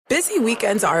Busy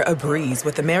weekends are a breeze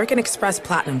with American Express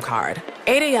Platinum Card.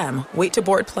 8 a.m., wait to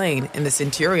board plane in the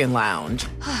Centurion Lounge.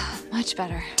 Much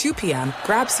better. 2 p.m.,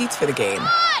 grab seats for the game.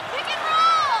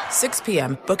 6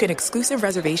 p.m., book an exclusive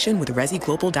reservation with Resy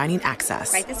Global Dining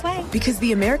Access. Right this way. Because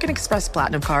the American Express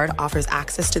Platinum Card offers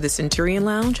access to the Centurion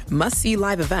Lounge, must-see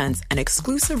live events, and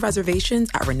exclusive reservations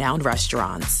at renowned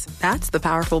restaurants. That's the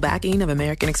powerful backing of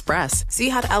American Express. See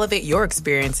how to elevate your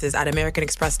experiences at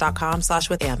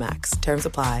americanexpress.com/withAmex. Terms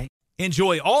apply.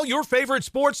 Enjoy all your favorite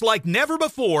sports like never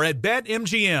before at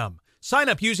BetMGM. Sign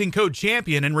up using code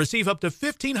CHAMPION and receive up to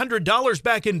 $1,500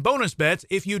 back in bonus bets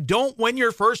if you don't win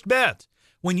your first bet.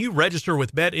 When you register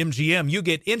with BetMGM, you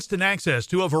get instant access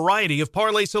to a variety of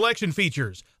parlay selection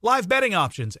features, live betting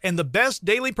options, and the best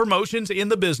daily promotions in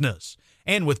the business.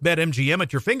 And with BetMGM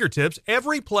at your fingertips,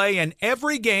 every play and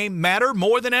every game matter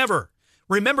more than ever.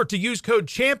 Remember to use code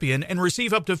CHAMPION and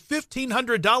receive up to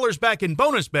 $1,500 back in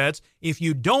bonus bets if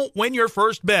you don't win your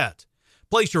first bet.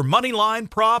 Place your money line,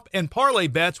 prop, and parlay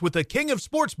bets with the king of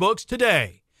sportsbooks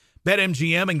today.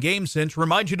 BetMGM and GameSense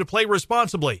remind you to play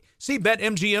responsibly. See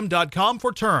BetMGM.com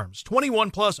for terms.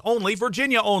 21 plus only,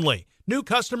 Virginia only. New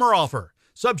customer offer.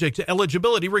 Subject to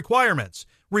eligibility requirements.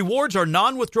 Rewards are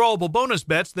non-withdrawable bonus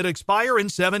bets that expire in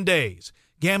 7 days.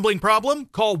 Gambling problem?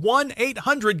 Call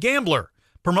 1-800-GAMBLER.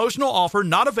 Promotional offer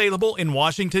not available in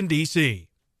Washington, D.C.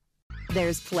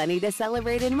 There's plenty to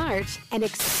celebrate in March and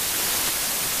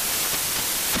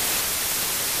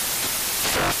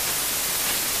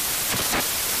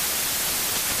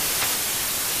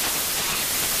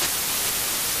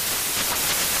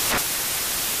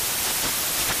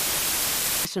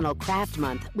National Craft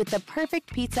Month with the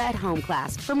perfect pizza at home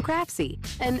class from Craftsy.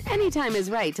 And anytime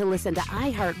is right to listen to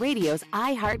iHeartRadio's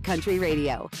iHeartCountry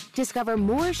Radio. Discover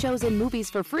more shows and movies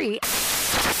for free.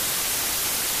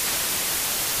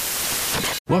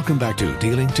 Welcome back to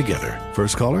Dealing Together.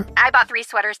 First caller? I bought 3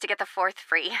 sweaters to get the 4th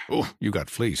free. Oh, you got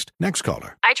fleeced. Next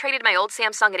caller. I traded my old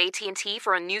Samsung at AT&T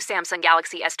for a new Samsung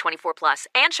Galaxy S24 Plus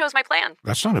and shows my plan.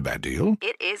 That's not a bad deal.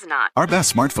 It is not. Our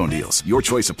best smartphone deals. Your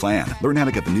choice of plan. Learn how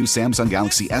to get the new Samsung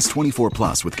Galaxy S24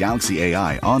 Plus with Galaxy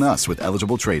AI on us with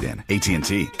eligible trade-in.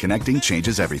 AT&T. Connecting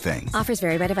changes everything. Offers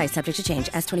vary by device. Subject to change.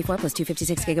 S24 plus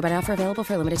 256 gigabyte offer available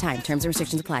for a limited time. Terms and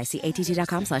restrictions apply. See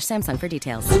att.com/Samsung for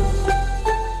details.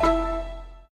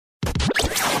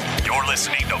 You're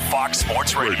listening to Fox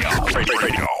Sports Radio. Good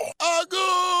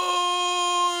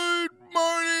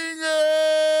morning,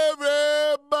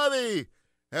 everybody.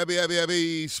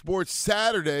 Happy Sports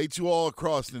Saturday to all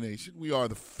across the nation. We are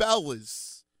the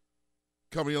fellas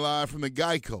coming live from the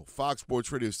Geico Fox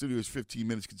Sports Radio studios. 15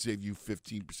 minutes can save you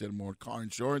 15% more car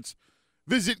insurance.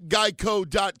 Visit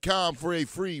geico.com for a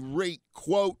free rate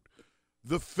quote.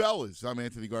 The fellas. I'm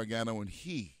Anthony Gargano, and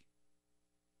he,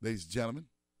 ladies and gentlemen,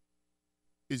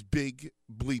 is Big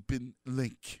Bleepin'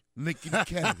 Lincoln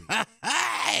Kennedy.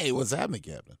 Hey, what's happening,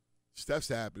 Captain? Stuff's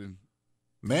happening.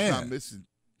 Man. I'm missing.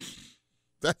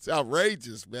 That's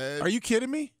outrageous, man. Are you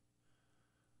kidding me?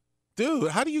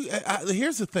 Dude, how do you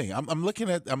here's the thing. I'm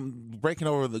going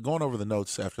over the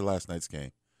notes after last night's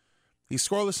game. He's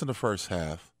scoreless in the first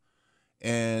half.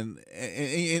 And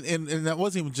that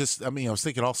wasn't even just, I was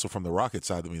thinking also from the Rockets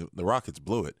side. The Rockets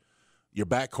blew it. Your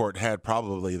backcourt had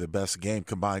probably the best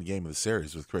combined game of the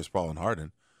series with Chris Paul and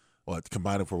Harden.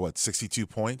 Combined for 62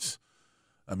 points?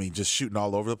 Just shooting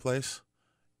all over the place.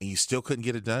 And you still couldn't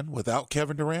get it done without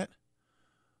Kevin Durant?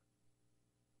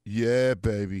 Yeah,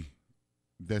 baby.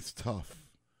 That's tough.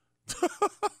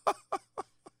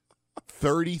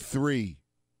 33.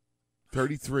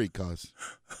 33, cuz.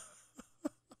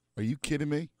 Are you kidding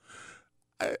me?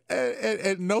 He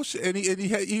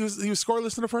was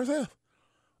scoreless in the first half.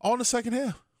 All in the second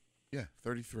half. Yeah,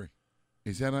 33.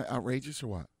 Is that outrageous or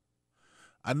what?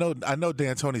 I know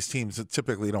D'Antoni's teams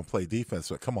typically don't play defense,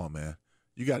 but come on, man.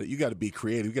 You got to be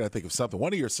creative. You got to think of something.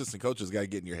 One of your assistant coaches got to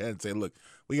get in your head and say, "Look,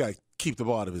 we got to keep the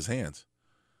ball out of his hands."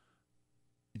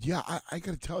 Yeah, I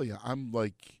got to tell you, I'm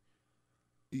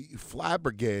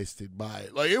flabbergasted by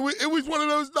it. It was one of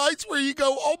those nights where you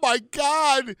go, "Oh my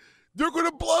God, they're going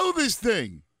to blow this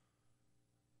thing."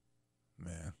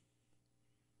 Man.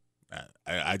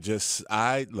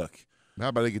 Look. How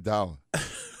about Iguodala?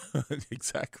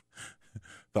 Exactly.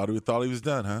 Thought he was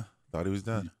done, huh? Thought he was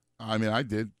done. I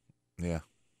did. Yeah.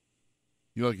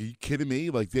 Are you kidding me?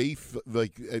 That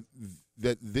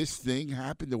this thing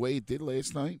happened the way it did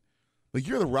last night?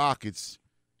 You're the Rockets,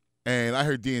 and I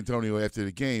heard D'Antonio after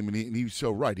the game, and he was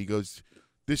so right. He goes,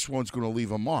 "This one's going to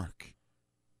leave a mark,"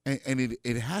 and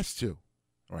it has to.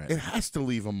 Right. It has to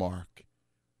leave a mark.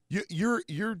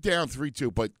 You're down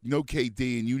 3-2, but no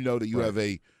KD, and you know that you have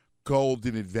a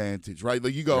golden advantage, right?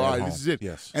 Like you go, all right, this is it.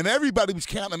 Yes. And everybody was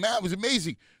counting them out. It was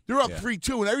amazing. They're up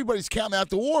 3-2, and everybody's counting out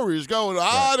the Warriors going, look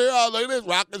at this.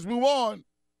 Rockets move on.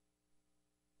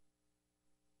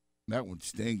 That one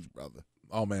stings, brother.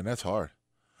 Oh, man, that's hard.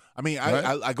 I mean,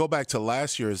 Right? I go back to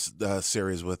last year's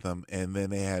series with them, and then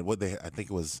they had I think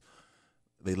it was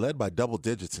they led by double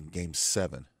digits in Game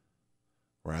 7,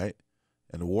 right?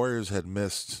 And the Warriors had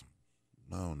missed,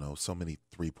 so many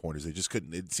three-pointers. They just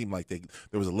couldn't. It seemed like there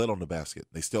was a lid on the basket.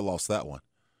 They still lost that one.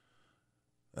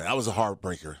 That was a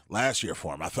heartbreaker last year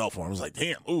for them. I felt for them. I was like,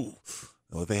 damn, ooh.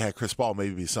 Well, if they had Chris Paul, maybe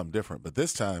it'd be something different. But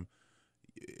this time,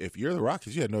 if you're the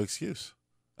Rockets, you had no excuse.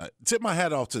 Tip my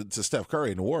hat off to Steph Curry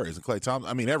and the Warriors and Klay Thompson.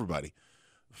 I mean, everybody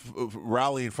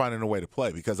rallying, finding a way to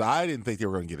play, because I didn't think they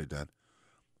were going to get it done.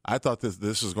 I thought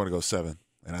this was going to go 7,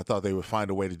 and I thought they would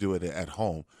find a way to do it at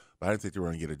home, but I didn't think they were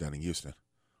going to get it done in Houston.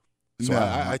 So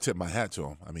I tip my hat to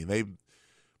them. I mean,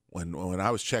 when I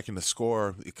was checking the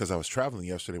score, because I was traveling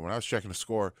yesterday, when I was checking the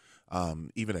score,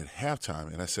 even at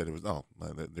halftime, and I said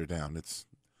they're down. It's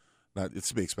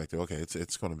to be expected. Okay,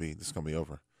 it's going to be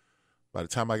over. By the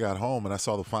time I got home and I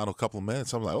saw the final couple of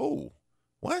minutes, I'm like, oh,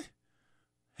 what?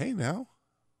 Hey, now.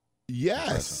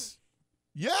 Yes.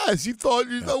 Yes, you thought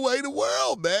there's no way in the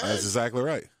world, man. That's exactly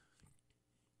right.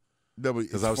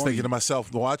 Because I was thinking to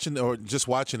myself, watching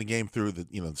the game through the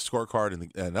scorecard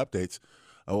and updates,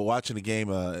 watching the game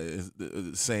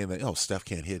saying that, Steph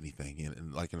can't hit anything,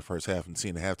 and like in the first half, and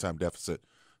seeing the halftime deficit,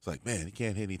 it's like, man, he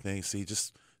can't hit anything. See,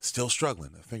 just still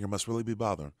struggling. The finger must really be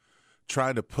bothering him.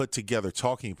 Trying to put together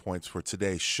talking points for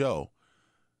today's show,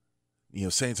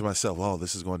 saying to myself, oh,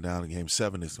 this is going down in Game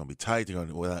 7. It's going to be tight. How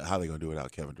are they going to do it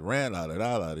without Kevin Durant?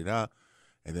 La-da-da.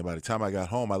 And then by the time I got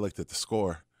home, I looked at the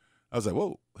score. I was like,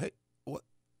 whoa, hey, what?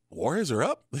 Warriors are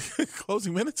up?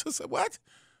 Closing minutes? I said, what?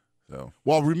 So,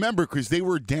 well, remember, because they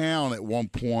were down at one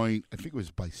point, I think it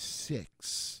was by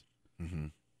 6. Mm-hmm.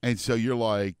 And so you're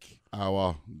like, oh,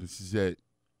 well, this is it.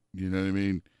 You know what I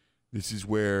mean? This is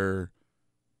where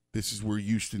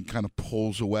Houston kind of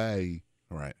pulls away,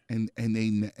 right? And they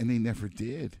never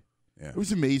did. Yeah, it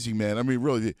was amazing, man. I mean,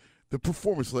 really, the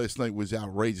performance last night was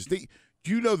outrageous. Do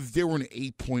you know that they were an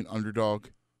 8-point underdog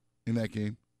in that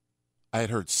game? I had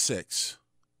heard 6,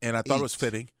 and I thought it was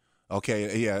fitting.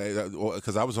 Okay, yeah,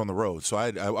 because I was on the road, so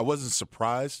I wasn't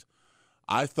surprised.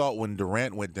 I thought when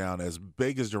Durant went down, as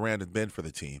big as Durant had been for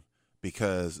the team,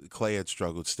 because Klay had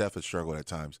struggled, Steph had struggled at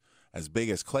times. As big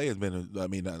as Klay has been,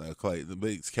 the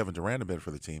big as Kevin Durant had been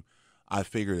for the team, I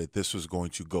figured that this was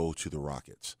going to go to the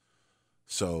Rockets.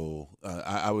 So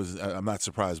I'm not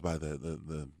surprised by the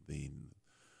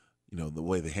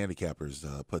way the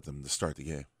handicappers put them to start the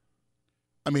game.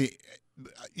 I mean,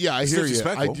 yeah, I hear you. I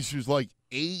disrespectful. just was like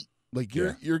 8. Like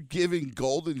you're giving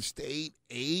Golden State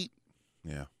 8.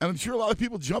 Yeah, and I'm sure a lot of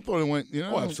people jumped on it and went,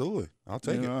 oh, absolutely, I'll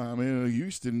take it. I mean,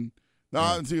 Houston,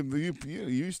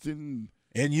 Houston.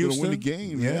 And Houston win the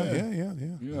game. Yeah.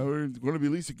 We're going to be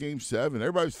at least a Game 7.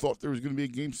 Everybody thought there was going to be a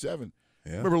Game 7.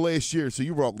 Yeah. Remember last year? So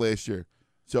you brought last year.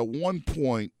 So at one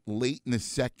point, late in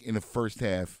the first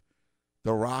half,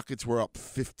 the Rockets were up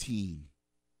 15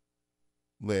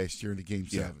 last year in the Game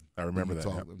 7. I remember that.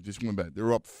 Yeah. Just went back. They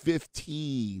were up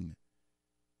 15.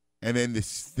 And then the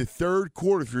third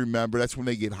quarter, if you remember, that's when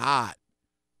they get hot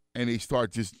and they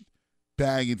start just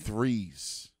banging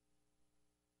threes.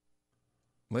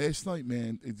 Last night,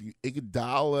 man,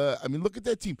 Iguodala. I mean, look at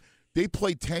that team. They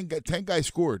played 10 guys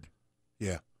scored.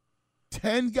 Yeah.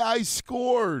 10 guys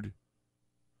scored.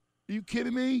 Are you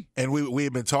kidding me? And we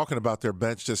have been talking about their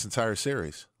bench this entire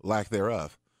series, lack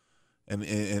thereof,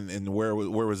 and where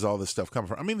was all this stuff coming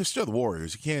from? I mean, they're still the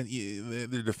Warriors. They're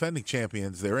defending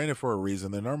champions. They're in it for a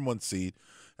reason. They're number 1 seed.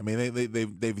 I mean,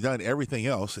 they've done everything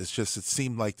else. It's just it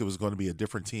seemed like there was going to be a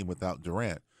different team without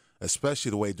Durant,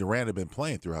 especially the way Durant had been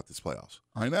playing throughout this playoffs.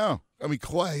 I know. I mean,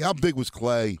 Klay. How big was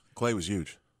Klay? Klay was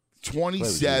huge.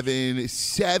 27,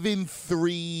 7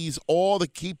 threes, all to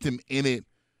keep them in it.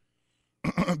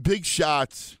 Big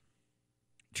shots.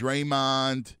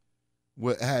 Draymond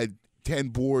had 10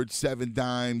 boards, 7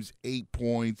 dimes, 8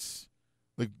 points.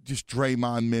 Like just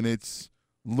Draymond minutes.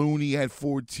 Looney had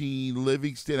 14.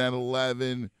 Livingston had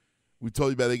 11. We told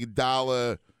you about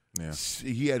Iguodala. Yeah.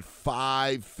 He had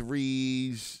 5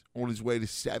 threes on his way to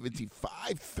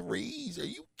 75 threes. Are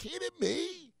you kidding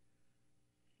me?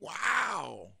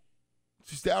 Wow.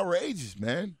 Just outrageous,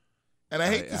 man. And I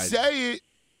hate to say it,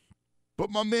 but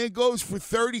my man goes for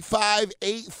 35,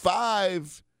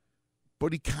 8-5,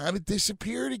 but he kind of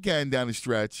disappeared again down the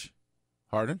stretch.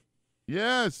 Harden?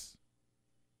 Yes.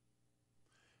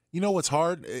 You know what's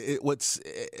hard?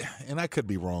 And I could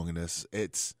be wrong in this.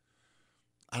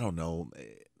 I don't know.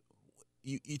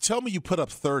 you tell me you put up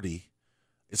 30,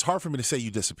 it's hard for me to say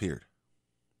you disappeared.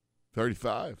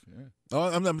 35, yeah. Oh,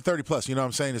 I'm 30 plus. You know what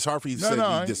I'm saying? It's hard for you to say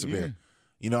you disappeared. Yeah.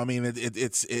 You know what I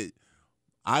mean?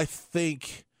 I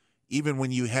think even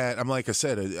when you had, like I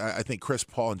said, I think Chris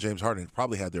Paul and James Harden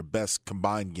probably had their best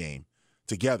combined game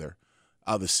together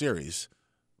of the series,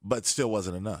 but still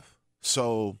wasn't enough.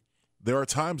 So there are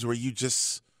times where you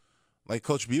just, like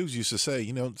Coach Buggs used to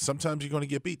say, sometimes you're going to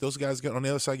get beat. Those guys on the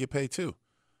other side get paid too.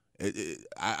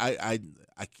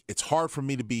 It's hard for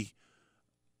me to be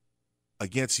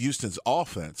against Houston's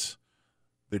offense.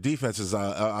 Their defense is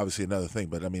obviously another thing,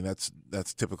 but I mean that's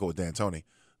typical with D'Antoni.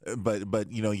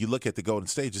 But you look at the Golden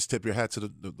State, just tip your hat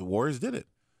to the Warriors did it.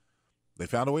 They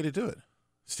found a way to do it.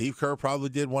 Steve Kerr probably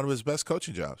did one of his best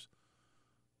coaching jobs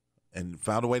and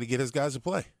found a way to get his guys to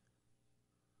play.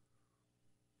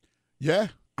 Yeah,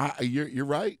 you're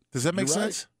right. Does that make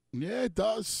sense? Right. Yeah, it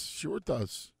does. Sure it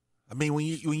does. I mean, when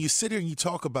you sit here and you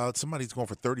talk about somebody's going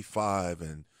for 35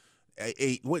 and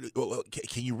 8,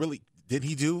 can you really? Did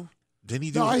he do a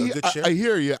good share? I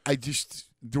hear you. I just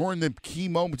during the key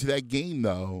moments of that game,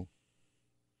 though,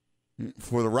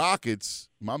 for the Rockets,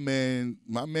 my man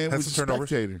was a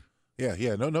spectator.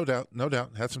 Yeah, no doubt,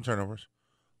 had some turnovers.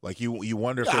 Like you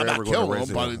wonder if they're ever going to raise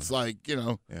it. But it's like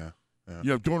during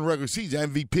the regular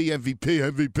season,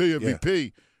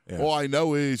 MVP. Yeah. All I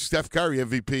know is Steph Curry,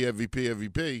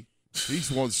 MVP. He's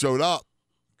the one that showed up,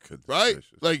 right?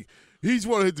 Gracious. Like he's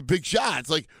one who hit the big shots.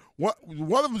 Like one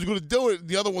of them's going to do it, and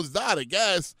the other one's not, I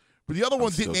guess. But the other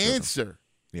one didn't answer.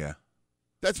 Yeah,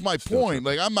 that's my point.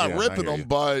 Like I'm not ripping them,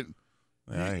 but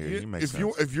I hear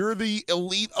you. If you're the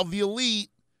elite of the elite,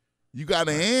 you got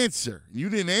to answer. You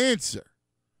didn't answer.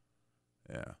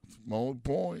 Yeah, that's my own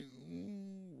point.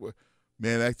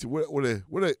 Man, that's what a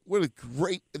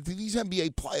great. These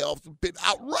NBA playoffs have been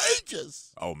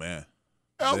outrageous. Oh man,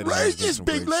 outrageous,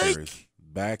 Big Lake.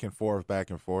 Back and forth.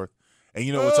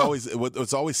 And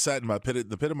what's always sat in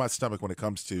the pit of my stomach when it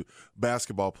comes to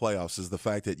basketball playoffs is the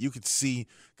fact that you could see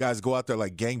guys go out there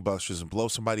like gangbusters and blow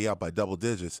somebody out by double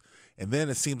digits, and then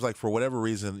it seems like for whatever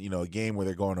reason, a game where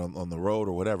they're going on the road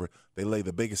or whatever, they lay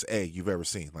the biggest egg you've ever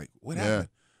seen. Like what happened?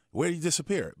 Where did he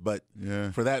disappear? But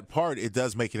for that part, it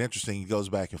does make it interesting. It goes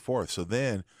back and forth. So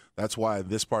then that's why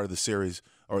this part of the series,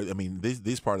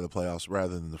 these part of the playoffs,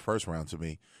 rather than the first round, to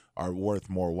me, are worth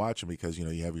more watching because you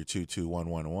have your 2-2,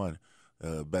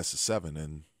 1-1-1, best of 7,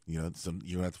 and you're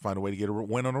gonna have to find a way to get a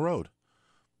win on the road,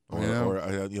 or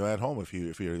at home if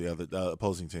you're the other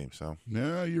opposing team. So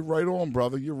you're right on,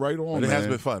 brother. You're right on. But it has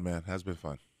been fun, man. It has been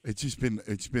fun.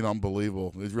 It's been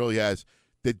unbelievable. It really has.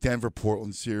 The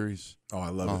Denver-Portland series. Oh, I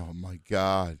love it. Oh, my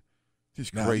God.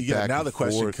 Just now, great now the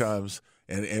question comes,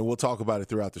 and we'll talk about it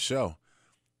throughout the show.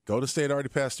 Golden State already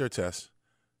passed their test.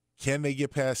 Can they get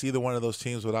past either one of those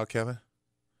teams without Kevin?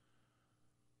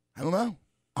 I don't know.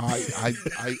 I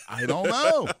don't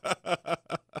know.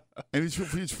 And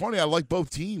it's funny. I like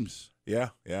both teams. Yeah.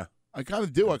 I kind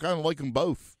of do. I kind of like them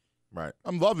both. Right.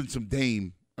 I'm loving some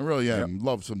Dame. I really am.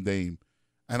 Love some Dame.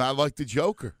 And I like the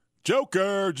Joker.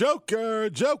 Joker.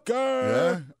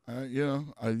 Yeah,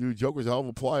 I do. Joker's a hell of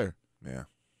a player. Yeah,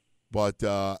 but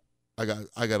I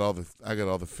got all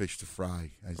the fish to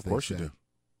fry. As of course you do.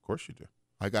 Of course you do.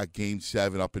 I got Game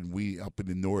 7 up in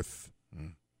the north.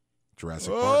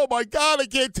 Jurassic Park. Oh my God, I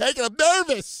can't take it. I'm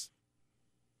nervous.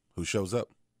 Who shows up?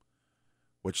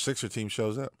 Which Sixer team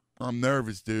shows up? I'm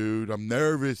nervous, dude. I'm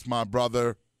nervous, my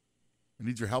brother. I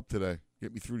need your help today.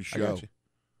 Get me through the show.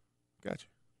 Got you.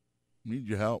 Need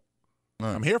your help.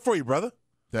 Right. I'm here for you, brother.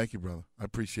 Thank you, brother. I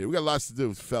appreciate it. We got lots to do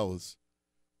with fellas.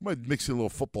 I might mix in a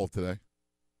little football today.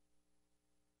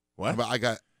 What? I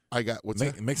got. What's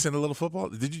that? Mix in a little football?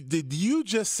 Did you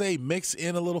just say mix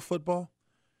in a little football?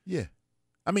 Yeah.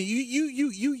 I mean,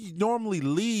 you normally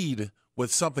lead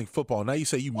with something football. Now you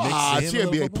say you mix in it's a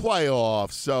little NBA football?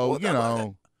 playoffs, so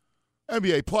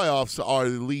NBA playoffs are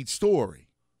the lead story.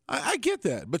 I get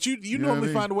that, but you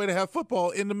normally find a way to have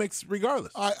football in the mix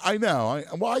regardless. I know.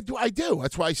 I do.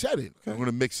 That's why I said it. Okay. I'm going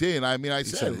to mix in. I mean, I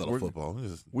said a little football.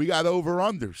 We got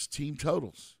over-unders, team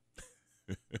totals.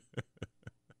 And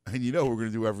we're going to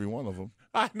do every one of them.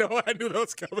 I know. I knew that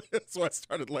was coming. That's why I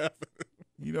started laughing.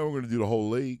 We're going to do the whole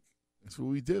league. That's what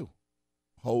we do.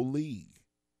 Whole league.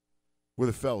 We're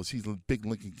the fellas. He's Big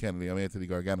Lincoln Kennedy. I'm Anthony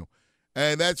Gargano.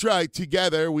 And that's right.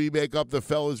 Together, we make up the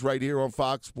fellas right here on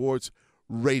Fox Sports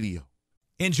Radio.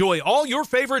 Enjoy all your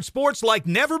favorite sports like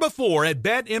never before at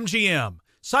BetMGM.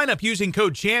 Sign up using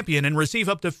code CHAMPION and receive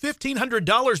up to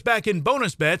 $1,500 back in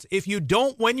bonus bets if you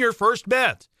don't win your first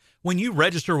bet. When you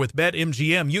register with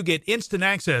BetMGM, you get instant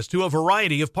access to a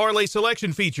variety of parlay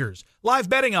selection features, live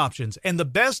betting options, and the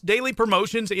best daily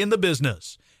promotions in the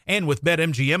business. And with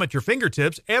BetMGM at your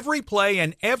fingertips, every play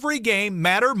and every game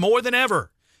matter more than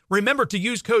ever. Remember to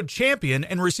use code CHAMPION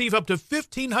and receive up to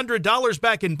 $1,500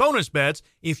 back in bonus bets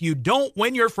if you don't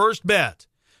win your first bet.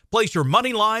 Place your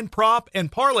money line, prop,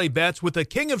 and parlay bets with the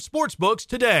king of sportsbooks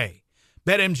today.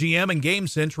 BetMGM and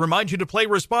GameSense remind you to play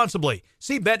responsibly.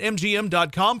 See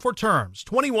BetMGM.com for terms.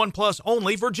 21 plus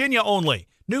only, Virginia only.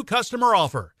 New customer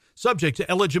offer. Subject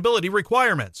to eligibility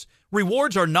requirements.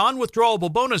 Rewards are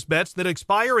non-withdrawable bonus bets that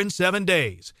expire in 7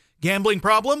 days. Gambling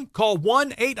problem? Call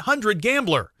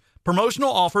 1-800-GAMBLER. Promotional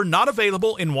offer not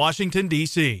available in Washington,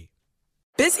 D.C.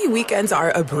 Busy weekends are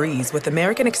a breeze with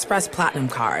American Express Platinum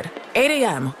Card. 8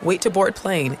 a.m., wait to board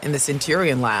plane in the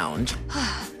Centurion Lounge.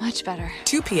 Much better.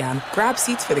 2 p.m., grab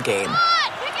seats for the game.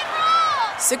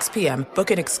 6 p.m., book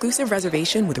an exclusive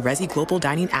reservation with Resy Global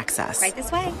Dining Access. Right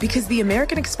this way. Because the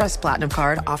American Express Platinum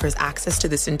Card offers access to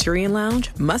the Centurion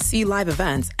Lounge, must-see live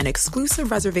events, and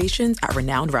exclusive reservations at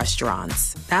renowned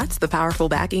restaurants. That's the powerful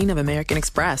backing of American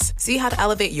Express. See how to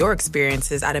elevate your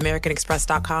experiences at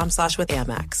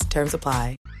americanexpress.com/withAmex. Terms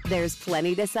apply. There's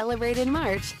plenty to celebrate in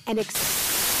March and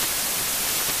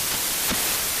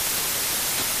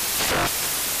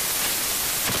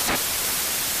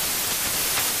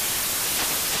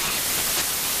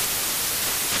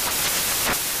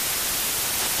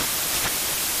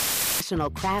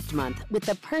Craft Month with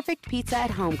the perfect pizza at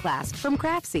home class from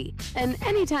Craftsy. And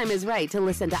anytime is right to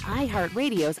listen to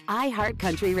iHeartRadio's iHeart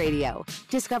Country Radio.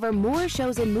 Discover more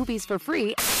shows and movies for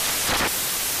free.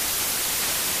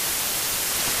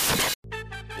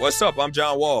 What's up? I'm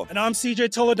John Wall. And I'm CJ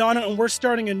Toledano, and we're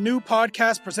starting a new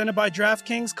podcast presented by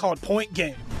DraftKings called Point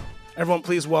Game. Everyone,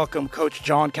 please welcome Coach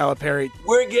John Calipari.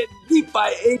 We're getting beat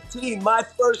by 18. My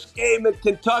first game in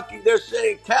Kentucky, they're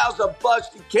saying Cal's a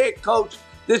bust. He can't coach.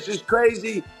 This is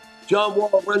crazy. John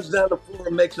Wall runs down the floor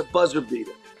and makes a buzzer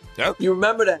beater. Yep. You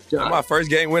remember that, John? That's my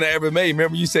first game win I ever made.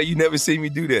 Remember you said you never seen me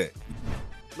do that.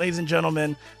 Ladies and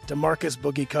gentlemen, DeMarcus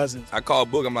Boogie Cousins. I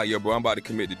called Boog. I'm like, yo, bro, I'm about to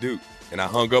commit to Duke. And I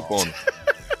hung up on him.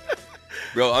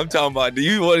 Bro, I'm talking about, do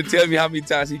you want to tell me how many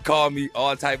times he called me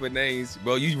all type of names?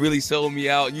 Bro, you really sold me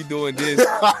out. You doing this.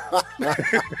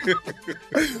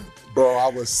 Bro, I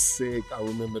was sick. I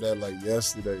remember that like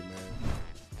yesterday, man.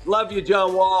 Love you,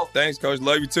 John Wall. Thanks, Coach.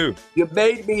 Love you, too. You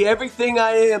made me everything I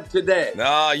am today.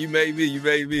 Nah, you made me. You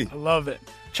made me. I love it.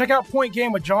 Check out Point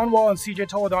Game with John Wall and CJ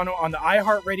Toledano on the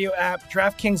iHeartRadio app,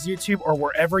 DraftKings YouTube, or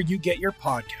wherever you get your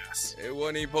podcasts. It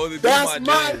wasn't even supposed to be That's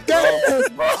my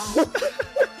game, bro.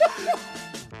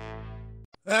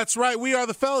 That's right. We are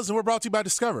the fellas, and we're brought to you by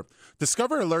Discover.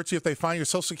 Discover alerts you if they find your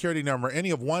Social Security number any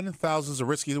of 1,000 of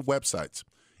risky websites.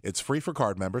 It's free for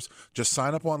card members. Just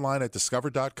sign up online at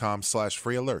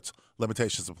discover.com/free alerts.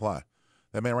 Limitations apply.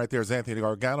 That man right there is Anthony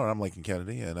Gargano, and I'm Lincoln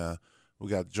Kennedy. And we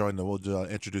got joined. We'll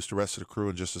introduce the rest of the crew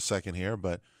in just a second here.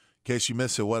 But in case you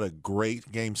missed it, what a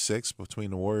great Game 6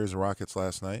 between the Warriors and Rockets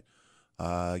last night.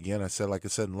 Again, like I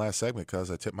said in the last segment,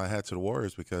 because I tipped my hat to the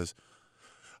Warriors because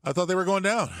I thought they were going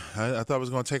down. I thought it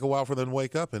was going to take a while for them to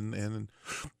wake up. And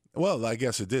well, I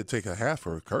guess it did take a half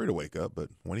for Curry to wake up. But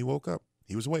when he woke up,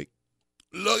 he was awake.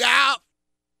 Look out!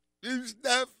 This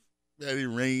stuff that it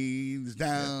rains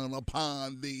down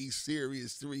upon these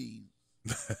serious threes.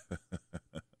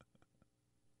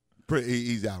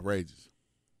 He's outrageous.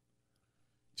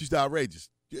 Just outrageous.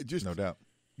 Just no doubt.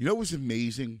 You know what's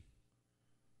amazing?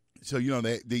 So, you know,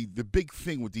 the big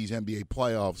thing with these NBA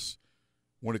playoffs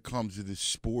when it comes to the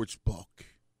sports book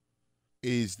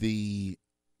is the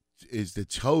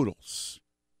totals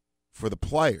for the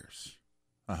players.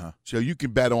 Uh-huh. So you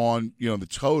can bet on, you know, the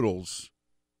totals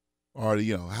or,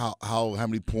 you know, how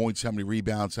many points, how many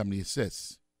rebounds, how many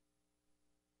assists.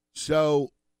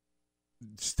 So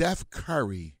Steph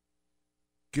Curry,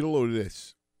 get a load of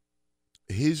this.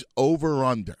 His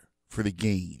over-under for the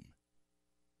game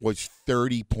was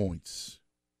 30 points.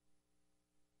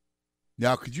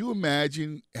 Now, could you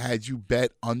imagine had you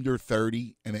bet under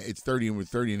 30, and it's 30 and with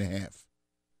 30 and a half?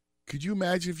 Could you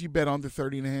imagine if you bet under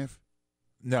 30 and a half?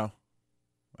 No.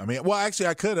 I mean, well, actually,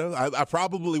 I could have. I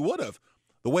probably would have.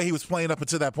 The way he was playing up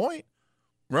until that point.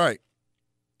 Right.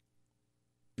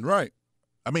 Right.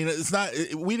 I mean, it's not.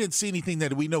 We didn't see anything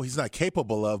that we know he's not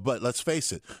capable of. But let's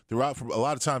face it. Throughout, a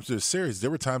lot of times through the series, there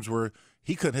were times where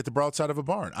he couldn't hit the broadside of a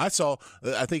barn. I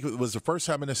think it was the first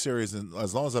time in the series, and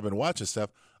as long as I've been watching stuff,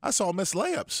 I saw him miss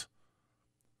layups.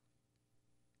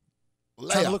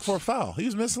 Trying to look for a foul. He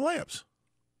was missing layups.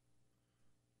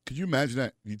 Could you imagine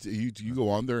that? You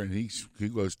go under and he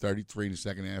goes 33 in the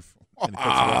second half.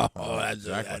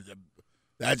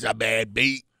 That's a bad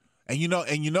beat. And you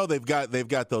know they've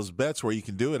got those bets where you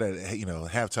can do it at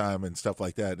halftime and stuff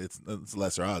like that. It's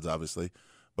lesser odds, obviously,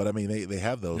 but I mean they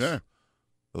have those. Yeah.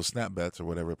 those snap bets or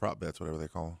whatever, prop bets, whatever they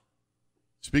call them.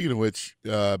 Speaking of which,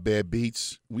 bad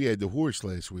beats, we had the horse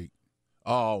last week.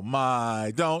 Oh,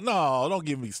 my. Don't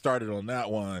get me started on that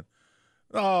one.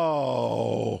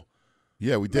 Oh.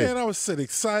 Yeah, we did. Man, I was so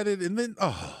excited. And then,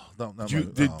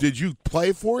 Did you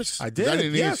play for us? I did. I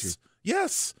didn't answer.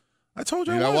 Yes. I told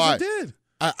you, I did.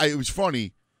 It was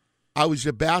funny. I was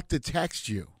about to text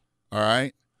you, all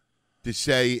right, to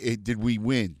say, did we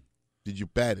win? Did you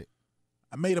bet it?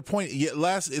 I made a point.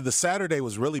 The Saturday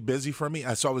was really busy for me,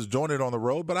 so I was doing it on the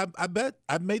road. But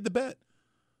I made the bet,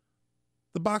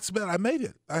 the box bet. I made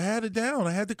it. I had it down.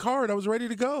 I had the card. I was ready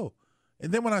to go.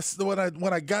 And then when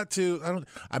I got to,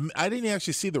 I didn't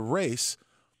actually see the race,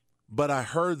 but I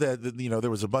heard that there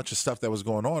was a bunch of stuff that was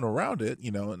going on around it.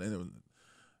 And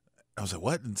I was like,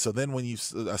 what? And so then when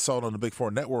I saw it on the Big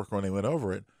 4 Network when they went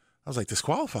over it, I was like,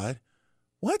 disqualified?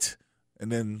 What? And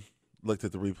then looked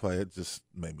at the replay. It just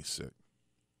made me sick.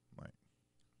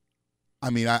 I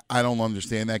mean, I don't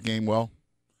understand that game well.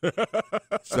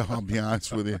 So I'll be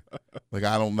honest with you. Like,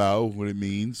 I don't know what it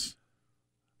means.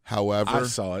 However, I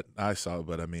saw it,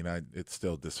 but I mean, it's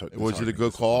still disheartening. Was it a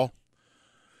good call?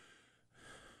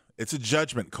 It's a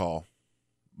judgment call,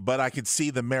 but I can see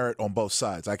the merit on both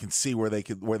sides. I can see where they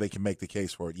can make the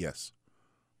case for it. Yes.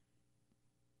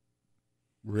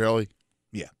 Really?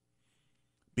 Yeah.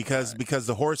 Because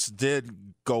the horse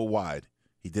did go wide.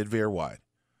 He did veer wide.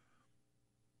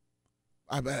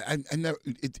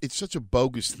 It's such a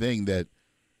bogus thing that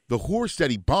the horse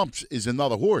that he bumps is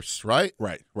another horse, right?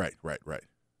 Right.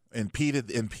 Impeded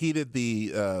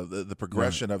the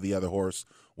progression of the other horse,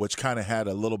 which kind of had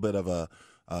a little bit of a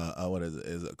what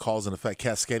is it, cause and effect,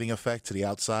 cascading effect to the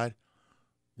outside.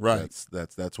 Right.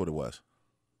 That's what it was.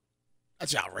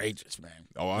 That's outrageous, man.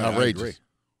 Oh, outrageous.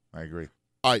 I agree.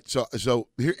 All right, so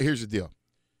here's the deal.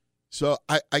 So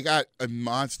I got a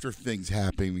monster things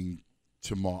happening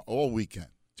tomorrow, all weekend.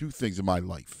 2 things in my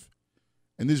life,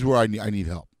 and this is where I need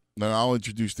help. Then I'll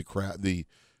introduce the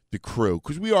crew,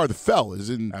 because we are the fellas,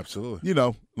 and absolutely,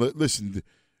 listen,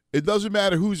 it doesn't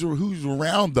matter who's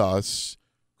around us,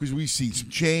 because we see some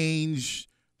change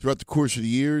throughout the course of the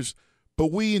years,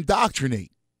 but we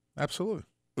indoctrinate. Absolutely,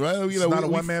 right? It's not a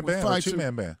one-man band or a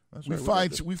two-man band. That's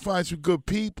right. We find some good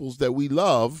peoples that we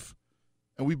love,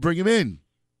 and we bring them in.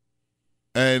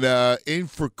 And in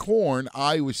for Corn,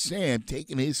 Iowa Sam,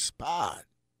 taking his spot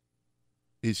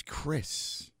is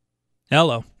Chris.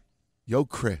 Hello. Yo,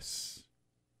 Chris.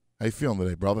 How you feeling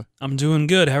today, brother? I'm doing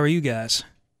good. How are you guys?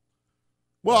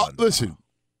 Well, listen,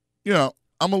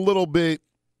 I'm a little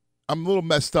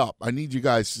messed up. I need you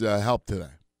guys' help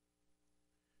today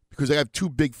because I have 2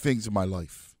 big things in my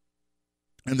life,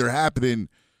 and they're happening.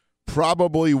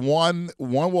 Probably one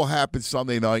will happen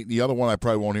Sunday night, and the other one I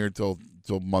probably won't hear until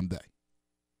Monday.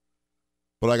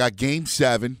 But I got Game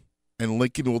 7, and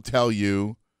Lincoln will tell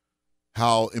you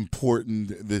how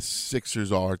important the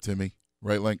Sixers are to me,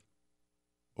 right, Link?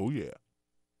 Oh yeah.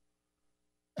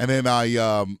 And then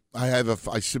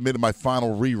I submitted my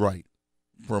final rewrite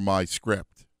for my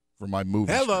script for my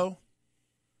movie. Hello. Script.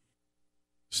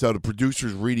 So the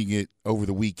producer's reading it over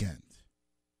the weekend.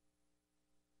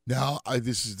 Now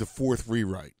this is the 4th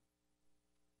rewrite,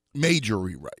 major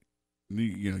rewrite.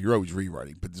 You're always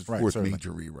rewriting, but this 4th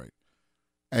major rewrite.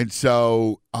 And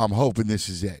so I'm hoping this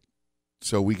is it,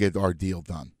 so we get our deal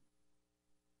done.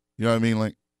 You know what I mean?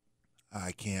 Like,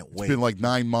 I can't wait. It's been like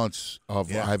 9 months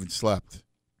of I haven't slept.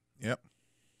 Yep.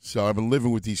 So I've been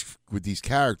living with these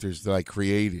characters that I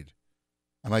created,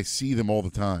 and I see them all the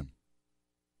time.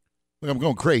 Like, I'm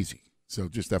going crazy. So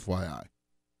just FYI.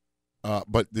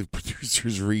 But the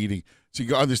producer's reading. So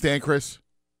you understand, Chris?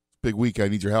 Big week. I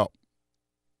need your help.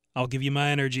 I'll give you my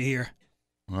energy here.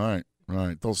 All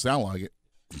right. Don't sound like it.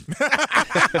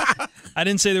 I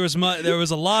didn't say there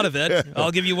was a lot of it.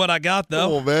 I'll give you what I got,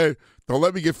 though. Oh, man. Don't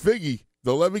let me get figgy.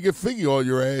 On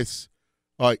your ass.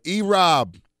 All right,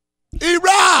 E-Rob.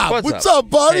 E-Rob! What's up,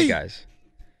 buddy? Hey, guys.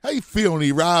 How you feeling,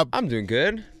 E-Rob? I'm doing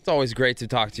good. It's always great to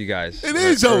talk to you guys. It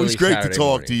is always great to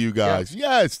talk to you guys.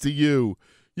 Yeah. Yes, to you.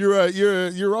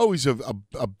 You're always a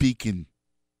beacon.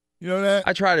 You know that?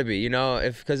 I try to be,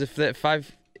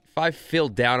 if I feel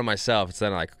down on myself, it's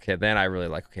then like, okay, then I really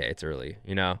it's early,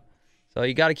 So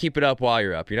you got to keep it up while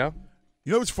you're up, You know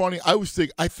what's funny?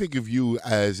 I think of you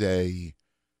as a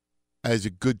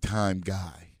good time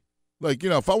guy. Like,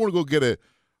 if I want to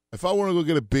go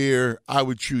get a beer, I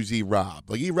would choose E-Rob.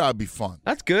 Like, E-Rob be fun.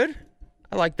 That's good.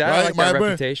 I like that. Right? I like that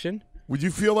reputation. Would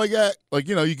you feel like that? Like,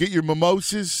 you get your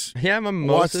mimosas. Yeah, my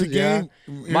mimosas. Watch the game.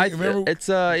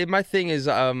 Yeah. My thing is,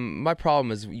 my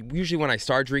problem is usually when I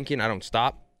start drinking, I don't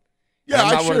stop. Yeah,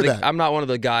 I'm not one of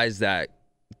the guys that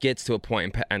gets to a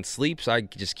point and sleeps, I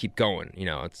just keep going.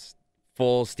 It's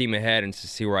full steam ahead and to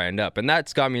see where I end up. And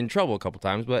that's got me in trouble a couple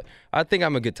times, but I think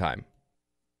I'm a good time.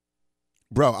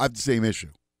 Bro, I have the same issue.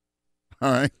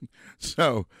 All right?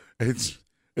 So it's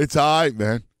all right,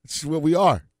 man. It's what we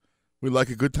are. We like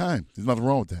a good time. There's nothing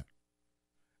wrong with that.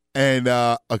 And,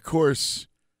 of course,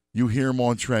 you hear him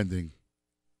on Trending.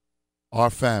 Our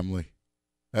family.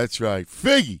 That's right.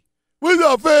 Figgy. What's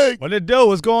up, Fig? What it do?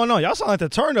 What's going on? Y'all sound like the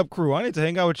turn-up crew. I need to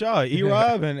hang out with y'all.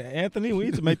 E-Rob and Anthony, we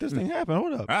need to make this thing happen.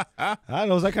 Hold up. I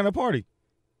know it's that kind of party.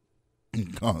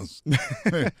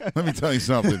 Let me tell you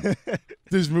something.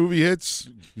 This movie hits,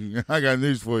 I got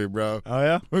news for you, bro. Oh,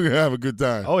 yeah? We're going to have a good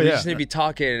time. Oh, yeah. We just need to be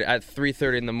talking at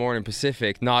 3:30 in the morning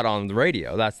Pacific, not on the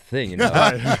radio. That's the thing,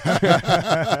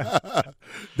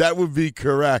 That would be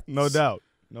correct. No doubt.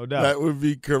 No doubt. That would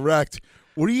be correct.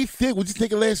 What do you think? What did you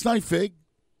think of last night, Fig?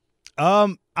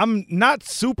 I'm not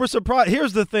super surprised.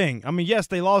 Here's the thing. I mean, yes,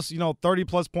 they lost,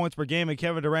 30-plus points per game, and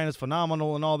Kevin Durant is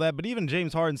phenomenal and all that, but even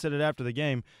James Harden said it after the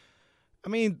game. I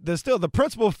mean, the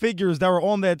principal figures that were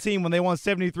on that team when they won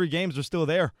 73 games are still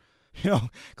there.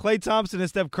 Klay Thompson and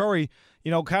Steph Curry,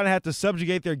 kind of had to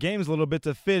subjugate their games a little bit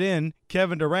to fit in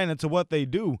Kevin Durant into what they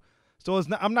do. So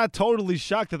I'm not totally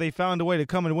shocked that they found a way to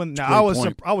come and win. Now,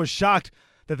 I was shocked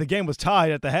that the game was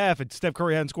tied at the half and Steph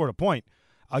Curry hadn't scored a point.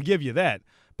 I'll give you that.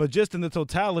 But just in the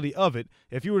totality of it,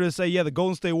 if you were to say, yeah, the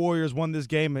Golden State Warriors won this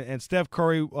game and Steph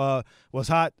Curry was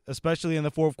hot, especially in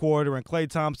the fourth quarter, and Klay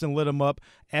Thompson lit him up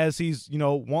as he's,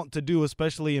 want to do,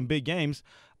 especially in big games,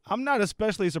 I'm not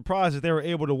especially surprised that they were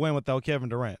able to win without Kevin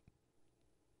Durant.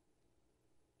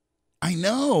 I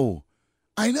know.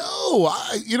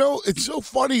 It's so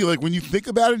funny, like, when you think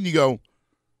about it and you go,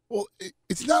 well,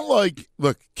 it's not like,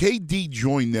 look, KD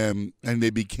joined them and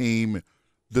they became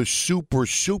the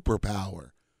superpower.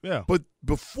 Yeah. But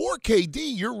before KD,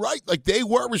 you're right. Like, they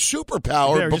were a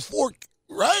superpower before,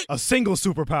 right? A single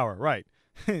superpower, right.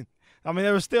 I mean,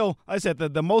 there was still, I said,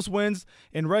 the most wins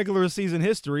in regular season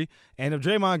history. And if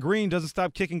Draymond Green doesn't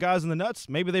stop kicking guys in the nuts,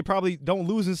 maybe they probably don't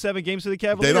lose in 7 games to the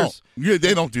Cavaliers. They don't. Yeah,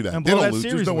 they don't do that. And they blow don't that lose.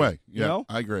 series There's no away, way. Yeah,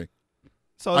 I agree.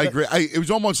 So I agree. It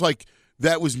was almost like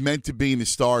that was meant to be in the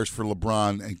stars for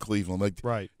LeBron and Cleveland. Like,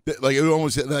 right. Like, it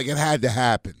almost like it had to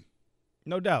happen.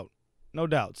 No doubt. No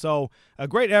doubt. So a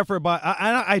great effort, but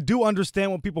I do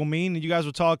understand what people mean. You guys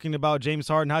were talking about James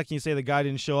Harden. How can you say the guy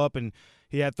didn't show up and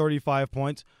he had 35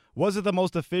 points? Was it the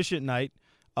most efficient night?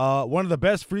 One of the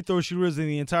best free throw shooters in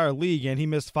the entire league, and he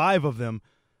missed 5 of them,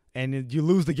 and you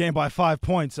lose the game by 5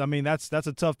 points. I mean, that's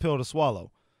a tough pill to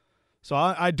swallow. So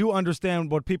I do understand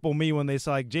what people mean when they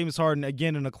say, like, James Harden,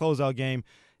 again, in a closeout game,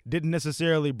 didn't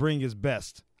necessarily bring his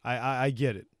best. I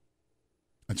get it.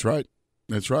 That's right.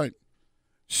 That's right.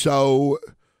 So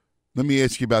let me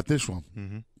ask you about this one.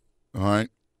 Mm-hmm. All right.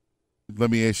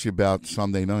 Let me ask you about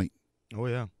Sunday night. Oh,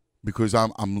 yeah. Because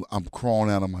I'm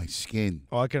crawling out of my skin.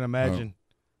 Oh, I can imagine.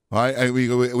 All right.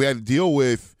 We had to deal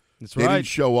with That's they right. didn't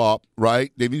show up,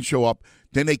 right? They didn't show up.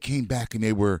 Then they came back and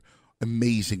they were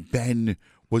amazing. Ben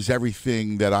was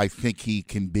everything that I think he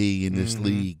can be in this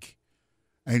league.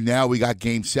 And now we got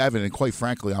Game 7, and quite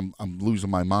frankly, I'm losing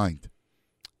my mind.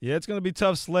 Yeah, it's going to be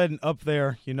tough sledding up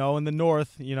there, in the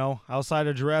north, outside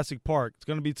of Jurassic Park. It's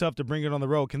going to be tough to bring it on the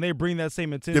road. Can they bring that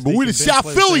same intensity? Yeah, but we're the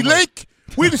South Philly, Link.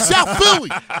 We're the South Philly.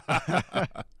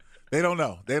 They don't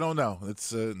know.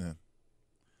 It's no.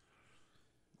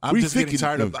 I'm What just are you getting thinking?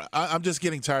 tired of. I'm just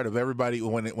getting tired of everybody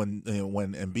when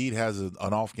Embiid has an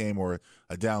off game or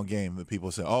a down game that people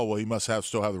say, oh well, he must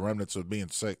still have the remnants of being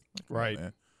sick. Right.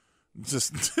 Man.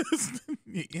 Just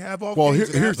you have all. Well,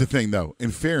 here's the thing, though. In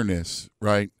fairness,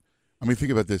 right? I mean,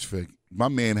 think about this, Fig. My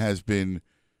man has been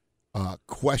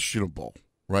questionable,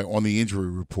 right, on the injury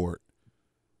report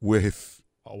with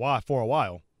for a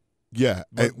while. Yeah,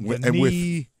 the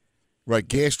knee, with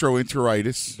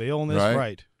gastroenteritis, the illness,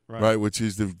 right, which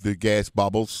is the gas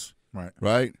bubbles,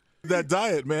 right. That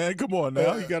diet, man. Come on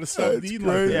now, you got to stop eating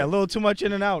like that. Yeah, a little too much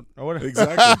in and out or whatever.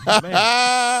 Exactly.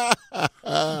 Man.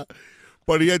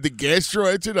 But he had the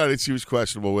gastroenteritis he was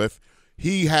questionable with.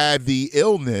 He had the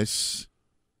illness,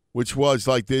 which was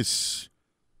like this,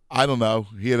 I don't know,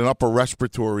 he had an upper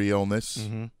respiratory illness.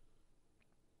 Mm-hmm.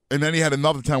 And then he had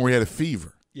another time where he had a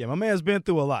fever. Yeah, my man's been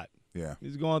through a lot. Yeah.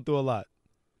 He's going through a lot.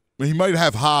 He might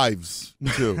have hives,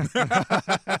 too.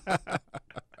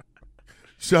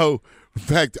 So, in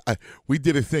fact, we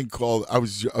did a thing called, I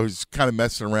was kind of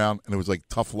messing around, and it was like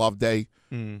Tough Love Day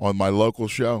on my local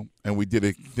show, and we did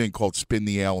a thing called Spin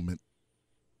the Ailment.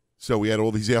 So we had all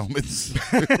these ailments.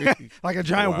 Like a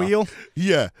giant wheel?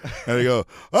 Yeah. And I go,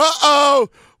 uh-oh,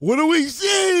 what do we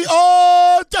see?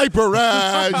 Oh, diaper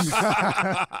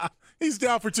rash. He's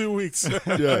down for 2 weeks.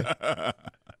 Yeah.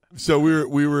 So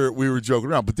we were joking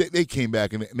around, but they came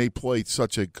back and they played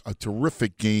such a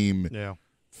terrific game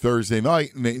Thursday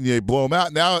night, and they blow them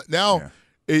out. Now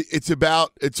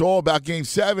it's all about Game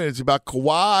 7. It's about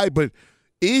Kawhi, but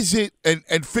is it? And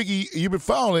Figgy, you've been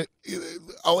following it.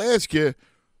 I'll ask you.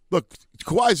 Look,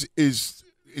 Kawhi is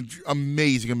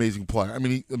amazing player. I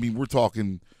mean, we're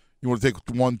talking. You want to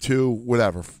take 1, 2,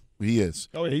 whatever. He is.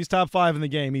 Oh yeah, he's top 5 in the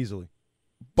game easily.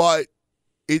 But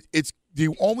it's the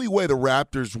only way the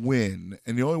Raptors win,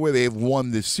 and the only way they have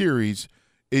won this series,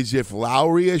 is if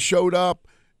Lowry has showed up,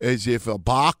 as if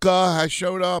Ibaka has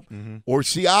showed up, or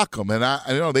Siakam. And I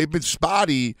know they've been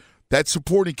spotty. That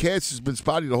supporting cast has been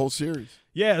spotty the whole series.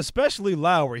 Yeah, especially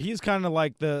Lowry. He's kind of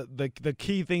like the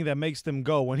key thing that makes them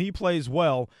go. When he plays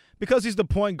well, because he's the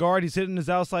point guard, he's hitting his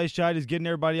outside shot, he's getting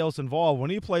everybody else involved.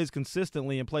 When he plays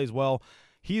consistently and plays well,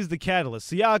 he's the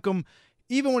catalyst. Siakam,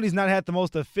 even when he's not had the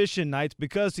most efficient nights,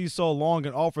 because he's so long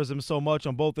and offers him so much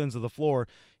on both ends of the floor,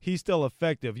 he's still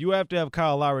effective. You have to have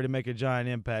Kyle Lowry to make a giant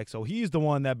impact. So he's the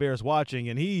one that bears watching,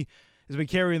 and he has been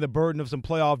carrying the burden of some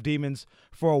playoff demons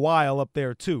for a while up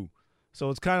there too. So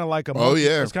it's kind of like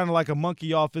it's kind of like a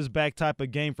monkey off his back type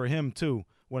of game for him too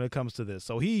when it comes to this.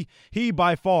 So he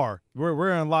by far,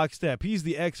 we're in lockstep. He's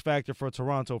the X factor for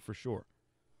Toronto for sure.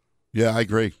 Yeah, I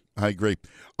agree.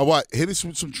 Hit us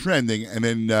with some trending, and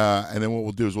then what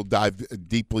we'll do is we'll dive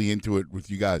deeply into it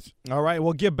with you guys. All right,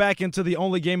 we'll get back into the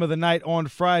only game of the night on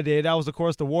Friday. That was, of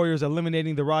course, the Warriors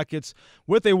eliminating the Rockets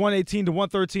with a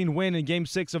 118-113 win in Game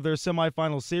 6 of their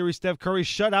semifinal series. Steph Curry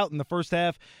shut out in the first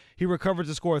half. He recovered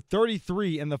to score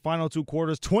 33 in the final 2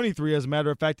 quarters, 23 as a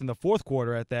matter of fact in the fourth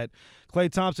quarter at that.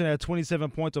 Klay Thompson had 27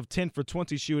 points of 10 for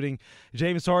 20 shooting.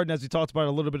 James Harden, as we talked about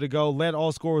a little bit ago, led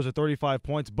all scorers with 35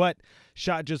 points, but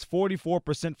shot just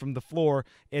 44% from the floor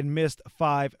and missed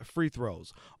 5 free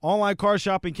throws. Online car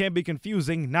shopping can be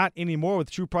confusing, not anymore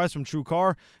with True Price from True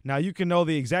Car. Now you can know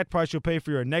the exact price you'll pay for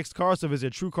your next car, so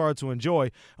visit True Car to enjoy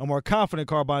a more confident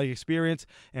car buying experience.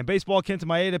 And baseball, Kenta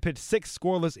Maeda pitched 6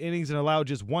 scoreless innings and allowed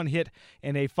just 1 hit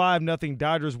in a 5-0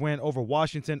 Dodgers win over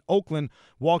Washington. Oakland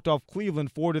walked off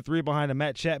Cleveland 4-3 behind a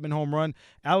Matt Chapman home run.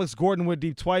 Alex Gordon went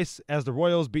deep twice as the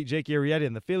Royals beat Jake Arrieta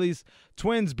and the Phillies.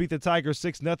 Twins beat the Tigers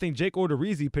 6-0. Jake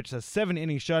Odorizzi pitched a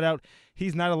 7-inning shutout.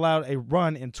 He's not allowed a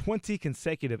run in 20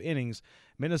 consecutive innings.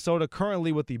 Minnesota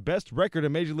currently with the best record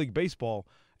in Major League Baseball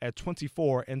at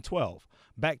 24-12.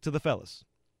 Back to the fellas.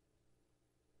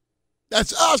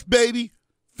 That's us, baby.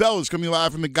 Fellas, coming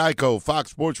live from the Geico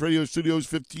Fox Sports Radio Studios.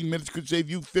 15 minutes could save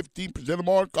you 15% or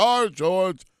more car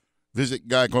insurance. Visit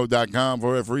geico.com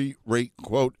for a free rate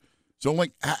quote. So,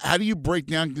 how do you break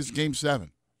down this Game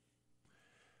 7?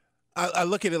 I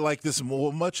look at it like this.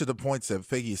 Much of the points that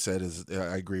Figgy said is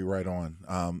I agree right on.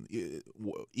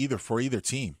 Either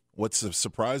team. What's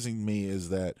surprising me is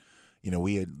that,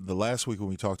 we had the last week when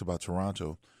we talked about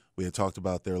Toronto, we had talked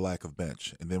about their lack of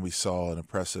bench, and then we saw an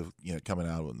impressive, coming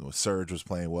out when Serge was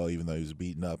playing well, even though he was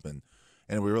beaten up, and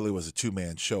it really was a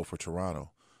 2-man show for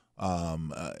Toronto.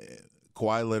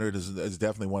 Kawhi Leonard is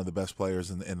definitely one of the best players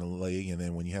in the league, and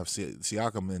then when you have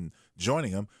Siakam and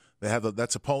joining him,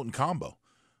 that's a potent combo.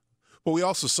 But we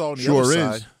also saw on the other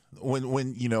side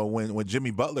when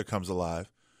Jimmy Butler comes alive,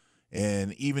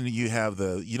 and even you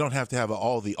don't have to have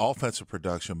all the offensive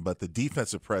production, but the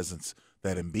defensive presence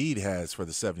that Embiid has for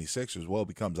the 76ers, well, it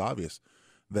becomes obvious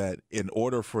that in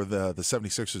order for the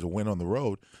 76ers to win on the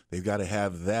road, they've got to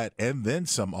have that and then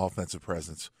some offensive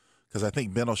presence. Because I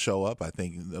think Ben will show up. I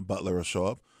think Butler will show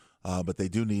up. But they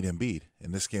do need Embiid.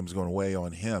 And this game is going to weigh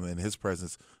on him and his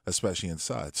presence, especially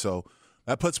inside. So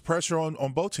that puts pressure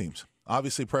on both teams.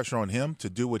 Obviously pressure on him to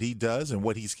do what he does and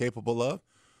what he's capable of.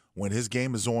 When his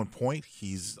game is on point,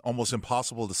 he's almost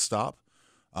impossible to stop.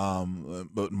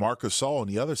 But Marc Gasol on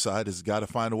the other side has got to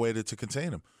find a way to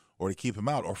contain him or to keep him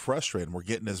out or frustrate him or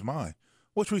get in his mind,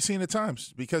 which we've seen at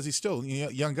times because he's still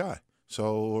a young guy.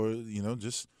 So,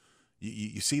 just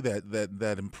you see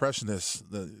that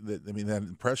impressionist, that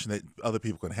impression that other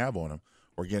people can have on him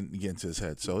or get into his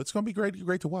head. So it's going to be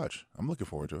great to watch. I'm looking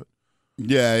forward to it.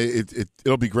 Yeah,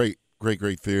 it'll be great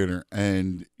theater.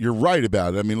 And you're right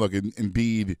about it. I mean, look,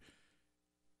 Embiid,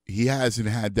 he hasn't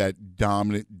had that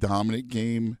dominant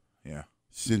game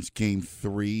since Game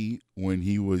 3 when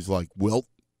he was like Wilt,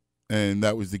 and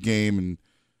that was the game. And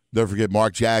don't forget,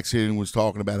 Mark Jackson was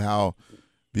talking about how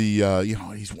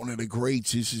he's one of the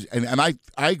greats. And I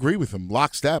agree with him,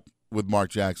 lockstep with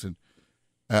Mark Jackson.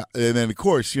 And then of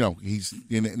course, he's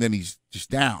just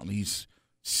down. He's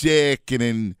sick, and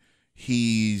then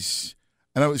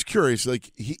and I was curious,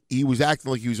 like he was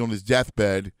acting like he was on his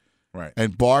deathbed. Right.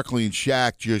 And Barkley and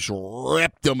Shaq just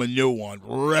ripped him a new one.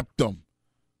 Ripped him.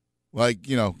 Like,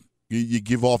 You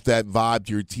give off that vibe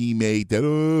to your teammate that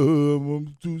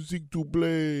I'm too sick to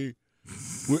play.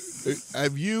 Do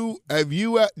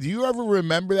you ever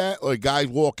remember that? Like,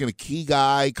 a key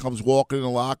guy comes walking in the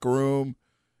locker room,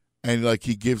 and like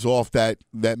he gives off that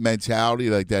mentality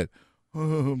like that.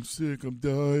 Oh, I'm sick. I'm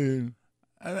dying.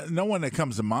 No one that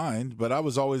comes to mind, but I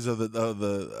was always of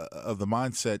the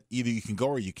mindset either you can go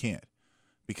or you can't.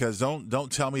 Because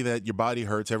don't tell me that your body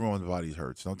hurts. Everyone's body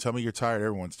hurts. Don't tell me you're tired.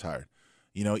 Everyone's tired.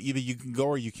 Either you can go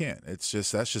or you can't. That's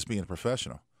just being a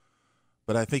professional.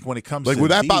 But I think when it comes to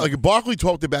like Barkley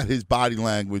talked about his body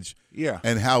language, yeah,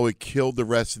 and how it killed the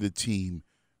rest of the team.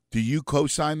 Do you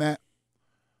co-sign that?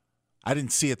 I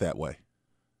didn't see it that way.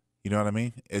 You know what I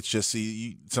mean? It's just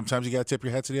sometimes you got to tip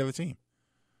your hat to the other team.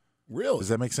 Really? Does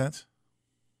that make sense?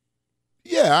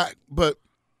 Yeah, but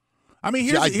I mean,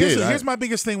 here's my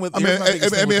biggest thing with.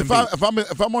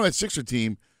 If I'm on a Sixer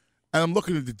team, and I'm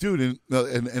looking at the dude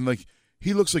and like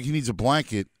he looks like he needs a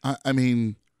blanket. I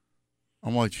mean,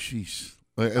 I'm like, jeez.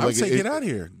 I would say get out of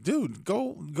here, dude.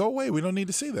 Go away. We don't need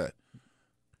to see that.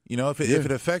 If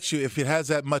it affects you, if it has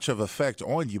that much of effect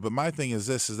on you. But my thing is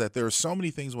that there are so many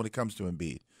things when it comes to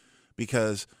Embiid,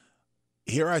 because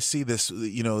here I see this,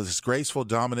 this graceful,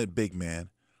 dominant big man,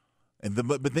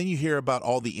 but then you hear about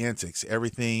all the antics,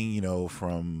 everything,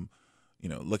 from,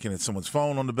 looking at someone's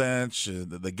phone on the bench,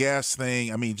 the gas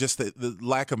thing. I mean, just the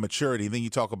lack of maturity. Then you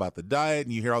talk about the diet,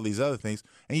 and you hear all these other things,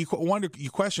 and you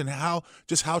question how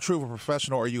true of a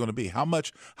professional are you going to be?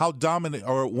 How dominant,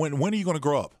 or when are you going to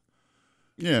grow up?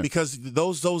 Yeah, because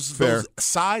those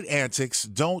side antics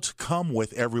don't come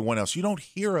with everyone else. You don't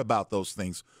hear about those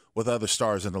things with other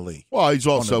stars in the league. Well, he's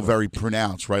also very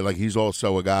pronounced, right? Like, he's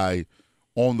also a guy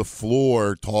on the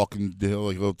floor talking,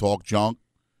 like, he'll talk junk.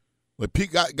 Like,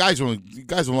 guys on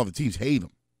other teams hate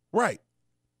him. Right.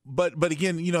 But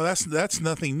again, that's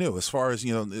nothing new as far as,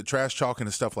 trash talking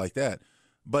and stuff like that.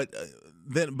 But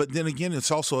then again, it's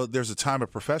also, there's a time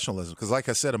of professionalism, because like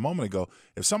I said a moment ago,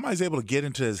 if somebody's able to get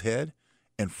into his head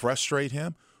and frustrate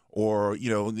him, or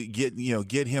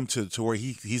get him to where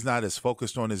he's not as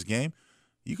focused on his game,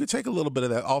 you could take a little bit of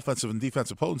that offensive and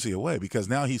defensive potency away, because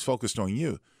now he's focused on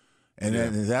you, and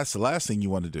that's the last thing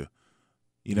you want to do.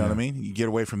 You know what I mean? You get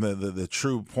away from the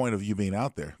true point of you being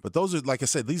out there. But those are, like I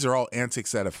said, these are all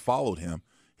antics that have followed him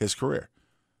his career.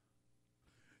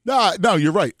 No,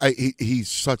 you're right. He's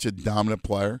such a dominant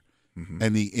player,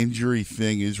 and the injury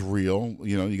thing is real.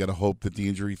 You got to hope that the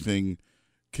injury thing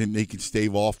they can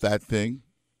stave off that thing,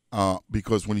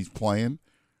 because when he's playing,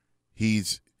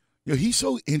 he's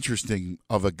so interesting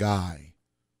of a guy,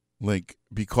 like,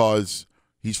 because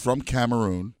he's from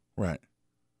Cameroon, right?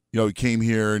 He came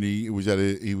here and he was at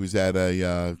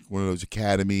a one of those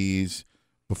academies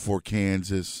before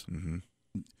Kansas. Mm-hmm.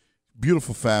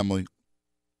 Beautiful family.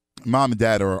 Mom and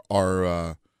dad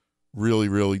are really,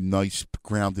 really nice,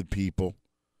 grounded people.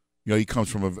 He comes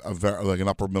from a very, an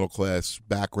upper middle class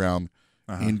background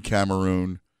in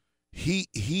Cameroon.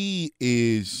 He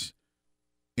is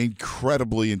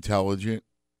incredibly intelligent,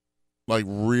 like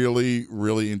really,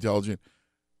 really intelligent.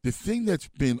 The thing that's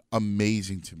been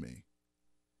amazing to me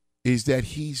is that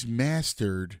he's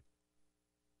mastered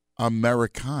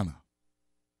Americana.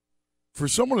 For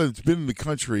someone that's been in the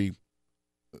country,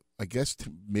 I guess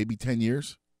maybe 10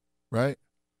 years, right?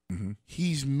 Mm-hmm.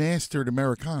 He's mastered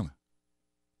Americana,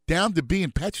 down to being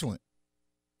petulant,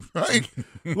 right?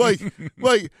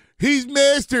 like he's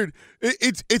mastered.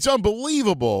 It's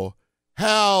unbelievable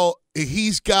how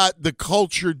he's got the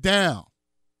culture down,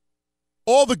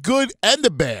 all the good and the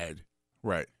bad.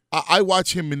 Right. I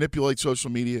watch him manipulate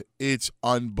social media. It's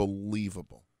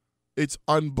unbelievable. It's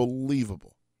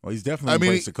unbelievable. Well, he's definitely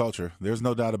embraced the culture. There's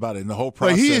no doubt about it. And the whole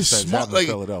process he is that's smart. happened in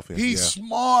Philadelphia. He's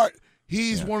smart.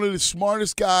 He's one of the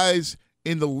smartest guys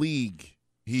in the league.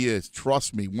 He is.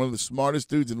 Trust me. One of the smartest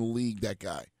dudes in the league, that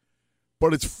guy.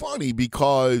 But it's funny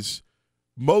because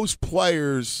most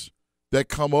players that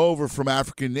come over from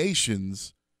African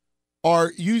nations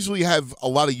usually have a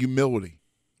lot of humility.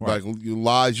 Right. Like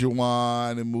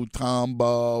Olajuwon and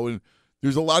Mutombo, and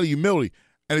there's a lot of humility.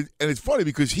 And it's funny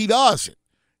because he doesn't.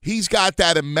 He's got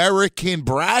that American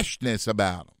brashness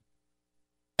about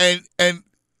him. And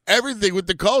everything with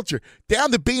the culture, down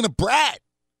to being a brat.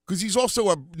 Because he's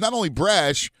also not only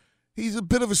brash, he's a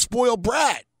bit of a spoiled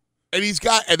brat. And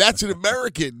that's an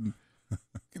American.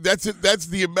 That's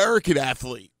the American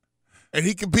athlete. And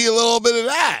he can be a little bit of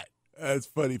that. That's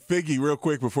funny. Figgy, real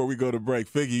quick before we go to break.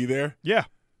 Figgy, you there? Yeah.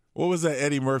 What was that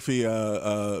Eddie Murphy?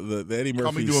 The Eddie Murphy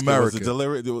Coming to America.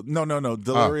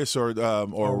 Delirious or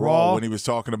Raw, when he was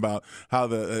talking about how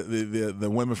the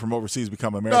women from overseas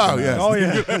become American. Oh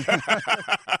yeah,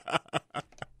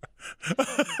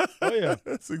 yeah.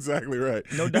 That's exactly right.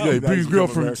 No doubt. Yeah, he Now brings he's girl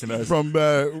become Americanized.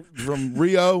 from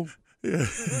Rio. Yeah.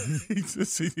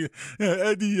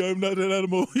 Eddie, I'm not an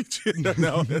animal.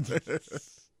 No.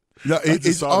 No,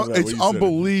 it's thought of that when you said it.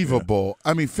 unbelievable.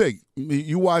 I mean, Fig,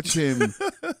 you watch him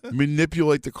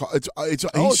manipulate the car.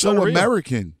 He's so unreal.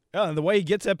 American. Yeah, and the way he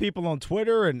gets at people on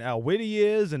Twitter and how witty he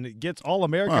is and it gets all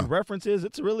American references,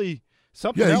 it's really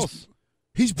something else.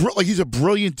 He's a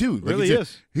brilliant dude. Really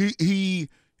is.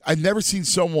 I've never seen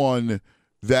someone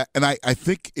that, and I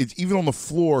think it's even on the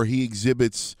floor he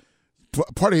exhibits.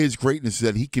 Part of his greatness is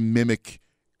that he can mimic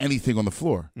anything on the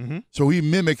floor. Mm-hmm. So he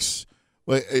mimics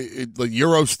like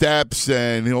Euro steps,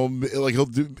 and he'll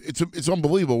do. It's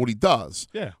unbelievable what he does.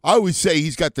 Yeah, I always say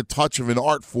he's got the touch of an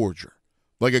art forger,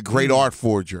 like a great art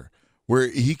forger, where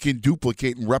he can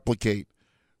duplicate and replicate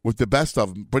with the best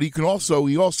of them. But he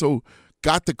also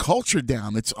got the culture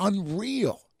down. It's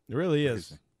unreal. It really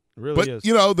is. It really But is.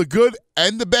 the good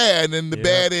and the bad, and the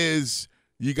bad is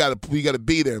you got to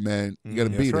be there, man. You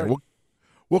got to be there. right.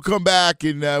 We'll come back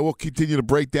and we'll continue to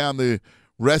break down the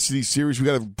rest of these series. We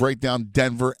got to break down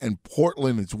Denver and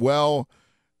Portland as well,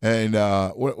 and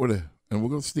and we're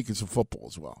going to sneak in some football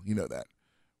as well. You know that.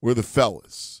 We're the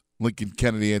fellas. Lincoln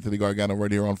Kennedy, Anthony Gargano, right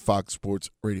here on Fox Sports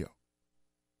Radio.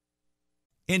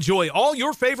 Enjoy all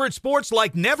your favorite sports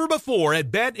like never before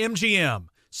at BetMGM.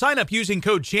 Sign up using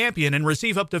code CHAMPION and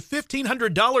receive up to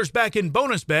 $1,500 back in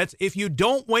bonus bets if you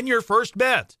don't win your first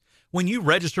bet. When you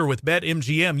register with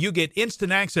BetMGM, you get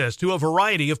instant access to a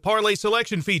variety of parlay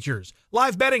selection features,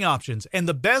 live betting options, and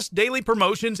the best daily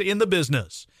promotions in the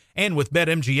business. And with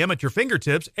BetMGM at your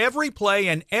fingertips, every play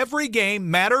and every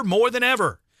game matter more than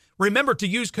ever. Remember to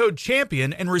use code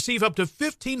CHAMPION and receive up to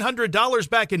 $1,500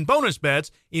 back in bonus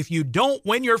bets if you don't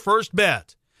win your first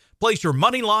bet. Place your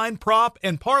money line, prop,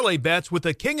 and parlay bets with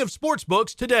the king of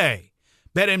sportsbooks today.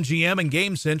 BetMGM and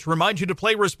GameSense remind you to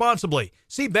play responsibly.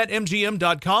 See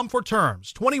BetMGM.com for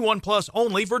terms. 21 plus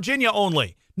only, Virginia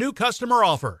only. New customer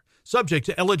offer. Subject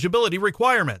to eligibility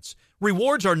requirements.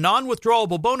 Rewards are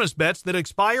non-withdrawable bonus bets that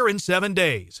expire in 7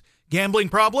 days. Gambling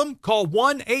problem? Call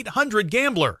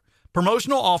 1-800-GAMBLER.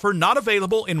 Promotional offer not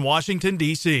available in Washington,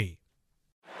 D.C.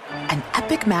 An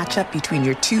epic matchup between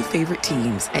your two favorite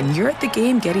teams, and you're at the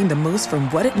game getting the most from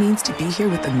what it means to be here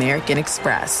with American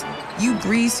Express. You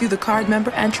breeze through the card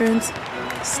member entrance,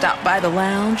 stop by the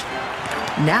lounge.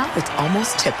 Now it's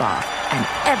almost tip-off, and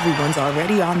everyone's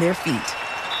already on their feet.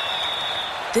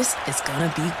 This is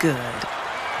gonna be good.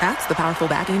 That's the powerful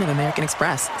backing of American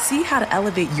Express. See how to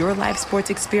elevate your live sports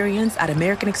experience at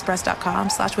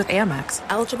americanexpress.com/withAmex.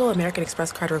 Eligible American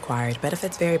Express card required.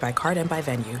 Benefits vary by card and by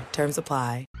venue. Terms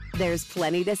apply. There's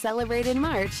plenty to celebrate in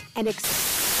March and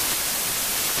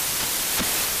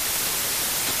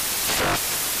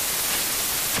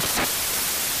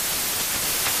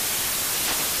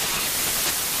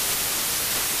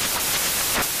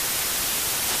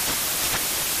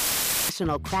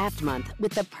Craft Month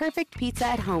with the perfect pizza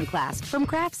at home class from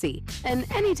Craftsy.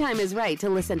 And anytime is right to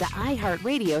listen to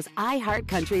iHeartRadio's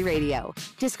iHeartCountry Radio.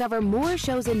 Discover more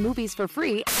shows and movies for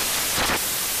free.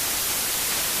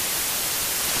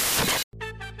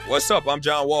 What's up? I'm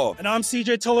John Wall. And I'm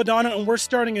CJ Toledano, and we're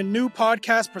starting a new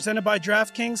podcast presented by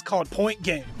DraftKings called Point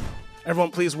Game.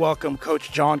 Everyone, please welcome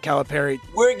Coach John Calipari.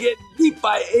 We're getting beat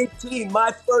by 18.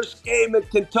 My first game in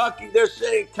Kentucky, they're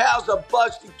saying Cal's a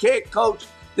bust. He can't coach.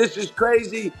 This is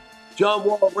crazy. John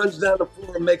Wall runs down the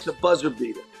floor and makes a buzzer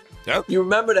beater. Yep. You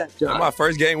remember that, John? That's my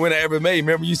first game win I ever made.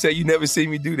 Remember you said you never see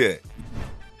me do that.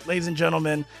 Ladies and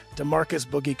gentlemen, DeMarcus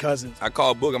Boogie Cousins. I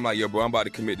called Book. I'm like, yo, bro, I'm about to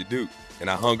commit to Duke. And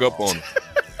I hung up on him.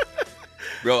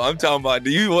 Bro, I'm talking about, do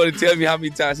you want to tell me how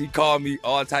many times he called me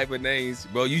all type of names?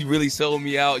 Bro, you really sold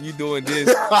me out. You doing this.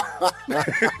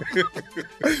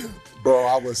 Bro,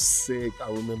 I was sick. I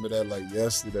remember that like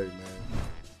yesterday, man.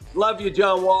 Love you,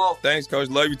 John Wall. Thanks, Coach.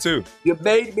 Love you, too. You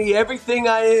made me everything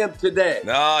I am today.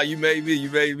 Nah, you made me.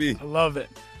 You made me. I love it.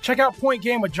 Check out Point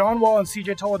Game with John Wall and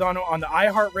CJ Toledano on the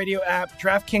iHeartRadio app,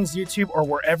 DraftKings YouTube, or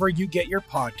wherever you get your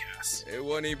podcasts. It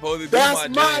wasn't even supposed to be That's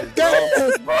my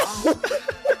game, bro.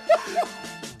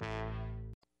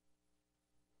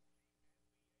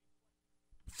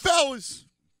 Fellas,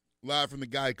 live from the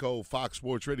Geico Fox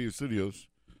Sports Radio studios,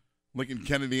 Lincoln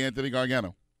Kennedy, Anthony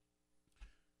Gargano.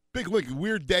 Big Lincoln,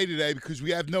 weird day today because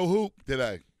we have no hoop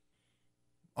today.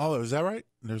 Oh, is that right?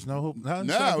 There's no hoop.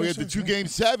 No, we have the 2 game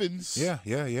sevens. Yeah.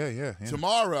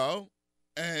 Tomorrow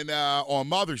and on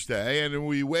Mother's Day, and then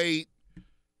we wait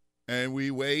and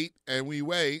we wait and we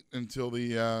wait until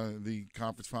the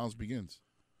conference finals begins.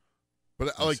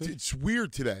 But it's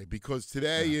weird today because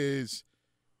today is,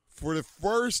 for the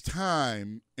first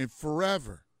time in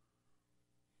forever,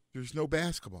 there's no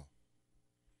basketball.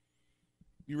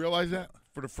 You realize that?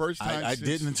 For the first time I since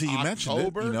didn't until you mentioned it,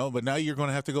 October? but now you're going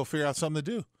to have to go figure out something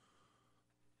to do.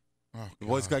 Oh, The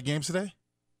boys got games today?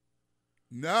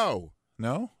 No.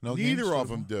 No games Neither for of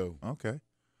the them do. Okay.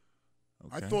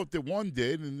 I thought that one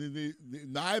did, and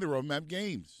neither of them have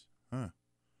games. Huh.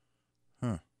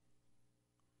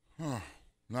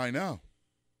 I know.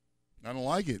 I don't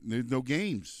like it. There's no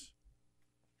games.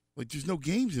 Like, there's no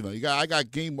games in there. I got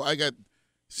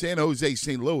San Jose,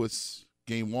 St. Louis,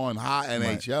 game 1, hot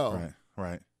NHL.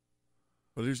 Right.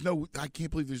 But I can't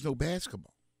believe there's no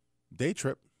basketball. Day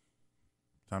trip.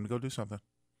 Time to go do something.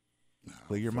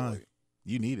 Clear your mind.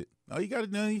 You need it. Oh, you got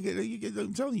to know.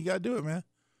 I'm telling you, you got to do it, man.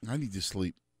 I need to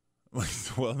sleep.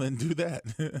 Well, then do that.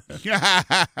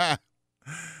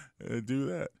 Do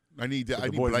that. I need to.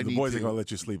 The boys ain't going to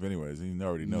let you sleep anyways. You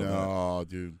already know that. No,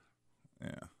 dude.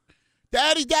 Yeah.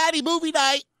 Daddy, movie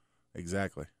night.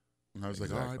 Exactly. And I was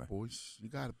like, all right, boys. You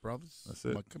got it, brothers. That's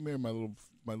it. Come here, my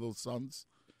little sons.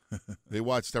 They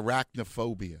watched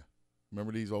Arachnophobia.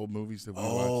 Remember these old movies that we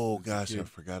watched? Oh, as a gosh, kid? I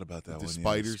forgot about that With one. the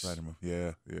spiders. Spider movie.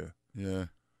 Yeah. Yeah.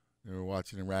 They were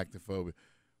watching Arachnophobia.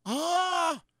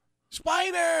 Ah!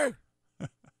 Spider!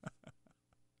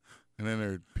 And then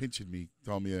they're pinching me,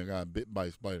 telling me I got bitten by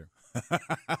a spider.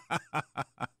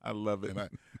 I love it.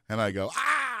 And I go,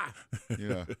 ah!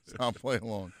 So I'm playing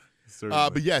along. Certainly.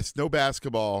 But yes, no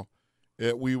basketball.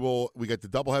 We got the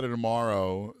doubleheader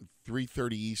tomorrow,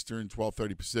 3:30 Eastern,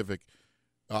 12:30 Pacific.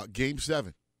 Game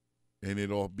 7. And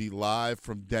it'll be live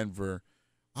from Denver.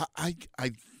 I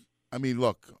mean,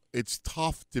 look, it's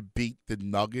tough to beat the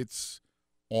Nuggets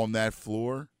on that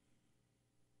floor.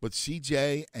 But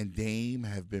CJ and Dame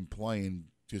have been playing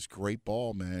just great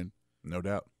ball, man. No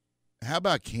doubt. How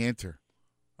about Cantor?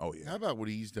 Oh, yeah. How about what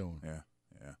he's doing? Yeah.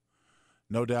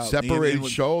 No doubt. Separated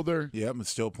shoulder. Yep, and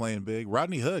still playing big.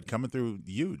 Rodney Hood coming through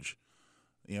huge.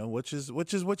 Which is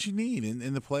what you need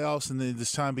in the playoffs and in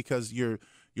this time, because your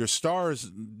stars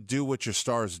do what your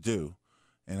stars do.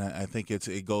 And I think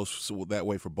it goes that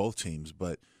way for both teams,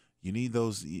 but you need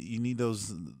those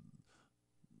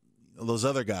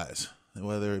other guys,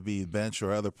 whether it be bench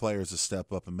or other players, to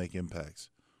step up and make impacts.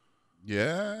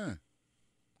 Yeah.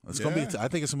 It's going to be I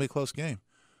think it's going to be a close game.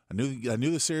 I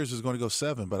knew the series was going to go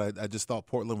 7, but I just thought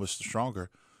Portland was stronger.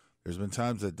 There's been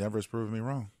times that Denver's proven me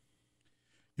wrong.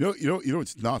 You know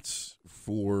it's nuts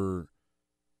for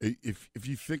if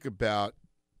you think about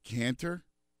Cantor,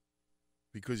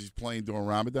 because he's playing during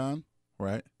Ramadan,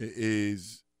 right?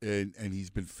 And he's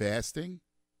been fasting.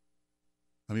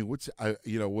 I mean, what's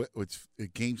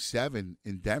Game 7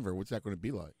 in Denver? What's that going to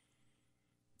be like?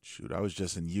 Shoot, I was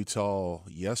just in Utah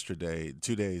yesterday,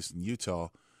 2 days in Utah,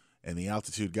 and the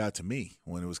altitude got to me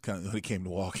when it came to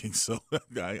walking. So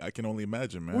I can only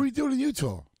imagine, man. What are you doing in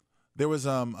Utah? There was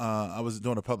I was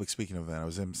doing a public speaking event. I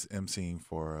was emceeing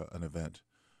for an event.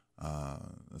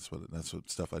 That's what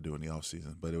stuff I do in the off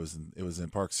season. But it was in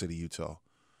Park City, Utah,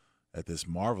 at this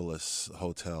marvelous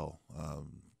hotel.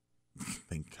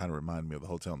 Thing kind of reminded me of the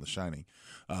hotel in The Shining.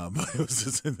 But it was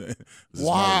just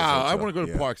wow! I want to go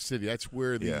to Park City. That's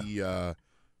where the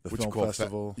film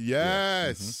festival.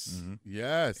 Yes, Mm-hmm.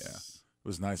 Yes. Yeah. It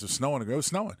was nice. It was snowing. It was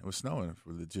snowing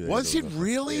for the 2 days. Was it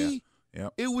really? Yeah.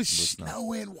 It was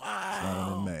snowing. Wow.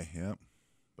 Snowing in May. Yep.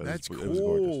 But that's cool. It was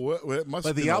gorgeous. It must but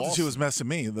have the altitude awesome. was messing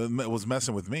me. It was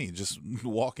messing with me. Just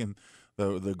walking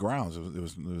the grounds. It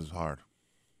was hard.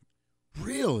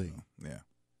 Really? Yeah.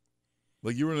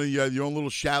 Like you were in your own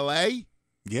little chalet?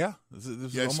 Yeah. It was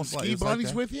you had almost some like ski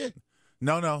bunnies with you?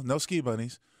 No ski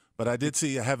bunnies. But I did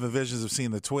have visions of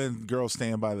seeing the twin girls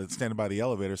standing by the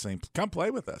elevator saying, "Come play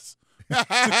with us."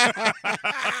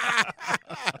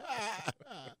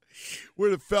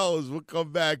 We're the fellas. We'll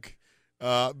come back.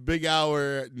 Big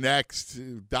hour next,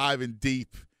 diving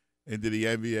deep into the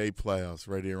NBA playoffs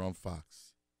right here on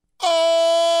Fox.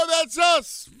 Oh, that's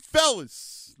us,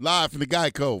 fellas. Live from the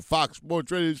Geico Fox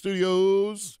Sports Radio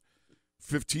Studios.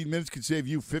 15 minutes can save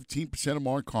you 15% or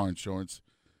more on car insurance.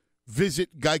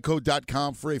 Visit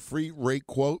geico.com for a free rate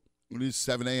quote. It is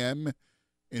 7 a.m.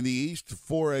 in the east,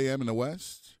 4 a.m. in the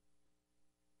west.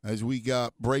 As we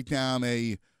break down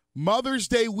a Mother's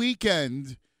Day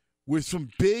weekend with some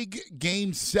big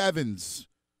Game 7s.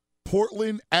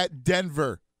 Portland at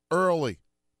Denver early,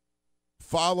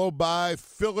 followed by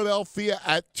Philadelphia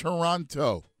at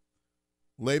Toronto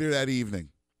later that evening.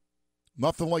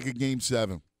 Nothing like a Game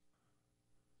 7.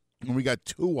 And we got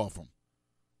two of them.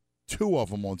 Two of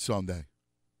them on Sunday.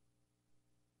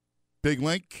 Big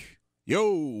Link.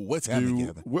 Yo, what's happening,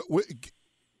 Kevin?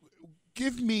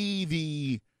 Give me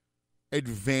the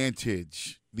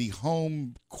advantage, the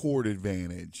home court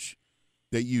advantage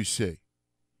that you see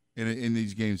in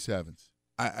these Game 7s.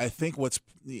 I think most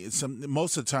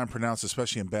of the time pronounced,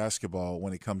 especially in basketball,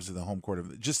 when it comes to the home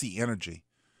court, just the energy,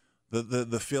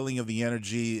 the feeling of the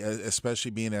energy,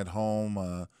 especially being at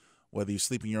home, whether you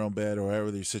sleep in your own bed or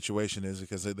whatever your situation is,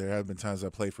 because there have been times I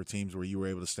played for teams where you were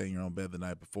able to stay in your own bed the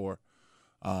night before.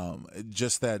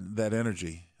 Just that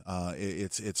energy,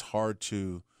 it's hard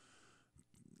to.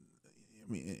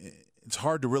 I mean, it's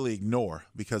hard to really ignore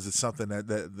because it's something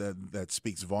that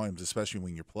speaks volumes, especially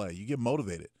when you play. You get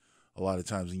motivated a lot of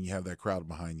times when you have that crowd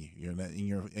behind you.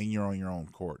 You're on your own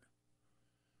court.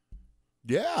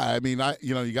 Yeah, I mean,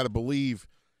 you got to believe,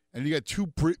 and you got two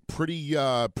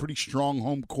pretty strong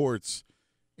home courts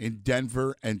in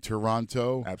Denver and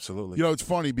Toronto. Absolutely. It's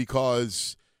funny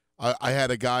because I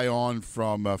had a guy on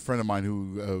from a friend of mine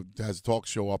who has a talk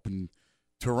show up in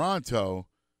Toronto,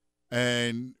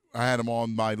 and I had him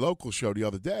on my local show the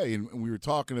other day, and we were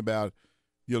talking about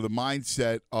the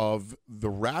mindset of the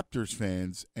Raptors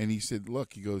fans, and he said,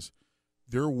 look, he goes,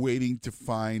 they're waiting to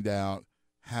find out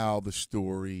how the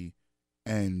story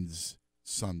ends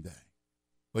Sunday.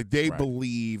 Like they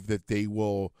believe that they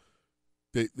will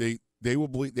believe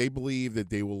that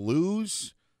they will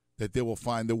lose, that they will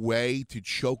find a way to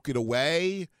choke it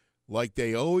away like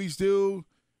they always do.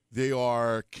 They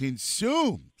are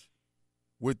consumed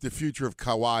with the future of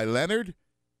Kawhi Leonard,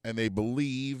 and they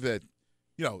believe that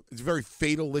it's a very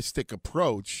fatalistic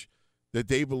approach that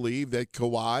they believe that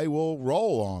Kawhi will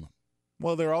roll on them.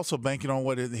 Well, they're also banking on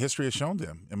what history has shown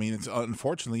them. I mean, it's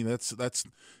unfortunately that's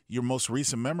your most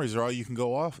recent memories are all you can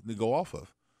go off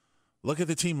of. Look at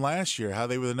the team last year, how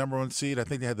they were the number one seed. I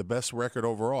think they had the best record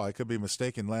overall. I could be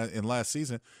mistaken in last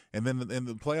season, and then in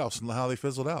the playoffs and how they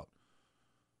fizzled out.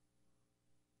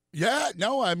 Yeah,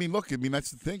 no, I mean, that's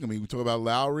the thing. I mean, we talk about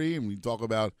Lowry, and we talk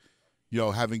about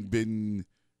having been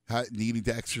needing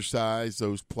to exercise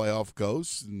those playoff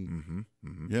ghosts, and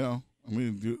I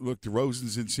mean, look,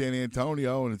 DeRozan's in San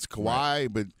Antonio, and it's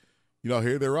Kawhi, but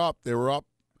here they're up. They were up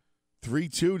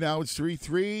 3-2. Now it's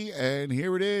 3-3, and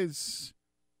here it is.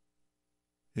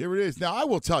 Here it is. Now I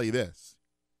will tell you this: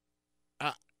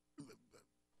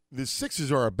 the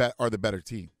Sixers are the better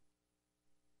team.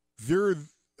 They're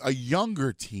a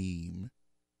younger team,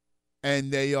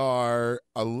 and they are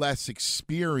a less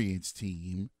experienced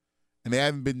team, and they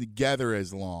haven't been together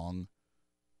as long.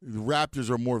 The Raptors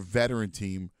are a more veteran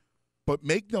team, but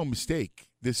make no mistake,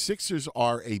 the Sixers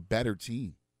are a better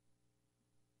team.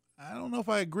 I don't know if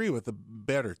I agree with the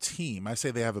better team. I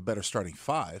say they have a better starting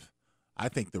five. I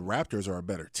think the Raptors are a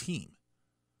better team.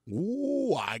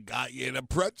 Ooh, I got you in a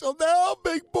pretzel now,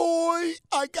 big boy.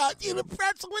 I got you in a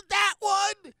pretzel with that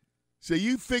one. So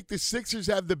you think the Sixers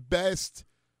have the best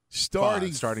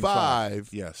starting five?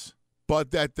 Yes. But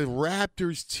that the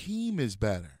Raptors team is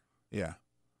better. Yeah.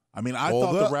 I mean, I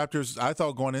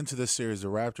thought going into this series, the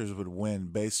Raptors would win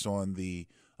based on the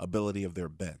ability of their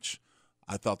bench.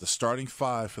 I thought the starting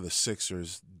five for the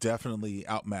Sixers definitely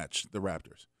outmatched the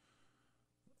Raptors.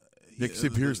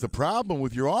 Except here's the problem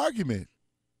with your argument,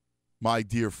 my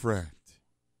dear friend,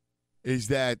 is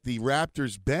that the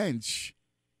Raptors bench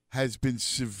has been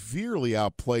severely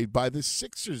outplayed by the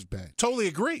Sixers bench. Totally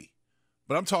agree.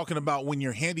 But I'm talking about when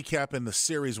you're handicapping the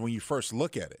series when you first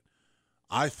look at it.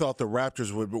 I thought the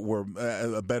Raptors were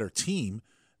a better team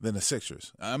than the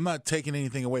Sixers. I'm not taking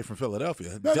anything away from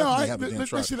Philadelphia.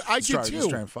 I get you.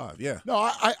 Strand five, yeah. No,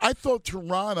 I thought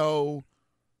Toronto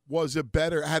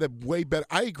had a way better.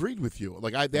 I agreed with you.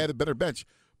 They had a better bench,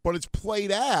 but it's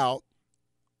played out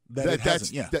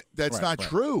that's not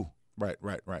true. Right.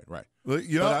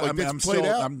 I'm played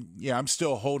out. I'm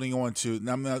still holding on to.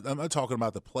 I'm not talking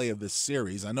about the play of this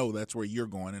series. I know that's where you're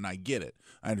going, and I get it.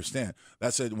 I understand.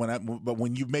 That's it. But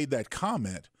when you made that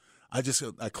comment, I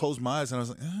closed my eyes and I was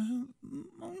like,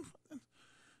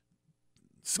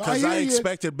 because I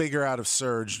expected bigger out of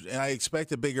Serge, and I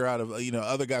expected bigger out of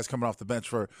other guys coming off the bench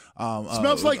for.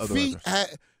 Smells like feet.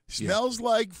 Smells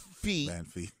like feet. Man,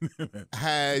 feet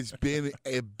has been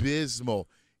abysmal.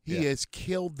 He has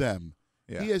killed them.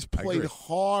 Yeah, he has played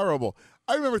horrible.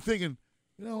 I remember thinking,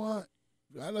 you know what?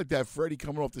 I'd like to have Freddie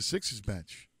coming off the Sixers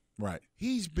bench. Right.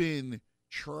 He's been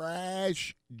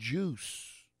trash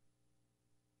juice.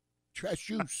 Trash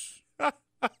juice. All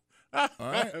right.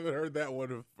 I haven't heard that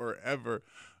one in forever.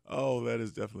 Oh, that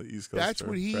is definitely East Coast. That's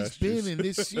what he's been in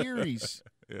this series.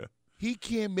 Yeah. He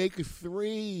can't make a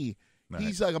three. Nice.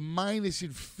 He's like a minus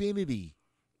infinity.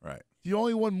 Right. The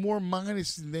only one more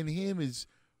minus than him is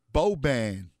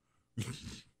Boban.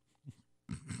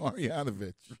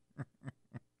 Marjanovic.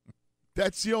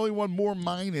 That's the only one more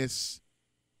minus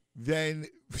than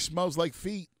Smells Like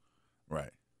Feet.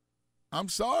 Right. I'm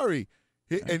sorry.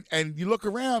 And you look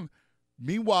around,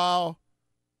 meanwhile,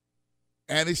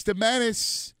 Ennis the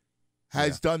Menace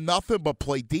has done nothing but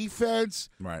play defense,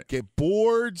 Right. get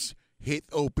boards, hit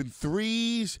open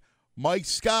threes. Mike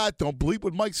Scott, don't bleep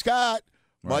with Mike Scott.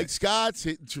 Right. Mike Scott's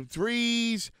hitting some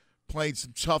threes, playing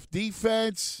some tough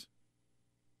defense.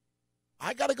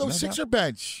 I got to go Sixer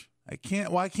bench. I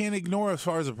can't ignore as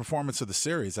far as the performance of the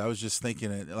series. I was just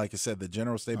thinking, like I said, the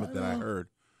general statement that I heard,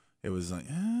 it was like,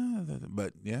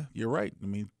 but yeah, you're right. I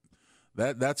mean,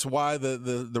 that's why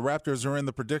the Raptors are in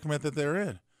the predicament that they're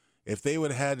in. If they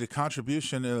would have had the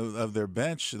contribution of their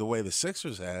bench the way the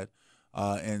Sixers had,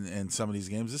 in some of these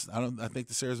games, I think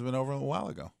the series have been over a while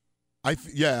ago. I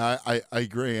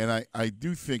agree, and I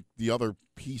do think the other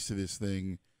piece of this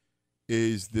thing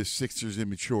is the Sixers'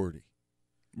 immaturity.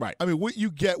 Right. I mean, what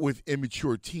you get with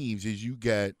immature teams is you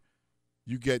get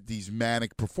these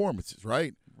manic performances,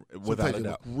 right? Without Sometimes a they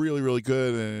doubt. look really, really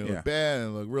good, and they look bad,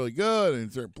 and look really good,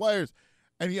 and certain players,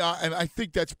 and and I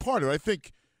think that's part of it. I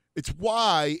think it's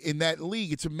why in that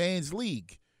league it's a man's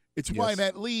league. It's why in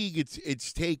that league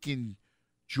it's taken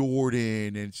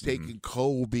Jordan and it's taken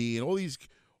Kobe and all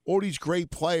these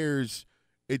great players.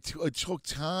 It took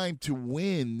time to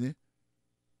win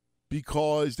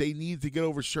because they needed to get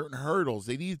over certain hurdles.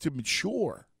 They needed to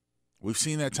mature. We've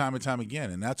seen that time and time again,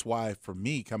 and that's why for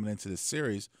me coming into this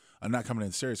series, not coming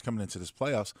into the series, coming into this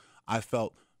playoffs, I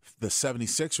felt the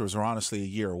 76ers are honestly a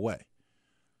year away.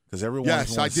 Because everyone I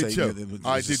did too.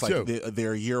 I did too.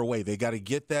 They're a year away. They got to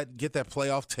get that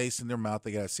playoff taste in their mouth.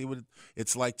 They got to see what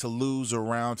it's like to lose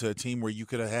around to a team where you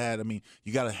could have had. I mean,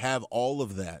 you got to have all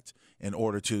of that in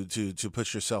order to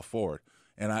push yourself forward.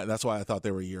 And that's why I thought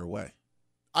they were a year away.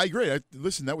 I agree.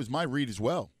 Listen, that was my read as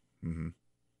well. Mm-hmm.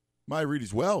 My read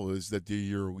as well is that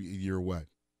they're a year away.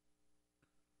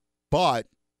 But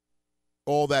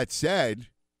all that said,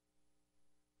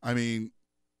 I mean,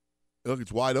 look,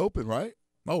 it's wide open, right?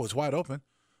 Oh, it's wide open.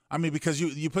 I mean, because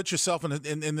you put yourself in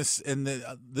this,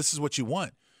 this is what you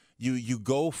want. You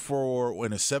go for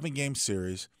in a 7-game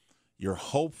series. You're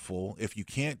hopeful if you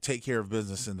can't take care of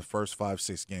business in the first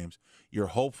 5-6 games. You're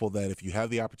hopeful that if you have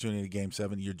the opportunity in Game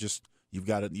 7, you've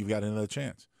got another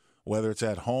chance. Whether it's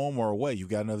at home or away, you've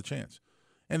got another chance.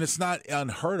 And it's not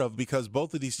unheard of because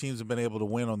both of these teams have been able to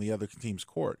win on the other team's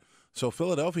court. So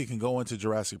Philadelphia can go into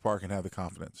Jurassic Park and have the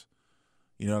confidence.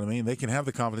 You know what I mean? They can have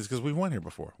the confidence because we've won here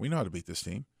before. We know how to beat this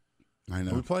team. I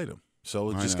know. We played them. So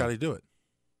we just got to do it.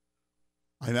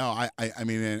 I know. I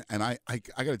mean, and I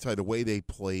got to tell you, the way they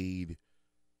played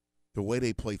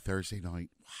Thursday night,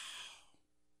 wow.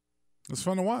 It's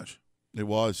fun to watch. It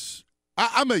was.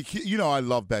 I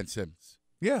love Ben Simmons.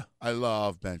 Yeah. I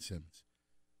love Ben Simmons.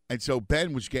 And so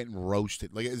Ben was getting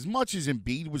roasted. Like, as much as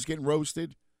Embiid was getting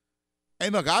roasted.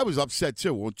 And look, I was upset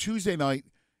too. On Tuesday night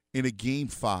in a Game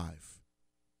 5,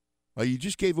 you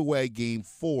just gave away Game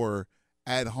 4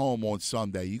 at home on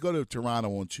Sunday. You go to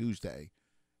Toronto on Tuesday,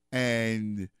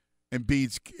 and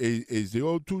Embiid is the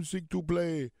 2-6 to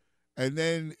play. And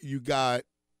then you got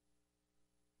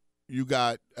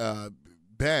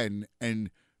Ben, and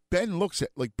Ben looks at,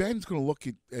 like, Ben's going to look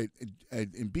at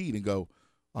Embiid and go,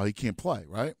 oh, he can't play,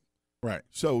 right? Right.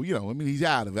 So, he's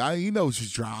out of it. He knows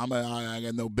his drama. I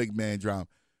got no big man drama.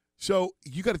 So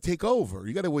you got to take over.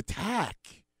 You got to attack.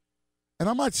 And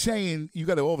I'm not saying you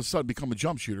got to all of a sudden become a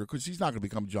jump shooter because he's not going to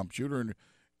become a jump shooter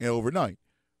in overnight.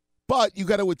 But you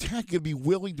got to attack. You got to be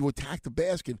willing to attack the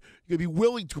basket. You got to be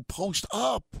willing to post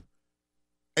up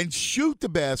and shoot the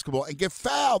basketball and get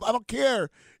fouled. I don't care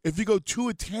if you go 2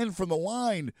 of 10 from the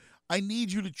line. I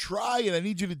need you to try it. I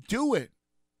need you to do it.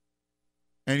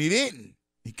 And he didn't.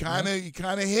 He kind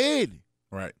of hid.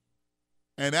 Right.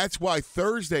 And that's why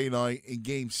Thursday night in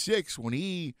Game 6, when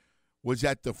he was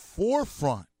at the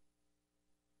forefront,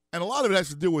 and a lot of it has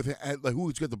to do with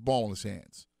who's got the ball in his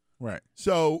hands. Right.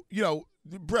 So,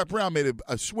 Brett Brown made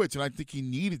a switch, and I think he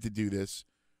needed to do this,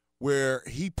 where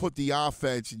he put the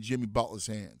offense in Jimmy Butler's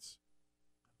hands.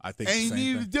 I think and the he same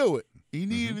needed thing. to do it. He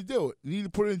needed to do it. He needed to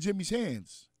put it in Jimmy's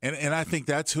hands. And I think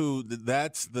that's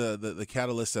the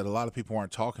catalyst that a lot of people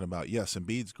aren't talking about. Yes,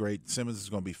 Embiid's great. Simmons is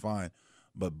going to be fine.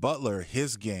 But Butler,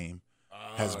 his game,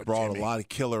 has brought a lot of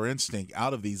killer instinct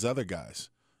out of these other guys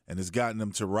and has gotten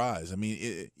them to rise. I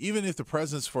mean, even if the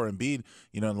presence for Embiid,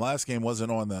 in the last game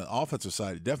wasn't on the offensive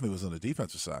side, it definitely was on the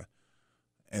defensive side.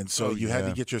 And so you had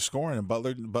to get your scoring, and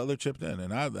Butler chipped in.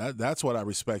 And that's what I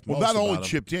respect most about him. Well, not about only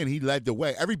chipped in, he led the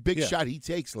way. Every big shot he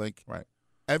takes, Link. Right.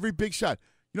 Every big shot.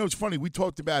 It's funny. We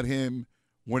talked about him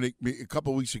a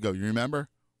couple of weeks ago. You remember?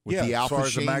 With the alpha as far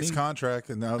as the max shaming? contract.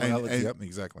 And now, yep,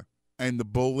 exactly. And the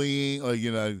bullying,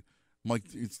 like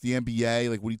it's the NBA.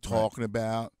 Like, what are you talking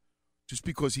about? Just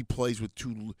because he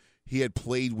had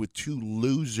played with two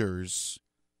losers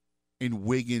in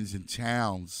Wiggins and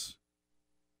Towns,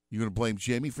 You going to blame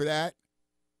Jimmy for that?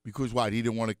 Because what? He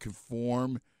didn't want to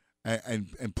conform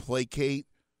and placate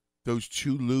those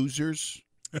two losers?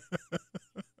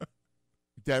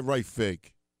 That right,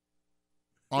 Fig?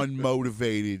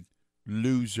 Unmotivated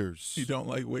losers. You don't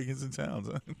like Wiggins and Towns,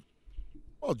 huh?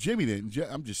 Well, Jimmy didn't.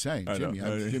 I'm just saying.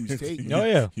 Jimmy's taking. Oh,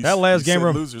 yeah. That last game.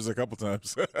 Losers a couple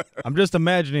times. I'm just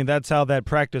imagining that's how that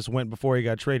practice went before he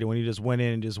got traded, when he just went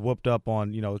in and just whooped up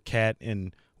on, Cat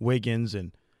and Wiggins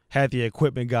and had the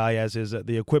equipment guy as his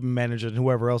the equipment manager and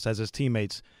whoever else as his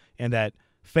teammates in that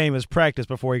famous practice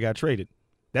before he got traded.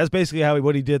 That's basically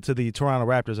what he did to the Toronto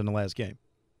Raptors in the last game.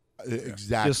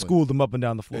 Exactly. Just schooled them up and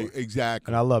down the floor. Exactly.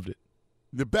 And I loved it.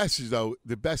 The best in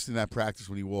that practice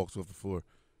when he walks off the floor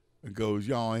and goes,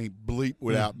 y'all ain't bleep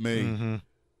without me. Mm-hmm.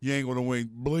 You ain't going to win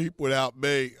bleep without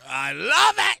me. I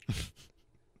love it.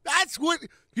 That's what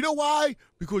 – you know why?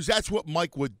 Because that's what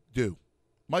Mike would do.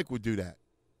 Mike would do that.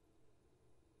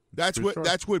 That's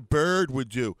what Bird would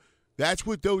do. That's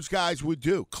what those guys would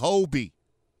do. Kobe's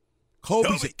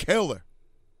a killer.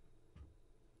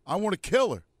 I want a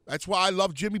killer. That's why I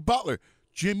love Jimmy Butler.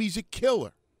 Jimmy's a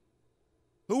killer.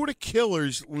 Who are the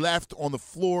killers left on the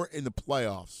floor in the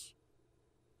playoffs?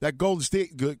 That Golden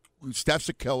State, Steph's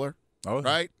a killer,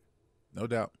 right? No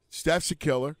doubt. Steph's a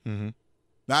killer. Mm-hmm.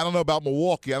 Now, I don't know about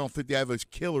Milwaukee. I don't think they have a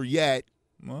killer yet.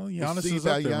 Well, Giannis is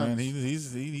up there, man.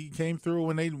 He came through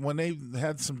when they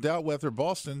had some doubt whether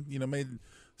Boston,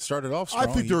 started off strong.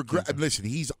 I think they're great. Listen,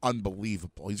 he's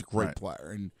unbelievable. He's a great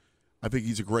player, and I think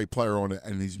he's a great player on it,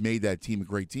 and he's made that team a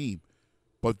great team.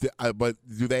 But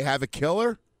do they have a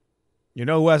killer? You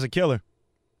know who has a killer?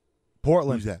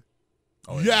 Portland. Who's that?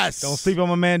 Oh, yes. Don't sleep on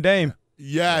my man Dame.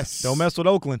 Yes. Don't mess with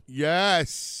Oakland.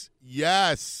 Yes.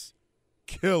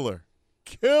 Killer.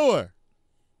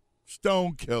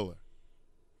 Stone killer.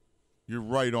 You're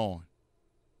right on.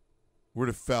 We're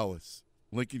the fellas.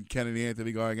 Lincoln, Kennedy,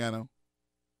 Anthony Gargano.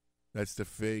 That's the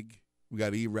Fig. We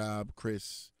got E-Rob,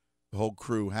 Chris, the whole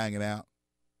crew hanging out.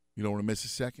 You don't want to miss a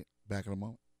second. Back in a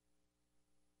moment.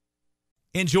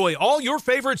 Enjoy all your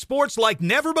favorite sports like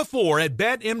never before at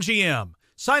BetMGM.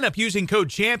 Sign up using code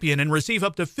CHAMPION and receive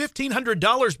up to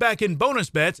 $1,500 back in bonus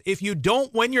bets if you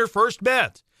don't win your first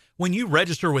bet. When you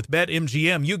register with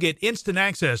BetMGM, you get instant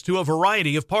access to a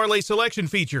variety of parlay selection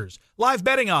features, live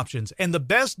betting options, and the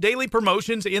best daily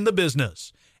promotions in the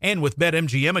business. And with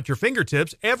BetMGM at your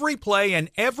fingertips, every play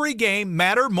and every game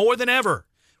matter more than ever.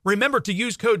 Remember to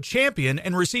use code CHAMPION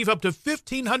and receive up to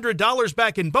 $1,500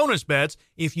 back in bonus bets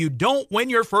if you don't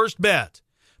win your first bet.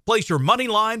 Place your money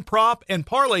line, prop, and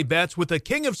parlay bets with the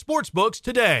king of sportsbooks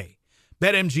today.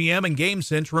 BetMGM and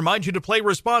GameSense remind you to play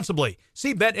responsibly.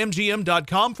 See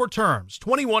BetMGM.com for terms.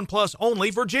 21 plus only,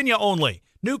 Virginia only.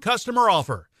 New customer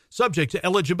offer. Subject to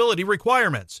eligibility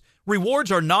requirements.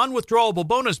 Rewards are non-withdrawable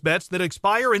bonus bets that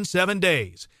expire in 7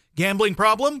 days. Gambling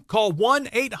problem? Call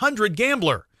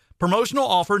 1-800-GAMBLER. Promotional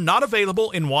offer not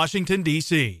available in Washington,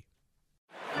 D.C.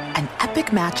 An epic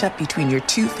matchup between your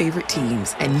two favorite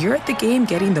teams, and you're at the game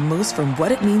getting the most from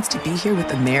what it means to be here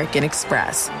with American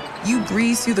Express. You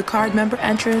breeze through the card member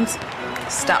entrance,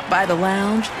 stop by the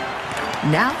lounge.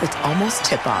 Now it's almost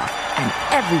tip-off, and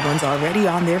everyone's already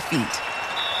on their feet.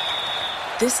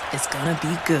 This is gonna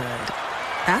be good.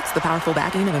 That's the powerful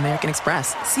backing of American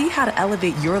Express. See how to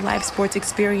elevate your live sports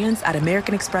experience at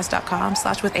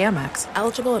americanexpress.com/withAmex.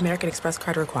 Eligible American Express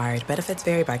card required. Benefits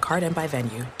vary by card and by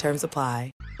venue. Terms apply.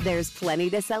 There's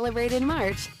plenty to celebrate in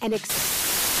March and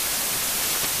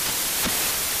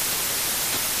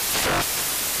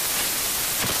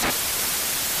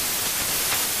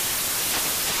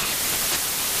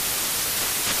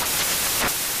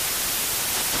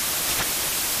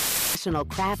National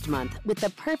Craft Month with the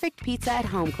perfect pizza at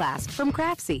home class from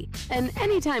Craftsy. And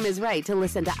anytime is right to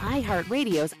listen to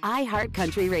iHeartRadio's iHeart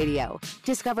Country Radio.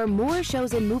 Discover more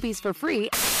shows and movies for free.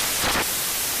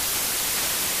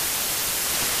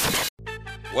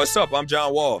 What's up? I'm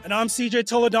John Wall. And I'm CJ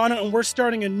Toledano, and we're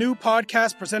starting a new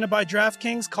podcast presented by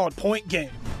DraftKings called Point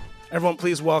Game. Everyone,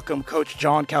 please welcome Coach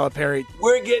John Calipari.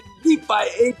 We're getting beat by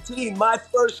 18. My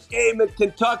first game in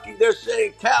Kentucky, they're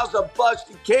saying Cal's a bust.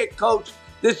 He can't coach.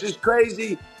 This is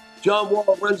crazy. John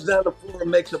Wall runs down the floor and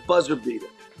makes a buzzer beater.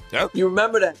 Yep. You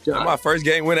remember that, John? That's my first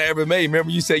game winner I ever made. Remember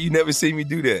you said you never see me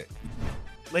do that.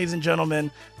 Ladies and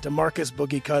gentlemen, DeMarcus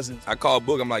Boogie Cousins. I called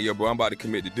Boog. I'm like, yo, bro, I'm about to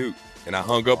commit to Duke. And I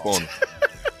hung up on him.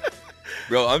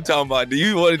 Bro, I'm talking about, do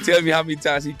you want to tell me how many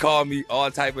times he called me all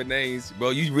type of names?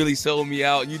 Bro, you really sold me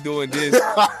out. You doing this.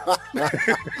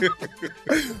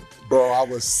 Bro, I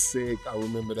was sick. I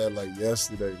remember that like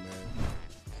yesterday, man.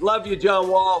 Love you, John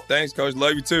Wall. Thanks, Coach.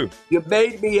 Love you, too. You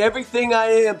made me everything I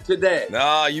am today.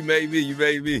 Nah, you made me. You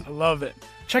made me. I love it.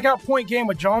 Check out Point Game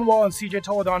with John Wall and CJ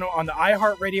Toledano on the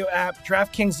iHeartRadio app,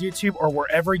 DraftKings YouTube, or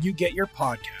wherever you get your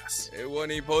podcasts. It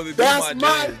wasn't even supposed to be That's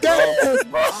my dance,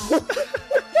 bro.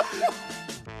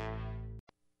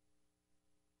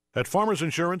 At Farmers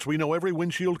Insurance, we know every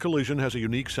windshield collision has a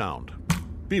unique sound.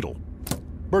 Beetle.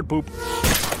 Bird poop.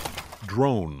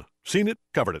 Drone. Seen it,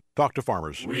 covered it. Talk to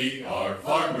Farmers. We are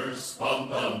farmers. Bum,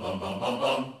 bum, bum, bum, bum,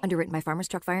 bum. Underwritten by Farmers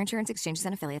Truck Fire Insurance Exchanges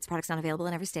and Affiliates. Products not available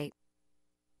in every state.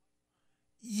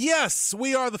 Yes,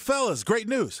 we are the fellas. Great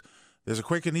news. There's a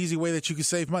quick and easy way that you can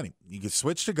save money. You can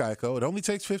switch to Geico. It only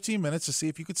takes 15 minutes to see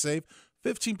if you could save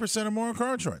 15% or more on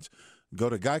car insurance.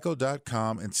 Go to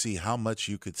geico.com and see how much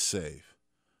you could save.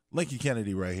 Lincoln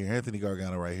Kennedy right here. Anthony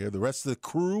Gargano right here. The rest of the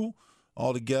crew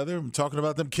all together. I'm talking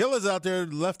about them killers out there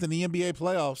left in the NBA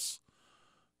playoffs.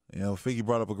 You know, Figgy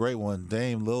brought up a great one.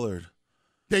 Dame Lillard.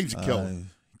 Dame's a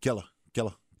killer.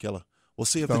 Killer. We'll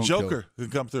see if Stone the Joker killer. can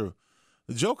come through.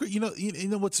 The Joker, you know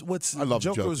what's I love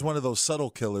Joker Joker. is one of those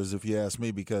subtle killers, if you ask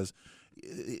me, because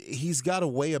he's got a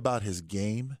way about his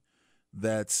game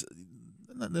that's,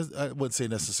 I wouldn't say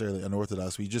necessarily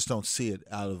unorthodox, but you just don't see it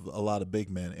out of a lot of big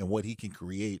men, and what he can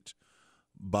create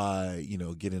by,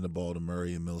 getting the ball to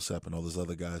Murray and Millsap and all those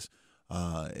other guys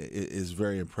is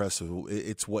very impressive.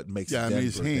 It's what makes Yeah, Denver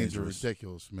his hands dangerous. are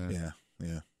ridiculous, man.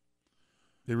 Yeah.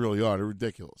 They really are. They're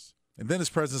ridiculous. And then his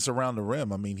presence around the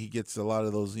rim. I mean, he gets a lot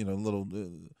of those, little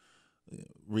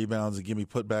rebounds and gimme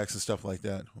putbacks and stuff like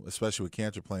that, especially with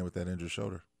Cantor playing with that injured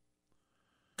shoulder.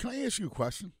 Can I ask you a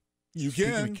question? You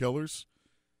Speaking can. of killers.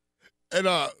 And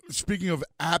speaking of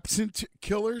absent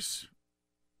killers,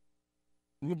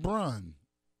 LeBron,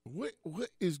 what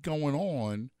is going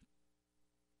on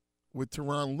with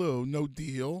Tyronn Lue? No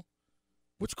deal.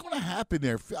 What's going to happen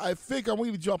there? I think I want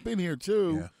you to jump in here,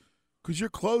 too, because you're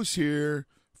close here.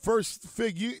 First,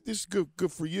 Fig, this is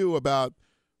good for you about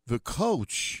the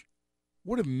coach.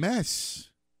 What a mess.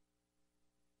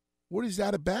 What is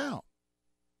that about?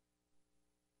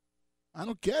 I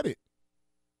don't get it.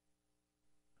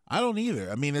 I don't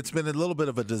either. I mean, it's been a little bit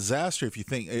of a disaster if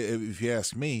you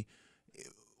ask me.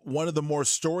 One of the more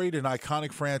storied and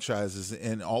iconic franchises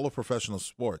in all of professional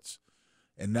sports.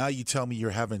 And now you tell me you're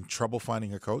having trouble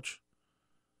finding a coach?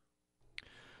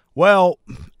 Well,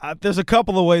 there's a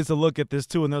couple of ways to look at this,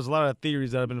 too, and there's a lot of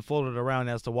theories that have been floated around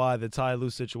as to why the Ty Lue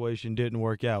situation didn't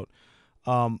work out.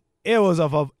 It was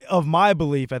of my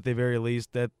belief, at the very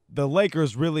least, that the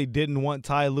Lakers really didn't want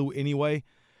Ty Lue anyway,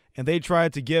 and they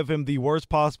tried to give him the worst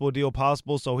possible deal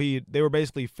possible, so they were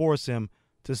basically force him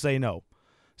to say no.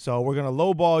 So we're going to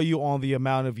lowball you on the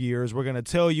amount of years. We're going to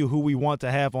tell you who we want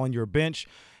to have on your bench,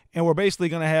 and we're basically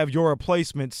going to have your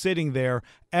replacement sitting there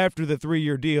after the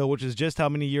 3-year deal, which is just how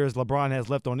many years LeBron has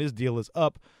left on his deal, is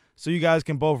up, so you guys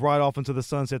can both ride off into the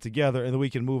sunset together, and then we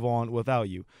can move on without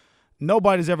you.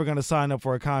 Nobody's ever going to sign up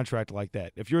for a contract like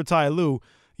that. If you're Ty Lue,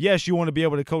 yes, you want to be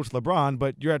able to coach LeBron,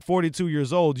 but you're at 42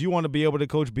 years old. You want to be able to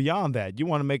coach beyond that. You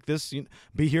want to make this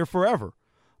be here forever.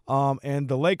 And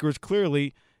the Lakers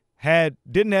clearly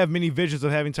didn't have many visions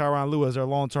of having Tyronn Lue as their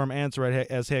long-term answer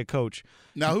as head coach.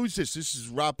 Now, who's this? This is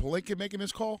Rob Pelinka making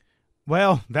this call?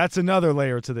 Well, that's another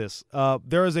layer to this.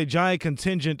 There is a giant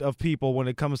contingent of people when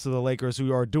it comes to the Lakers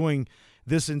who are doing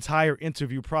this entire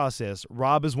interview process.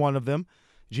 Rob is one of them.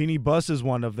 Jeannie Buss is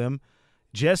one of them.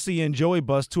 Jesse and Joey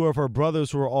Buss, two of her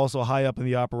brothers who are also high up in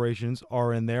the operations,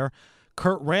 are in there.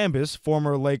 Kurt Rambis,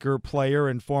 former Laker player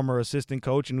and former assistant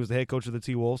coach and was the head coach of the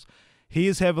T-Wolves, he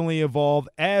is heavily involved,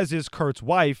 as is Kurt's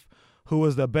wife, who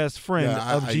was the best friend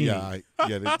of Jeannie.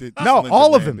 No,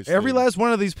 all of them. Every last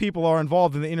one of these people are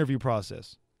involved in the interview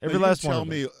process. Every last one of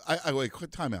them. Wait,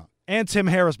 quick time out. And Tim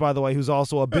Harris, by the way, who's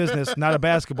also a business, not a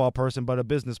basketball person, but a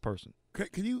business person.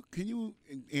 Can you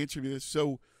answer me this?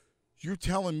 So you're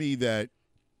telling me that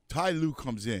Ty Lue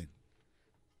comes in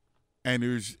and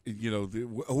there's,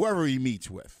 whoever he meets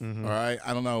with, all right?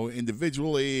 I don't know,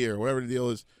 individually or whatever the deal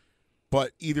is,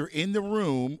 but either in the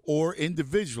room or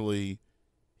individually,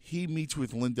 he meets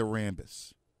with Linda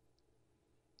Rambis.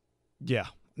 Yeah.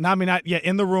 No, I mean,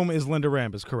 in the room is Linda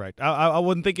Rambis, correct. I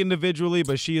wouldn't think individually,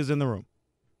 but she is in the room.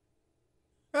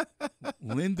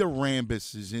 Linda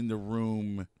Rambis is in the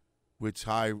room with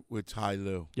Ty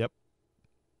Lue. Yep.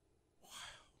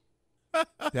 Wow.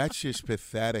 That's just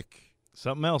pathetic.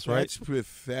 Something else, right? That's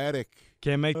pathetic.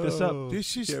 Can't make this up.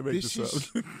 This is.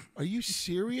 Are you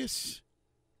serious?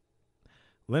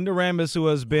 Linda Rambis, who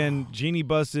has been Jeannie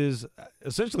Buss's,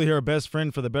 essentially her best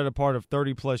friend for the better part of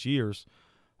 30-plus years,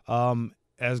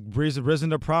 has risen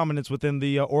to prominence within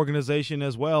the organization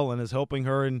as well and is helping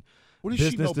her in what does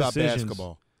business she know about decisions.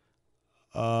 basketball?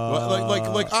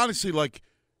 Like honestly, like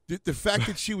the fact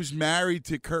that she was married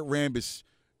to Kurt Rambis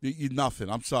You nothing.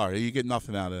 I'm sorry. You get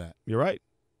nothing out of that. You're right.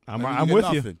 I'm get with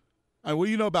nothing. you. All right, what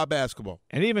do you know about basketball?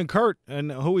 And even Kurt,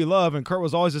 and who we love, and Kurt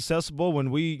was always accessible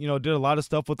when we, did a lot of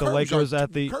stuff with the Lakers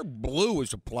at the. Kurt blew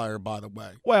as a player, by the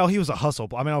way. Well, he was a hustle.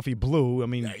 I don't know if he blew.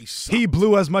 He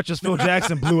blew as much as Phil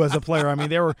Jackson blew as a player. I mean,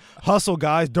 they were hustle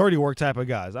guys, dirty work type of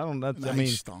guys.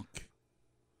 Stunk.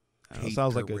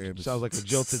 Sounds like a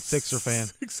jilted Sixer fan.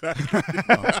 Exactly.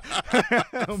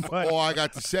 All I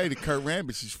got to say to Kurt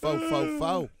Rambis is fo.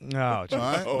 Oh,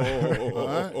 all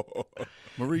right?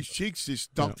 Maurice Cheeks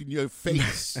just dunked in your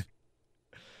face.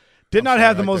 Did not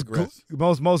have the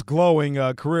most glowing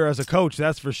career as a coach,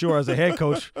 that's for sure. As a head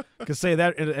coach, could say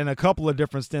that in a couple of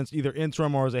different stints, either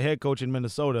interim or as a head coach in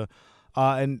Minnesota,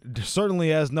 and certainly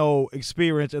has no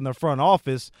experience in the front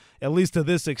office, at least to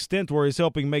this extent, where he's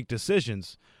helping make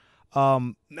decisions.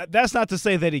 That's not to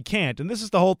say that he can't, and this is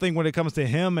the whole thing when it comes to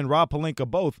him and Rob Pelinka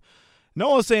both.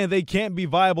 No one's saying they can't be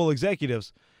viable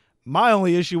executives. My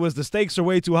only issue is the stakes are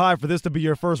way too high for this to be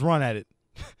your first run at it.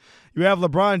 You have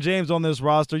LeBron James on this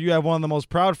roster. You have one of the most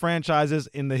proud franchises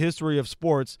in the history of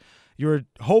sports. You're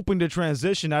hoping to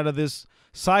transition out of this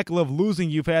cycle of losing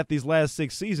you've had these last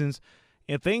 6 seasons,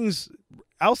 and things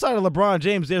outside of LeBron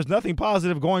James, there's nothing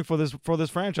positive going for this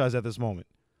franchise at this moment.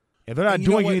 And they're not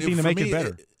doing anything to make it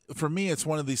better. For me, it's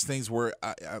one of these things where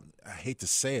I hate to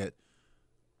say it,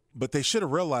 but they should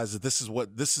have realized that this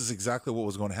is exactly what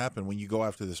was going to happen when you go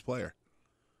after this player.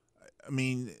 I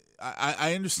mean,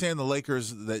 I understand the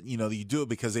Lakers that you do it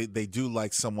because they do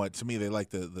like somewhat. To me, they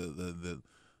like the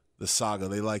saga.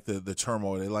 They like the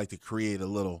turmoil. They like to create a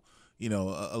little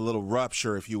a little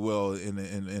rupture, if you will,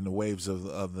 in the waves of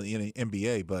the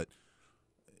NBA. But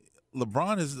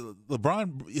LeBron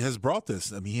has brought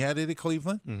this. I mean, he had it at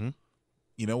Cleveland. Mm-hmm.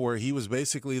 Where he was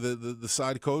basically the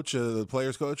side coach, the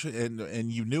players' coach,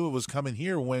 and you knew it was coming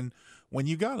here when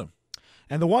you got him.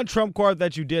 And the one trump card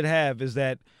that you did have is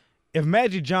that if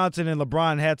Magic Johnson and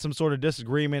LeBron had some sort of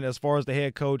disagreement as far as the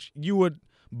head coach, you would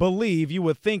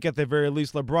think at the very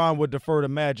least LeBron would defer to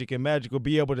Magic, and Magic would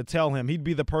be able to tell him. He'd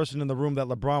be the person in the room that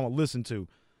LeBron would listen to.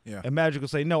 Yeah. And Magic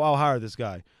would say, no, I'll hire this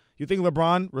guy. You think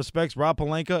LeBron respects Rob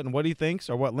Pelinka and what he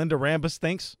thinks or what Linda Rambis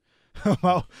thinks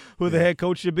about who the head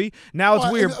coach should be? Now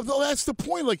it's weird. That's the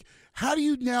point. Like, how do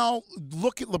you now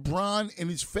look at LeBron in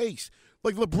his face?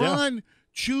 Like, LeBron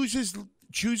chooses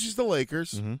the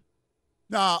Lakers. Mm-hmm.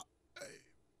 Now,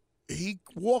 he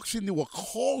walks into a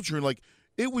cauldron. Like,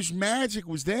 it was Magic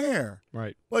was there.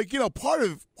 Right. Like, part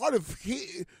of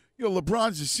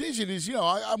LeBron's decision is,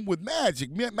 I'm with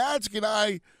Magic. Magic and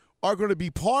I are going to be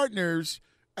partners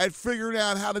at figuring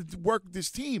out how to work with this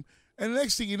team. And the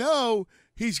next thing you know,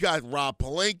 he's got Rob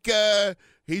Pelinka.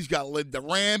 He's got Linda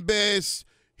Rambis.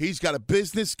 He's got a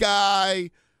business guy.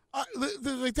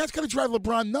 That's going to drive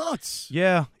LeBron nuts.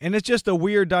 Yeah, and it's just a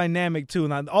weird dynamic, too.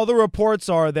 Now, all the reports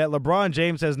are that LeBron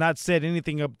James has not said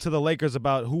anything up to the Lakers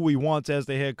about who he wants as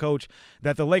the head coach,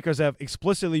 that the Lakers have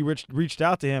explicitly reached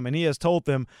out to him, and he has told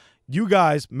them, you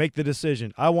guys make the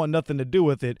decision. I want nothing to do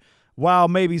with it. While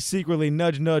maybe secretly,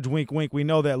 nudge, nudge, wink, wink, we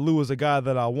know that Lou is a guy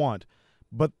that I want.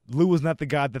 But Lou is not the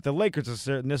guy that the Lakers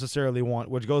necessarily want,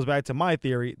 which goes back to my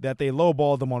theory that they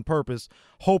lowballed him on purpose,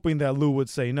 hoping that Lou would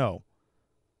say no.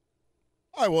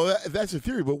 All right, well, that's a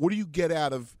theory, but what do you get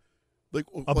out of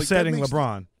upsetting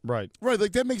LeBron? Right. Right,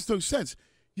 like that makes no sense.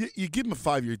 You give him a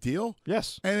 5-year deal.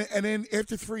 Yes. And then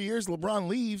after 3 years, LeBron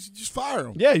leaves, you just fire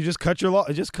him. Yeah, you just cut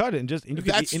just cut it and just eat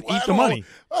the money.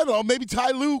 I don't know. Maybe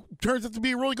Ty Lue turns out to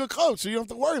be a really good coach, so you don't have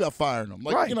to worry about firing him.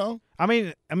 Like, right. I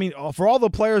mean, for all the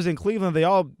players in Cleveland, they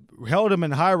all held him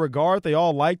in high regard. They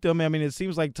all liked him. I mean, it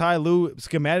seems like Ty Lue,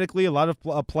 schematically, a lot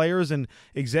of players and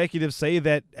executives say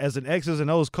that as an X's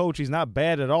and O's coach, he's not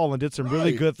bad at all and did some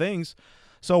really good things.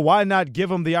 So why not give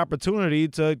him the opportunity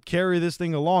to carry this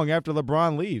thing along after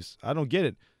LeBron leaves? I don't get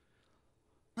it.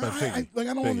 I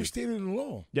don't understand it at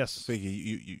all. Yes,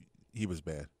 Figgy, he was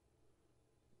bad.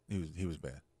 He was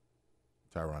bad.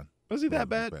 Tyronn. Was he that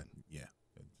bad? Yeah.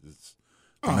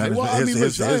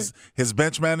 His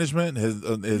bench management, his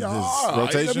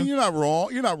rotation. I mean, you're not wrong.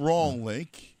 You're not wrong,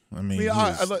 Link. I mean,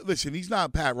 listen, he's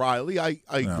not Pat Riley. I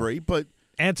agree, but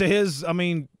to his,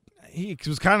 he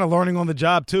was kind of learning on the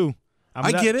job too.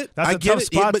 I get it. That's a tough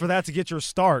spot for that to get your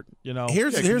start.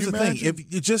 Here's the thing: if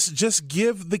you just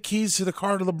give the keys to the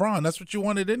car to LeBron, that's what you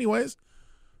wanted, anyways.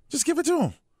 Just give it to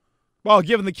him. Well,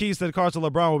 giving the keys to the car to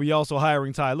LeBron will be also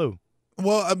hiring Ty Lue.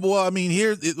 Well, I mean,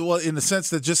 in the sense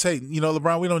that just, hey,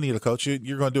 LeBron, we don't need a coach.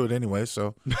 You're going to do it anyway,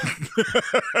 so.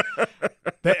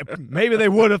 Maybe they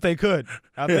would if they could.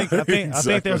 I think Exactly. I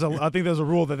think there's a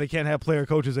rule that they can't have player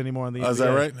coaches anymore in the NBA. Is that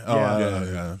right?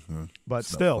 Yeah. Yeah. But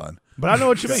it's still, fun. but I know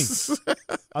what you mean.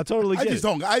 I totally get it. I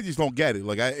just don't get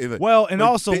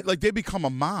it. They become a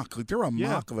mock. Like they're a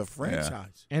mock of a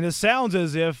franchise. And it sounds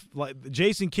as if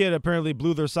Jason Kidd apparently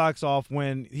blew their socks off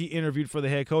when he interviewed for the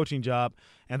head coaching job,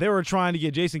 and they were trying to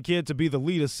get Jason Kidd to be the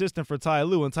lead assistant for Ty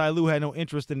Lue, and Ty Lue had no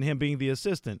interest in him being the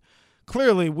assistant.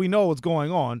 Clearly, we know what's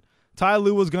going on. Ty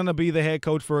Lue was going to be the head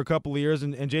coach for a couple of years,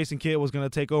 and Jason Kidd was going to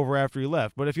take over after he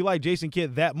left. But if you like Jason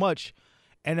Kidd that much,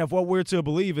 and if what we're to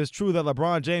believe is true that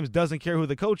LeBron James doesn't care who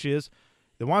the coach is,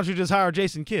 then why don't you just hire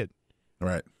Jason Kidd?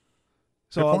 Right.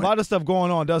 So a lot of stuff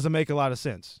going on doesn't make a lot of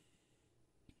sense.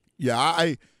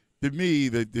 Yeah, to me,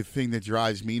 the thing that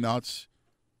drives me nuts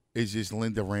is just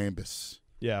Linda Rambis.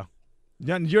 Yeah.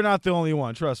 You're not the only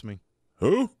one, trust me.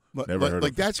 Who? Never heard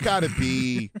of that's got to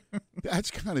be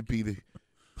the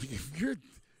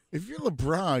if you're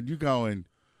LeBron, you're going,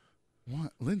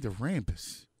 what? Linda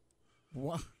Rambis?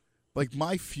 What? Like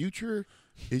my future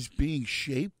is being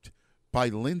shaped by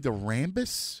Linda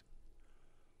Rambis?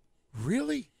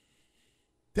 Really?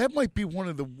 That might be one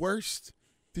of the worst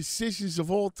decisions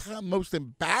of all time, most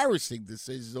embarrassing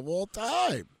decisions of all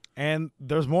time. And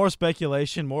there's more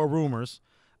speculation, more rumors.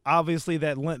 Obviously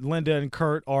that Linda and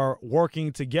Kurt are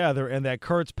working together and that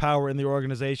Kurt's power in the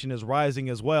organization is rising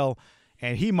as well.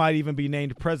 And he might even be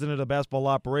named president of basketball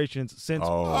operations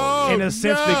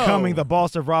becoming the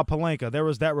boss of Rob Pelinka. There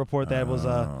was that report that was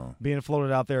being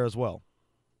floated out there as well.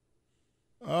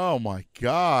 Oh, my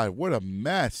God. What a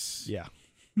mess. Yeah.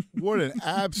 What an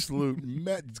absolute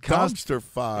dumpster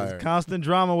fire. It's constant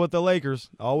drama with the Lakers.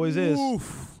 Always is.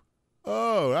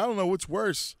 Oh, I don't know what's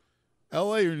worse,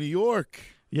 L.A. or New York.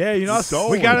 Yeah,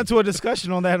 we got into a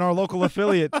discussion on that in our local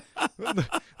affiliate.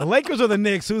 The Lakers or the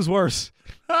Knicks, who's worse?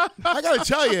 I got to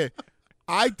tell you,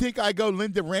 I think I go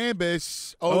Linda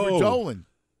Rambis over Dolan.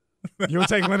 You would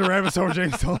take Linda Rambis over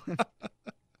James Dolan?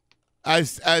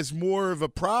 As more of a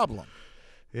problem.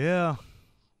 Yeah,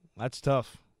 that's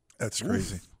tough. That's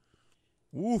crazy.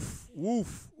 Oof.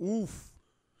 All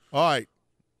right.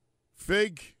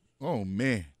 Fig. Oh,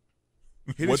 man.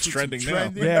 What's trending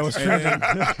now? Yeah, what's trending?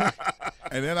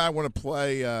 And then I want to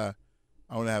play I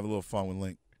want to have a little fun with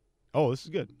Link. Oh, this is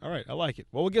good. All right, I like it.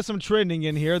 Well, we'll get some trending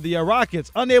in here. The Rockets,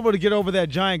 unable to get over that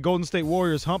giant Golden State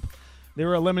Warriors hump. They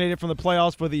were eliminated from the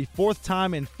playoffs for the fourth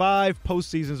time in 5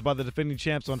 postseasons by the defending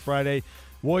champs on Friday.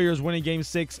 Warriors winning Game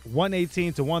 6,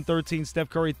 118-113. Steph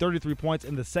Curry, 33 points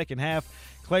in the second half.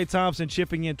 Klay Thompson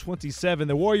chipping in 27.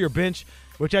 The Warrior bench,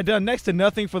 which had done next to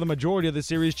nothing for the majority of the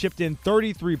series, chipped in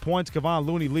 33 points. Kevon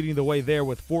Looney leading the way there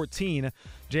with 14.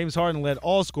 James Harden led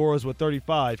all scorers with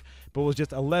 35, but was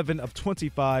just 11 of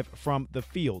 25 from the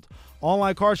field.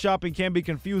 Online car shopping can be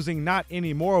confusing, not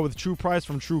anymore with True Price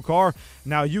from True Car.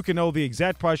 Now you can know the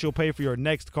exact price you'll pay for your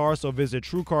next car, so visit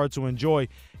True Car to enjoy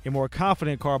a more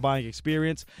confident car buying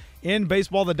experience. In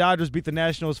baseball, the Dodgers beat the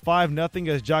Nationals 5-0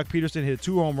 as Jock Peterson hit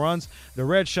 2 home runs. The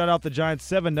Reds shut out the Giants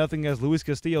 7-0 as Luis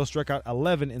Castillo struck out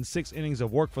 11 in 6 innings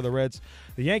of work for the Reds.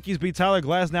 The Yankees beat Tyler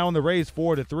Glasnow and the Rays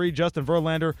 4-3. Justin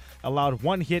Verlander allowed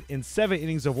 1 hit in 7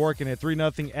 innings of work in a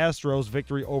 3-0 Astros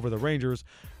victory over the Rangers.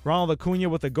 Ronald Acuna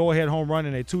with a go-ahead home run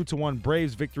in a 2-1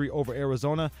 Braves victory over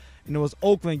Arizona. And it was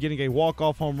Oakland getting a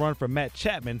walk-off home run from Matt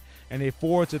Chapman and a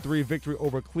 4-3 victory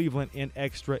over Cleveland in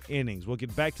extra innings. We'll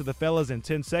get back to the fellas in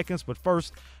 10 seconds, but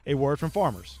first, a word from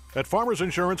Farmers. At Farmers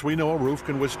Insurance, we know a roof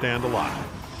can withstand a lot.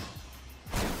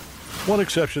 One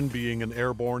exception being an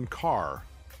airborne car.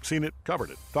 Seen it,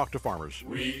 covered it. Talk to Farmers.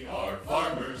 We are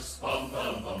Farmers. Bum,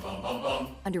 bum, bum, bum, bum,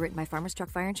 bum. Underwritten by Farmers Truck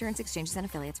Fire Insurance Exchanges and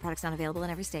Affiliates. Products not available in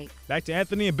every state. Back to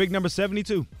Anthony and big number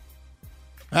 72.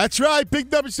 That's right,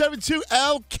 big number 72,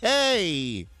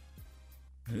 LK.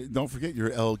 Don't forget your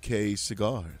LK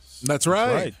cigars. That's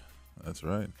right. That's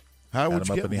right. How would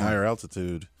you get get up in the one? higher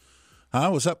altitude? Huh?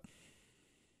 What's up?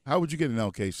 How would you get an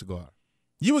LK cigar?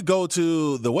 You would go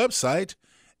to the website,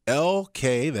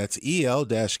 LK, that's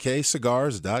EL-K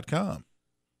cigars.com.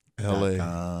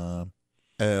 LK.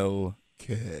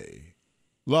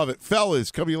 Love it.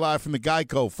 Fellas, coming live from the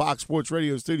Geico Fox Sports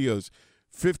Radio studios.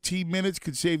 15 minutes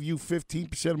could save you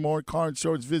 15% or more in car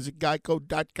insurance. Visit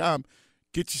geico.com.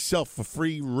 Get yourself a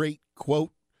free rate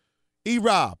quote.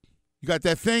 E-Rob, you got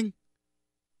that thing?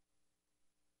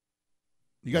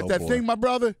 You got that thing, my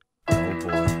brother? Oh, boy.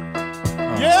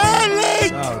 Yeah,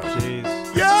 Link! Oh,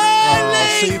 jeez. Yeah,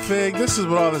 Link! See, Fig, this is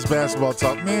what all this basketball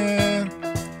talk, man.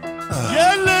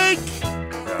 Yeah, Link!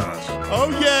 Oh,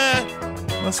 yeah.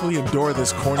 Unless we adore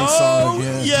this corny song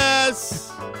again. Yes.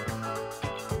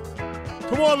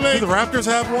 Come on, Link. Do the Raptors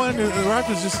have one? The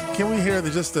Raptors can we hear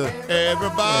everybody?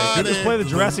 Yeah, just play the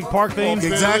Jurassic Park theme?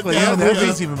 Exactly. Yeah, that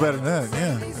beat's even better than that.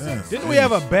 Yeah. Didn't we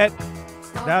have a bet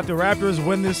that if the Raptors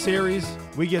win this series,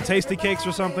 we get tasty cakes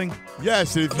or something.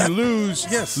 Yes, and if you lose,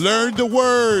 yes, learn the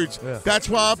words. Yeah. That's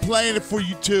why I'm playing it for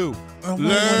you too.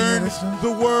 Learn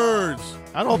the words.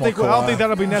 I don't think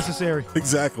that'll be necessary.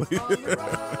 Exactly.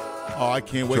 Oh, I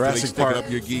can't wait Jurassic till they stick Park. it up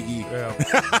your gigi. Yeah.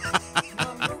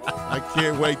 I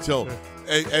can't wait till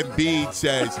Embiid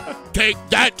says, "Take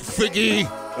that, Figgy.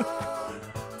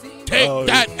 Take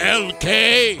that,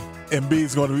 LK."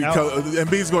 Embiid's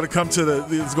going to come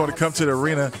to the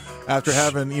arena after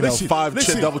having Listen, 5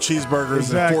 double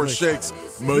cheeseburgers and 4 shakes.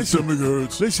 Listen.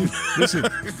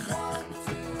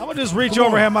 I'm gonna just reach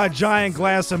over and have my giant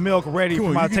glass of milk ready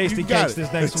for my tasty got cakes it.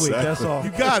 this next week. That's all.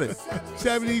 You got it.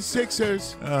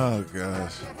 76ers. Oh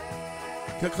gosh.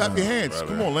 Clap your hands. Brother.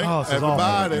 Come on, Link. Oh, this is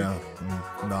Everybody. Yeah.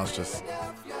 No, it's just.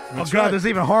 Oh God, there's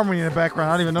even harmony in the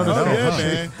background. I didn't even notice that.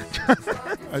 Yeah,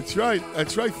 man. That's right.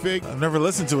 That's right, Fig. I've never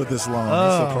listened to it this long. Oh,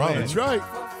 That's the problem. That's right.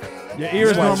 Your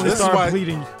ears normally start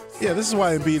bleeding. Yeah, this is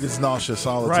why Embiid is nauseous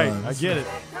all the time. Right, I get it.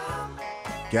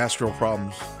 Gastro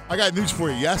problems. I got news for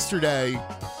you. Yesterday,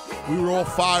 we were all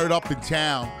fired up in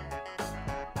town.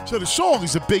 So the song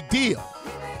is a big deal,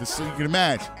 just so you can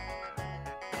imagine.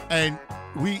 And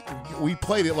we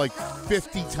played it like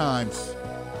 50 times,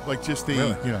 like just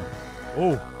to,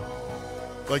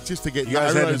 like just to get. You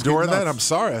guys had to endure that? I'm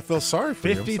sorry. I feel sorry for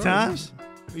 50 you. 50 times?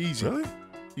 Easy. Really?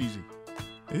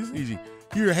 Easy.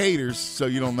 You're haters, so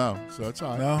you don't know. So it's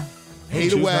all right. No.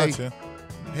 Hate away.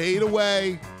 Hate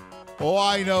away. All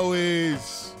I know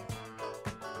is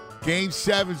Game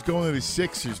 7's going to the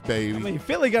Sixers, baby. I mean,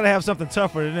 Philly got to have something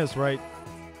tougher than this, right?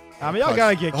 I mean, y'all got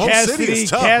to get The whole city is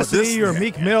tough, but this- or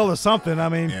Meek Mill or something. I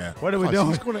mean, what are we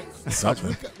doing?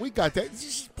 We got that. It's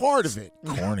just part of it.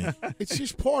 Corny. It's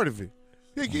just part of it.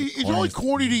 It's only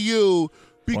corny to you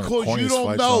because you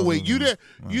don't know it. You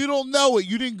don't know it.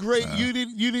 You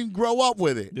didn't grow up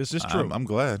with it. This is true. I'm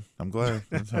glad.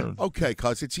 Okay,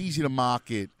 because it's easy to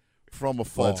mock it from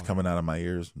afar. Blood's coming out of my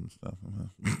ears and stuff.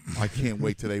 I can't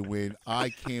wait till they win. I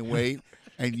can't wait.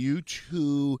 And you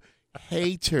two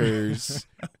haters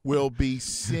will be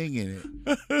singing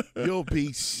it. You'll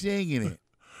be singing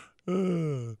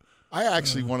it. I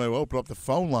actually want to open up the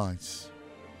phone lines.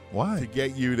 Why? To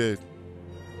get you to.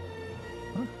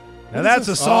 Now that's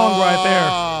a song right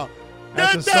there.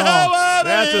 That's a song.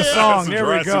 That's a song. There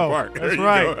we go. That's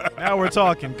right. Now we're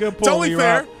talking. Good pull, It's only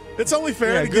fair. Leroy. It's only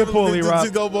fair Yeah, to good give pull, to Leroy.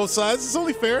 go both sides. It's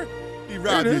only fair.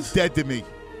 Leroy, you're dead to me.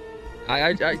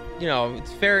 I it's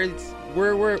fair.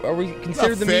 Are we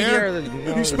considered the fair. media? Or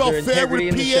the, You spell is there fair with integrity a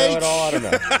in the show at all? I PH?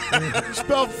 don't know. You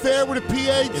spell fair with a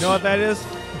PH? You know what that is?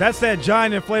 That's that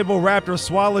giant inflatable raptor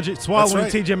swallowing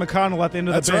right. T.J. McConnell at the end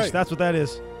of the bench. That's what that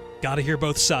is. Got to hear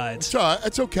both sides. It's all right.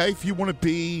 It's okay if you want to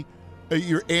be,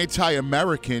 you're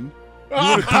anti-American. You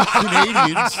want to be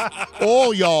Canadians.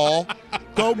 All y'all,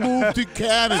 go move to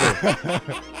Canada.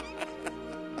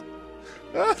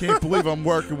 Can't believe I'm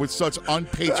working with such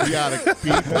unpatriotic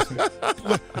people.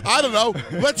 I don't know.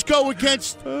 Let's go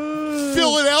against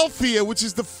Philadelphia, which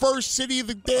is the first city of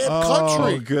the damn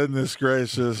country. Oh, goodness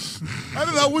gracious. I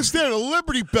don't know what's there, the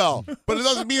Liberty Bell, but it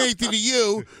doesn't mean anything to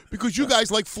you because you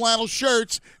guys like flannel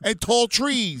shirts and tall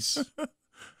trees.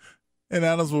 And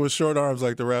animals with short arms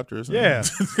like the Raptors. Yeah.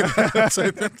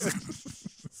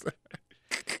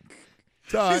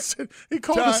 He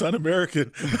called us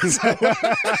un-American.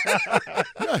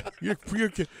 Yeah,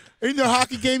 ain't there a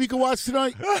hockey game you can watch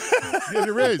tonight? Yeah,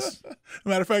 there is.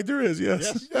 Matter of fact, there is.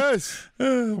 Yes. Yes.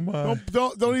 Oh my!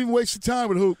 Don't even waste your time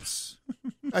with hoops.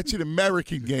 That's an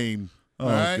American game. Oh,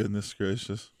 all right? Goodness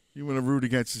gracious! You want to root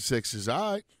against the Sixers?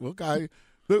 All right. Well, guy,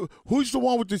 who's the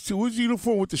one with who's the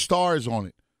uniform with the stars on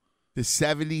it? The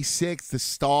 76, the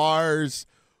Stars.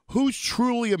 Who's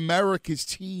truly America's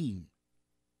team?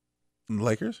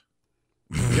 Lakers?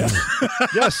 Yes.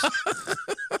 Yes.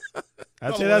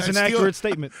 I'd say that's an accurate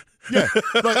statement. Yeah,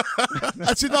 but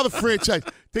that's another franchise.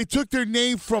 They took their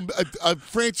name from a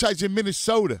franchise in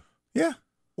Minnesota. Yeah.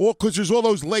 Or because there's all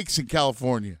those lakes in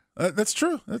California. That's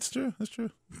true.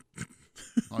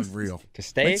 Unreal.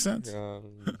 Castaic? Makes sense.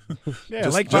 Yeah,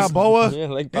 Lake Balboa. Yeah,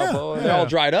 Lake Balboa. They're all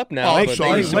dried up now. Lake but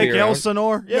they used to be around.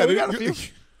 Elsinore. Yeah, we got a few.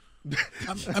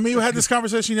 I mean, we had this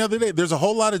conversation the other day. There's a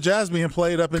whole lot of jazz being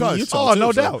played up in Utah. Oh,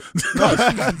 no doubt.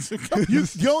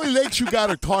 The only lakes you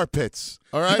got are tar pits.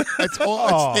 All right? That's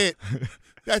all. That's it.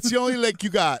 That's the only lake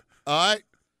you got. All right?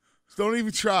 So don't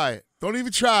even try it. Don't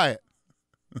even try it.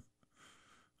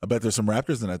 I bet there's some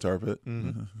raptors in that tar pit.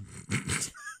 Mm-hmm.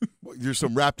 There's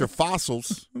some raptor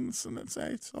fossils.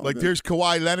 Like there's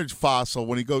Kawhi Leonard's fossil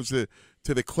when he goes to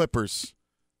the Clippers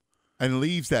and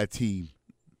leaves that team.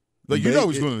 Like, he's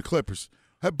going to the Clippers.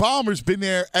 Bomber's been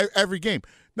there every game.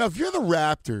 Now, if you're the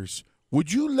Raptors,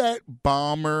 would you let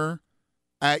Bomber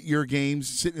at your games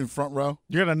sitting in front row?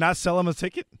 You're going to not sell him a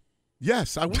ticket?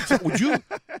 Yes, I would. Would you?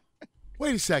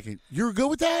 Wait a second. You're good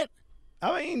with that?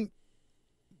 I mean,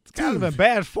 it's kind of in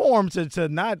bad form to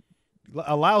not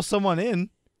allow someone in.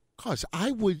 Cause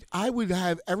I would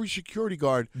have every security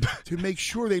guard to make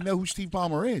sure they know who Steve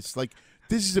Ballmer is. Like,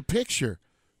 this is a picture.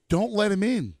 Don't let him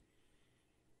in.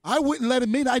 I wouldn't let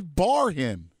him in. I'd bar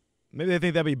him. Maybe they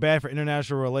think that'd be bad for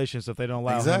international relations if they don't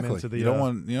allow him into the. You don't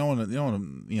want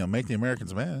to make the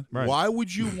Americans mad. Right. Why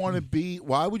would you want to be?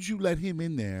 Why would you let him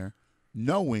in there,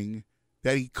 knowing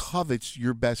that he covets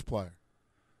your best player?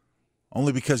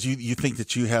 Only because you think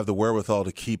that you have the wherewithal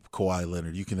to keep Kawhi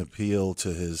Leonard. You can appeal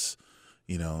to his,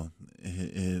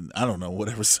 in I don't know,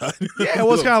 whatever side. Yeah, it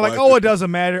was kind of like, it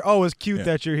doesn't matter. Oh, it's cute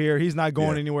that you're here. He's not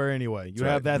going anywhere anyway. You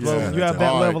have that level. You have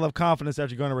that level of confidence that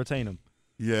you're going to retain him.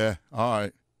 Yeah. All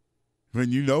right. When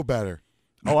you know better.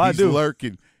 Oh, I do.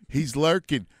 He's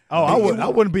lurking. Oh, I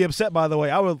wouldn't be upset. By the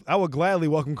way, I would gladly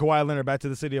welcome Kawhi Leonard back to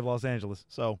the city of Los Angeles.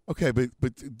 So okay, but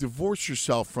divorce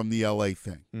yourself from the LA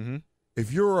thing. Mm-hmm.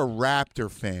 If you're a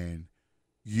Raptor fan,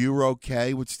 you're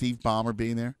okay with Steve Ballmer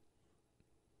being there?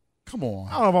 Come on.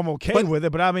 I don't know if I'm okay with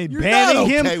it, but I mean banning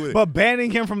him. But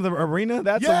banning him from the arena,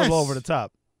 that's a little over the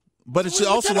top. But it's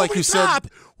also like you said.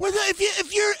 Well,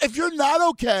 if you're not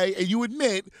okay, and you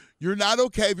admit you're not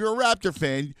okay, if you're a Raptor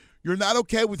fan, you're not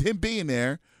okay with him being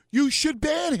there, you should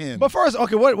ban him. But first,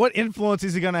 okay, what influence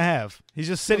is he going to have? He's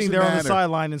just sitting there on the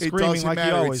sideline and screaming like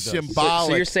he always does.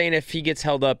 Symbolic. So you're saying if he gets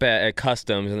held up at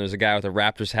customs and there's a guy with a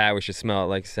Raptors hat, we should smell it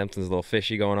like something's a little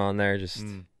fishy going on there? Just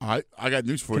I got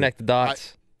news for you. Connect the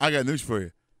dots. I got news for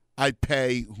you. I'd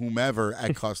pay whomever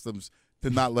at customs to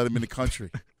not let him in the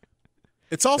country.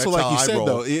 It's also like you said,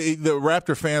 though, the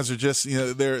Raptor fans are just,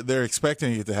 they're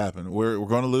expecting it to happen. We're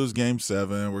going to lose Game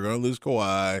 7. We're going to lose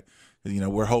Kawhi.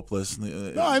 We're hopeless.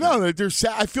 No, I know. They're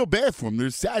sad. I feel bad for them.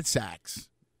 They're sad sacks.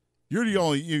 You're the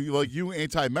only you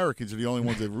anti-Americans are the only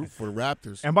ones that root for the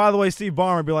Raptors. And by the way, Steve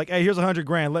Ballmer would be like, "Hey, here's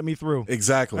 $100,000. Let me through."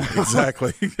 Exactly.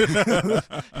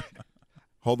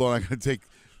 Hold on, I'm going to take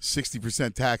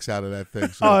 60% tax out of that thing.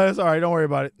 So. Oh, that's all right. Don't worry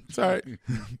about it. It's all right.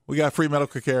 We got free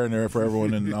medical care in there for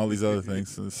everyone and all these other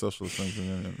things, and social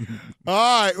things.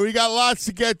 All right, we got lots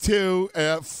to get to.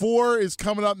 4 is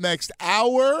coming up next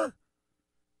hour,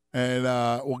 and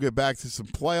we'll get back to some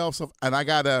playoff stuff. And I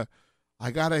gotta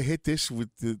hit this with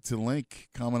the link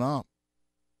coming up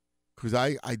because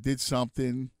I did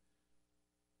something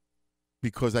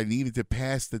because I needed to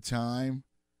pass the time,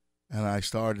 and I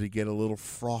started to get a little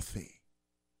frothy.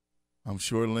 I'm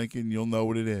sure, Lincoln, you'll know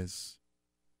what it is.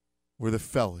 We're the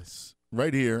fellas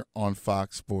right here on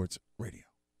Fox Sports Radio.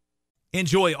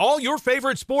 Enjoy all your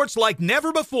favorite sports like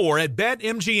never before at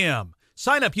BetMGM.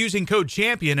 Sign up using code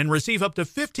CHAMPION and receive up to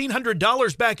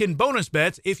 $1,500 back in bonus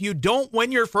bets if you don't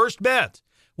win your first bet.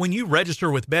 When you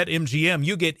register with BetMGM,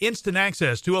 you get instant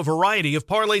access to a variety of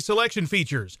parlay selection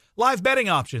features, live betting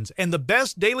options, and the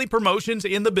best daily promotions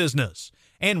in the business.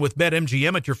 And with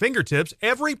BetMGM at your fingertips,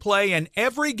 every play and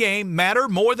every game matter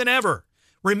more than ever.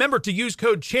 Remember to use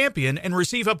code CHAMPION and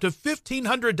receive up to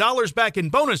 $1,500 back in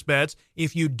bonus bets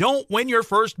if you don't win your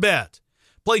first bet.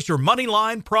 Place your money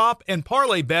line, prop, and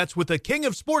parlay bets with the king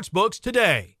of sportsbooks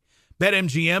today.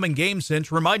 BetMGM and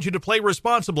GameSense remind you to play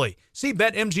responsibly. See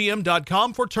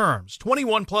BetMGM.com for terms.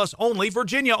 21 plus only,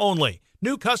 Virginia only.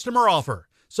 New customer offer.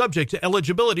 Subject to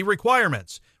eligibility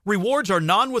requirements. Rewards are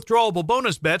non-withdrawable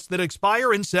bonus bets that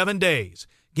expire in 7 days.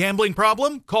 Gambling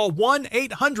problem? Call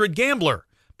 1-800-GAMBLER.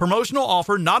 Promotional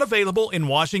offer not available in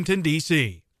Washington,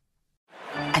 D.C.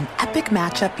 An epic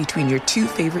matchup between your two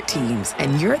favorite teams,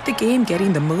 and you're at the game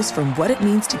getting the most from what it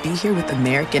means to be here with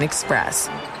American Express.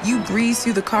 You breeze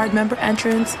through the card member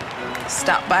entrance,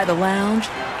 stop by the lounge.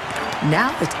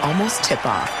 Now it's almost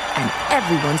tip-off, and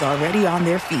everyone's already on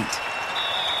their feet.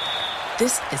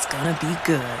 This is gonna be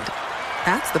good.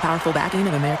 That's the powerful backing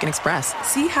of American Express.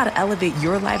 See how to elevate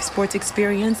your live sports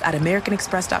experience at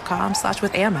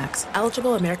americanexpress.com/withAmex.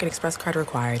 Eligible American Express card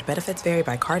required. Benefits vary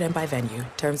by card and by venue.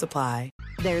 Terms apply.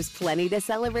 There's plenty to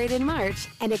celebrate in March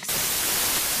and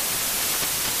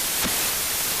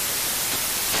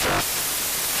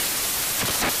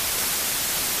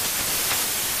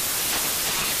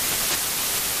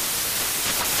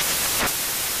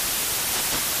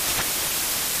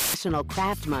National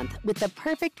Craft Month with the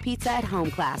perfect pizza at home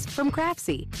class from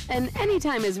Craftsy. And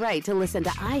anytime is right to listen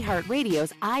to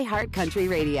iHeartRadio's iHeart Country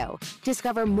Radio.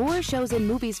 Discover more shows and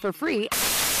movies for free.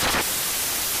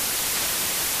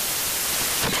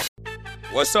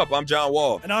 What's up? I'm John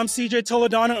Wall. And I'm CJ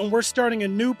Toledano, and we're starting a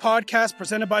new podcast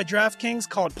presented by DraftKings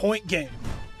called Point Game.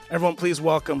 Everyone, please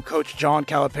welcome Coach John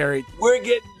Calipari. We're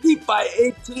getting beat by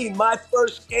 18. My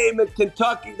first game in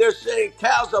Kentucky, they're saying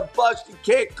Cal's a bust. He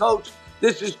can't coach.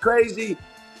 This is crazy.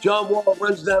 John Wall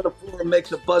runs down the floor and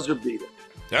makes a buzzer beater.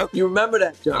 Yep. You remember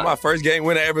that, John? That's my first game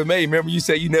winner I ever made. Remember you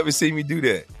said you never see me do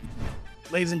that.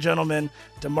 Ladies and gentlemen,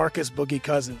 DeMarcus Boogie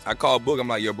Cousins. I called Book. I'm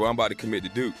like, yo, bro, I'm about to commit to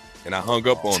Duke. And I hung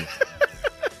up on him.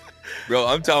 Bro,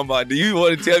 I'm talking about, do you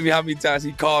want to tell me how many times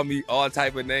he called me all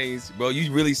type of names? Bro, you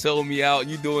really sold me out.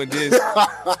 You doing this.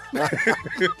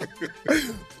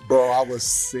 Bro, I was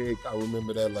sick. I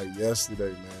remember that like yesterday,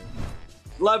 man.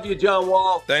 Love you, John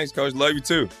Wall. Thanks, Coach. Love you,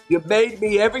 too. You made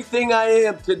me everything I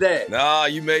am today. Nah,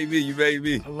 you made me. You made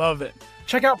me. I love it.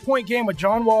 Check out Point Game with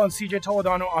John Wall and CJ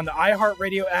Toledano on the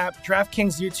iHeartRadio app,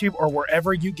 DraftKings YouTube, or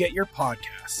wherever you get your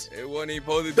podcasts. It wasn't even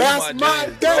supposed to be That's my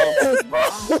dance, bro.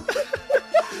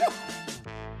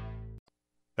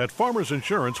 At Farmers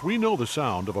Insurance, we know the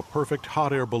sound of a perfect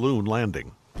hot air balloon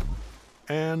landing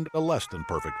and a less than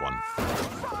perfect one.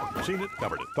 Seen it,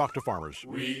 covered it. Talk to Farmers.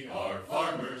 We are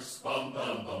farmers. Bum,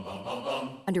 bum, bum, bum, bum,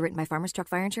 bum. Underwritten by Farmers Truck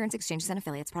Fire Insurance Exchanges and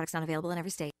Affiliates. Products not available in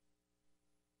every state.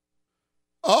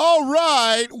 All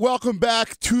right, welcome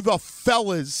back to the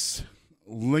fellas.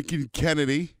 Lincoln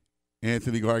Kennedy,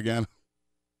 Anthony Gargano.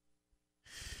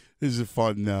 This is a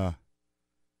fun.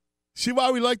 See why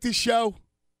we like this show?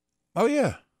 Oh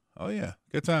yeah,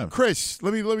 good time. Chris,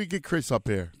 let me get Chris up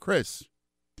here. Chris,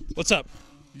 what's up?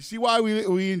 You see why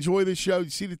we enjoy this show? You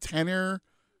see the tenor?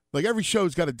 Like every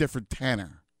show's got a different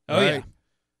tenor. Oh right?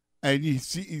 yeah. And you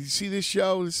see this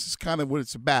show. This is kind of what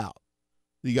it's about.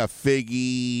 You got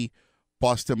Figgy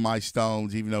busting my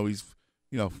stones, even though he's,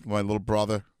 my little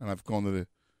brother, and I've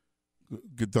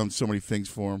done so many things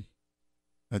for him.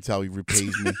 That's how he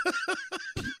repays me.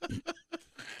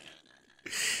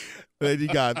 Then you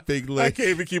got Big Lick. I can't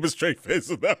even keep a straight face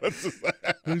with that one.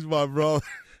 Who's my brother?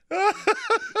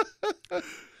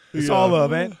 It's all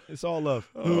love, man. It's all love.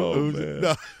 Man.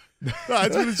 No,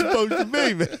 that's what it's supposed to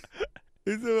be, man.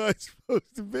 It's what it's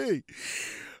supposed to be.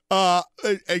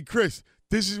 Hey, Chris,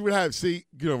 this is what happens. See,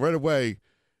 right away,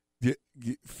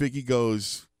 Figgy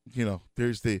goes,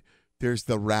 there's the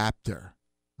raptor,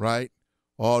 right?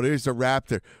 Oh, there's the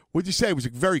raptor. What'd you say? It was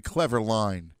a very clever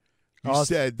line. You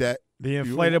said that the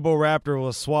inflatable raptor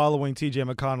was swallowing T.J.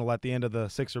 McConnell at the end of the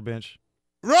Sixer bench.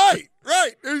 Right.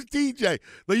 There's TJ.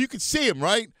 Like you could see him,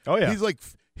 right? Oh yeah. He's like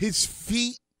his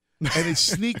feet and his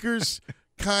sneakers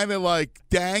kind of like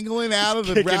dangling out of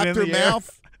the raptor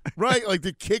mouth, right? Like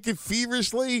they're kicking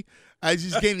feverishly as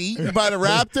he's getting eaten by the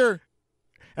raptor.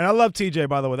 And I love TJ,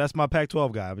 by the way. That's my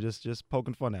Pac-12 guy. I'm just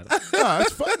poking fun at him. No,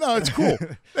 it's fun. No, it's cool.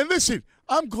 And listen,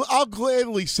 I'll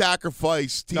gladly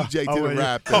sacrifice TJ to the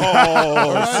Raptor.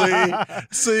 Oh,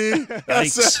 see?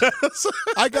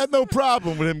 I got no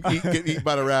problem with him getting eaten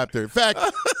by the Raptor. In fact,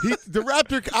 the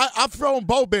Raptor, I'm throwing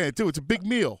Boban, too. It's a big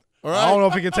meal. All right? I don't know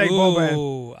if he can take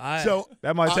Boban. So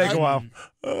that might take a while.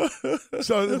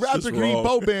 So the Raptor can eat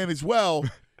Boban as well.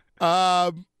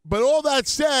 But all that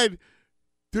said,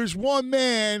 there's one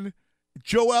man,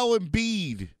 Joel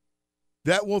Embiid,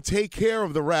 that will take care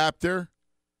of the Raptor.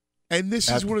 And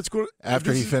this is what it's going to...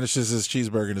 After he finishes his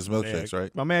cheeseburger and his milkshakes,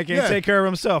 right? My man can't take care of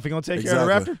himself. He going to take care of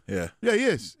the Raptor? Yeah. Yeah, he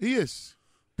is. He is.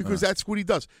 Because that's what he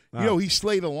does. He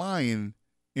slayed a lion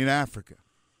in Africa.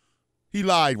 He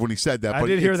lied when he said that. I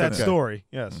did hear that story,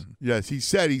 yes. Yes, he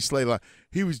said he slayed a lion.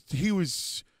 He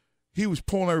was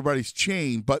pulling everybody's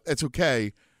chain, but that's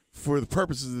okay. For the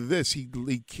purposes of this, he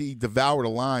devoured a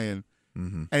lion.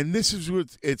 Mm-hmm. And this is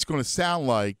what it's going to sound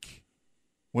like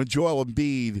when Joel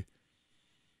Embiid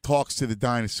talks to the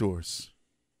dinosaurs.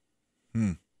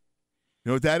 You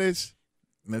know what that is?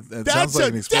 That's a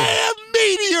damn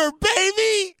meteor,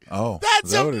 baby! Oh,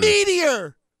 that's a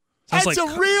meteor! That's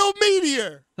a real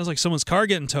meteor! Sounds like someone's car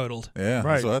getting totaled. Yeah,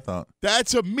 that's what I thought.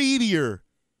 That's a meteor.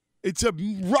 It's a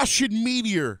Russian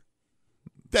meteor.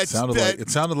 It sounded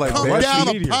like come bad down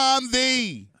feet. upon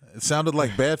thee. It sounded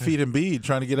like bad feet Embiid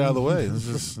trying to get out of the way. It was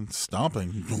just stomping.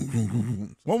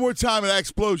 One more time, an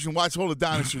explosion. Watch all the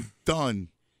dinosaurs done.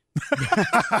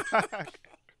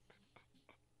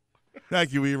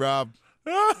 Thank you, E-Rob.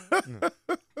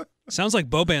 Sounds like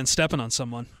Boban stepping on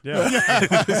someone.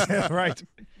 Yeah. Right.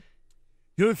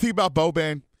 You know the thing about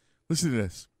Boban? Listen to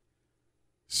this.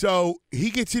 So he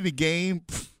gets in the game.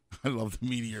 I love the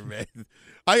meteor, man.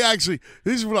 This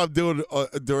is what I'm doing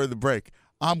during the break.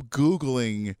 I'm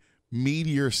Googling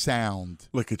meteor sound.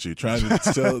 Look at you trying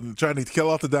to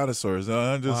kill off the dinosaurs.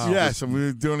 Yes,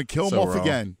 I'm doing to kill them off wrong.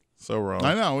 again. So wrong.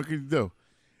 I know. What can you do?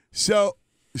 So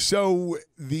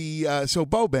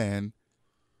Boban,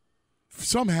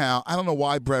 somehow, I don't know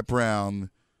why Brett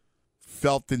Brown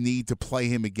felt the need to play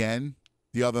him again.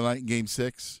 the other night in Game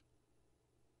 6.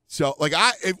 So, like,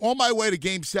 if on my way to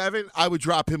Game 7, I would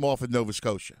drop him off at Nova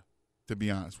Scotia, to be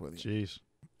honest with you. Jeez.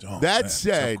 That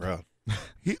said,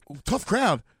 tough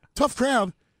crowd.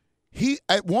 He,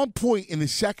 at one point in the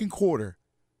second quarter,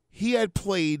 he had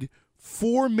played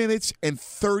 4 minutes and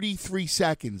 33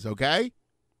 seconds, okay,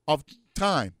 of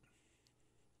time.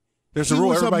 There's a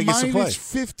rule everybody gets to play. Minus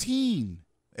 15.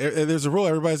 There's a rule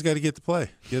everybody's got to get to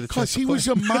play. Because he was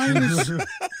a minus.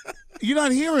 You're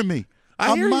not hearing me.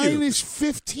 I hear minus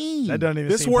 15. That doesn't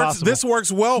even seem possible. This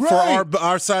works well for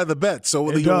our side of the bet. So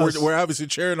we're obviously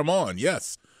cheering him on.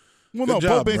 Yes. Well, Good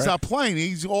job, Boban's Brett. not playing.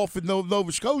 He's off in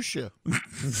Nova Scotia.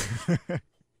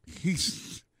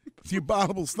 He's the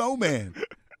abominable snowman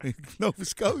in Nova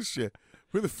Scotia.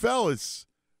 We're the fellas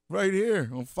right here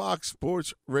on Fox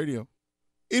Sports Radio.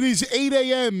 It is 8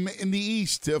 a.m. in the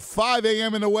East, 5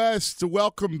 a.m. in the West.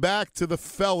 Welcome back to the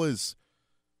fellas.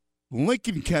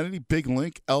 Lincoln Kennedy, Big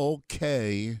Link,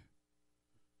 LK.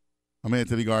 I'm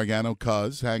Anthony Gargano,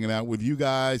 Cuz, hanging out with you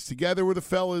guys. Together with the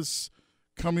fellas,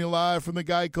 coming live from the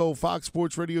Geico Fox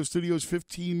Sports Radio studios.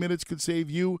 15 minutes could save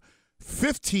you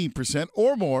 15%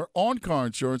 or more on car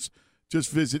insurance.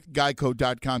 Just visit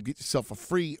geico.com. Get yourself a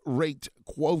free rate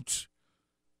quote.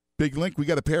 Big Link, we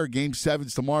got a pair of Game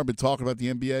 7s tomorrow. Been talking about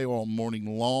the NBA all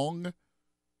morning long.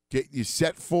 Getting you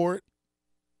set for it.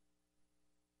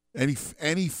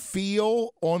 Any feel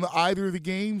on either of the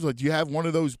games? Like, do you have one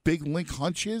of those Big Link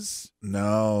hunches?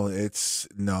 No,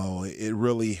 it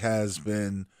really has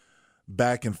been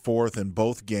back and forth in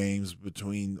both games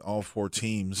between all four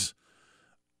teams.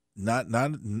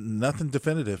 Nothing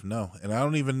definitive, no. And I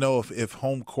don't even know if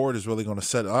home court is really going to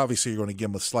set. Obviously, you're going to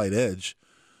give them a slight edge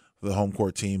for the home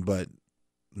court team, but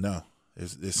no,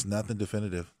 it's nothing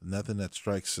definitive. Nothing that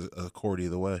strikes a chord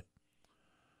either way.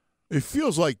 It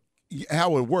feels like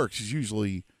how it works is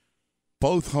usually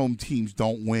both home teams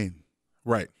don't win.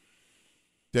 Right.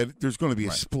 That there's going to be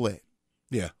a split.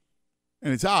 Yeah.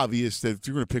 And it's obvious that if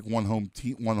you're going to pick one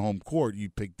home court, you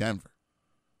pick Denver.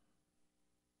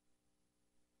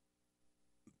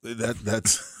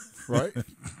 That's right.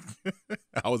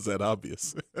 How is that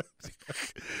obvious?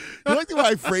 You like the way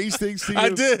I phrase things to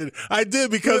you? I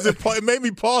did because it made me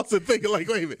pause and think like,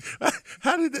 wait a minute,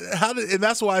 how did? And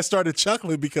that's why I started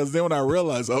chuckling, because then when I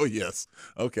realized, oh yes,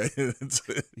 okay.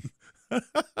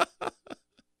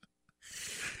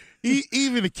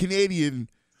 Even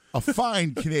a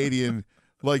fine Canadian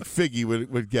like Figgy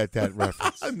would get that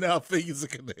reference. Now Figgy's a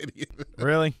Canadian.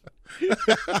 Really?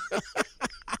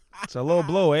 It's a low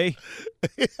blow, eh?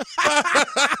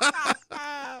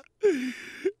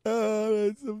 Oh,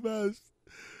 that's the best.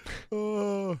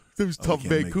 Oh, those tough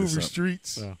Vancouver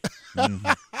streets.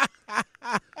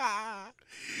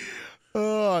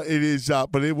 Oh, it is,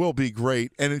 but it will be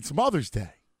great. And it's Mother's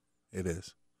Day. It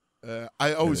is.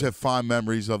 I always have fond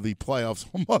memories of the playoffs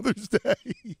on Mother's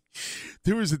Day.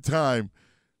 There was a time.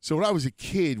 So when I was a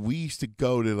kid, we used to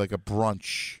go to like a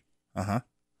brunch. Uh-huh.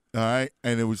 All right?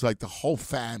 And it was like the whole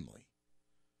family.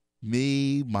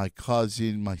 Me, my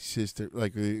cousin, my sister,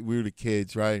 like we were the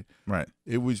kids, right? Right.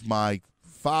 It was my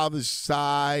father's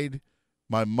side,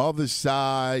 my mother's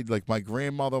side, like my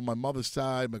grandmother on my mother's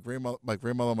side, my grandmother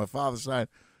on my father's side,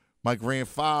 my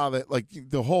grandfather, like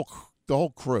the whole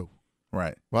crew.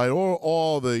 Right. Right.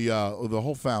 All the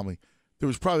whole family. There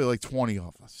was probably like 20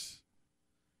 of us.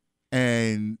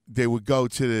 And they would go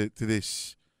to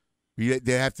this.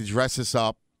 They have to dress us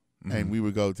up, and we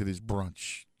would go to this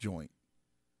brunch joint.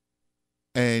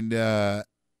 And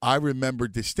I remember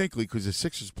distinctly because the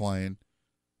Sixers playing,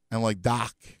 and like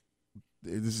Doc,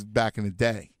 this is back in the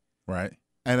day, right?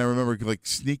 And I remember like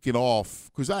sneaking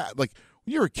off because when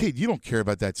you're a kid, you don't care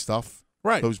about that stuff,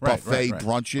 right? Those buffet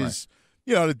brunches, right.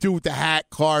 You know, the dude with the hat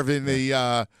carving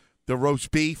the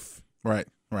roast beef, right?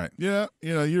 Yeah,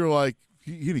 you know, you're like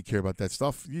you didn't care about that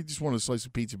stuff. You just wanted a slice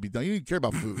of pizza to be done. You didn't care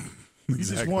about food.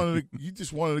 Exactly. You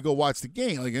just wanted to go watch the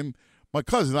game, like and. My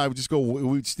cousin and I would just go. We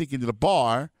would sneak into the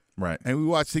bar, right, and we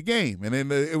watch the game. And then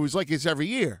it was like it's every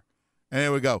year. And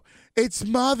then we go, "It's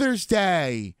Mother's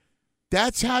Day.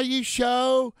 That's how you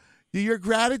show your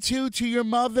gratitude to your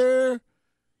mother,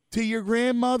 to your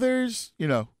grandmothers." You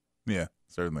know. Yeah,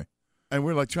 certainly. And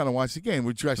we're like trying to watch the game.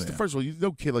 We're dressed. Yeah. First of all,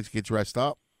 no kid likes to get dressed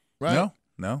up, right?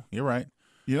 No, you're right.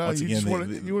 You know, Once you again, just want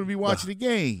to be watching the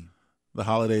game. The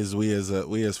holidays, we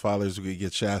as fathers, we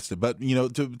get shafted. But you know,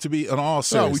 to be in all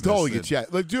seriousness, we totally get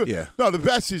shafted. Like, yeah. No, the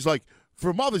best is like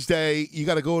for Mother's Day, you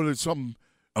got to go to some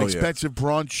expensive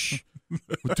brunch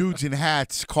with dudes in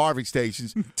hats, carving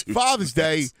stations. Father's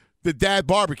Day, the dad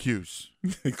barbecues.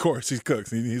 Of course, he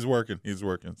cooks. He's working.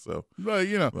 So,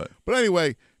 you know. But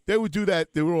anyway, they would do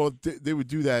that. They would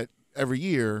do that every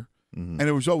year, and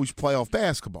it was always playoff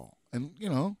basketball. And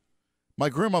my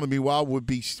grandmother, meanwhile, would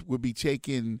be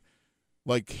taking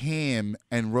like ham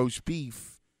and roast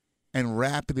beef and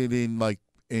wrapping it in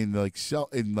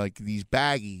these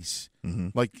baggies,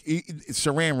 like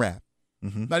saran wrap,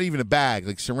 not even a bag,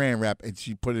 like saran wrap, and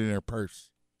she put it in her purse.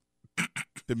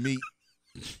 The meat.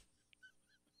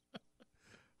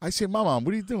 I said, Mom,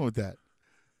 what are you doing with that?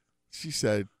 She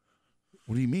said,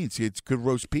 what do you mean? See, it's good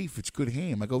roast beef. It's good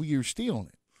ham. I go, you're stealing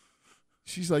it.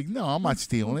 She's like, no, I'm not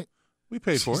stealing it. We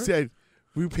paid for it. She said,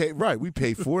 we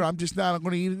paid for it. I'm just not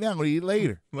going to eat it now. I'm going to eat it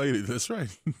later. Later, that's right.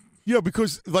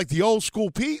 Because like the old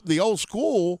school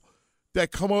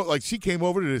that come over, like she came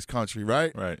over to this country,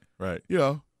 right? Right.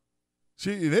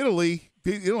 See, in Italy,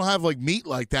 they don't have like meat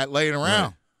like that laying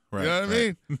around. Right. You know what I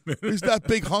mean? There's not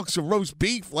big hunks of roast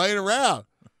beef laying around.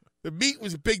 The meat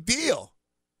was a big deal.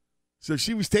 So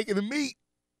she was taking the meat,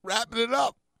 wrapping it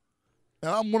up.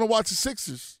 And I'm going to watch the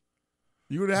Sixers.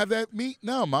 You going to have that meat?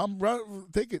 No, Mom.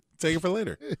 Take it. Take it for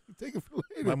later. Take it for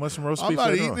later. Might want some roast beef I'm not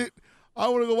later eating on. it. I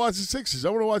want to go watch the Sixers. I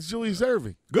want to watch Julius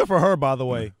Erving. Good for her, by the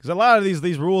way, because a lot of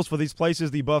these rules for these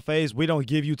places, the buffets, we don't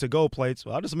give you to-go plates.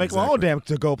 Well, I'll just make my own damn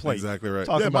to-go plate. Exactly right.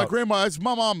 My grandma,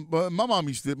 my mom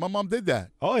used to. My mom did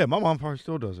that. Oh yeah, my mom probably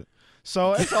still does it.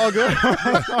 So it's all good.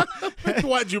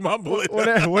 Why'd you mumble it?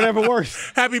 Whatever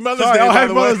works. Happy Mother's Day.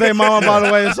 Happy Mother's Day, Mama. By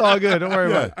the way, it's all good. Don't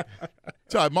worry about it.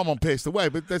 Sorry, my mom passed away,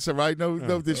 but that's all right. No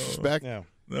disrespect. Yeah.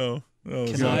 No.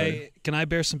 Can I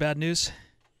bear some bad news?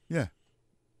 Yeah.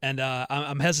 And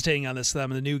I'm hesitating on this because I'm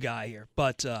the new guy here,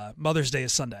 but Mother's Day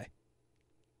is Sunday.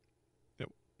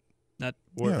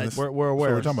 We're aware. So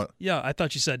we're talking about. Yeah, I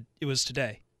thought you said it was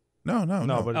today. No,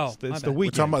 but it's the We're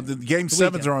weekend. talking about the game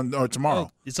sevens are on tomorrow.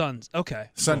 Oh, it's on. Okay.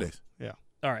 Sundays. Yeah.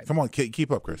 All right. Come on,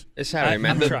 keep up, Chris. It's Saturday,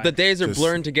 man. The days are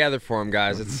blurring together for him,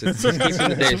 guys. It's keeping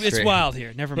the days straight. It's wild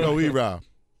here. Never mind.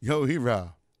 Yo,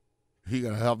 Rob. He got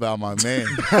to help out my man.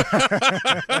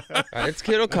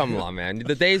 It'll come along, man.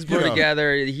 The days blur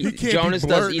together. Jonas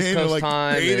does East Coast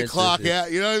time. 8 o'clock.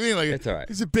 You know what I mean? Like, it's all right.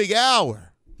 It's a big hour.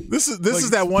 This is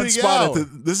that one spot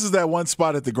this is that one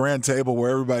spot at the grand table where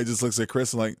everybody just looks at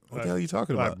Chris and like, what the hell are you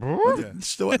talking about?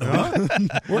 Still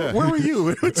where were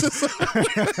you? What's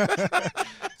the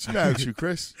matter with you,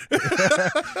 Chris?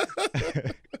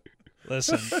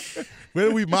 Listen,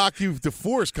 when we mock you to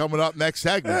force coming up next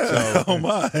segment. So. Oh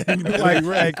my!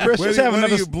 Hey, Chris, just have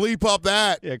another. You bleep up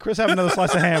that. Yeah, Chris, have another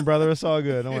slice of ham, brother. It's all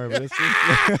good. Don't worry about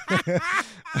it.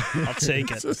 I'll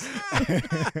take it.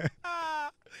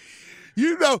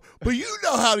 But you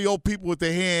know how the old people with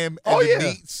the ham and the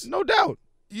meats. No doubt.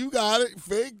 You got it,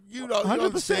 Fig. You 100%.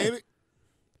 understand it.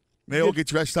 They all get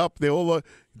dressed up. They all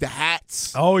the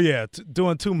hats. Oh yeah,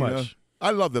 doing too much.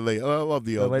 I love the ladies. I love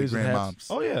the ladies and grandmoms.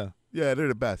 Oh yeah. Yeah, they're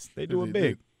the best. They do it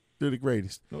big. They're the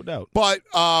greatest. No doubt. But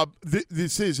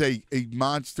this is a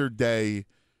monster day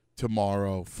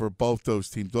tomorrow for both those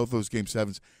teams, both those game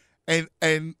sevens. And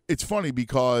it's funny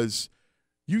because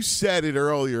you said it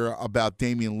earlier about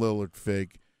Damian Lillard,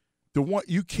 Fig. The one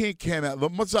you can't count out.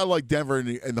 Much as I like Denver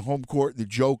and the home court, the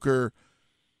Joker,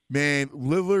 man,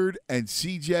 Lillard and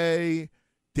CJ,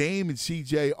 Dame and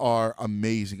CJ are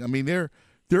amazing. I mean, they're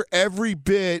every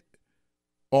bit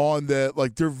on the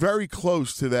they're very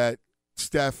close to that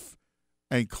Steph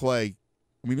and Clay.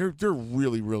 I mean, they're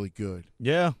really, really good.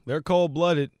 Yeah, they're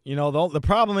cold-blooded. You know, the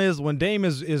problem is when Dame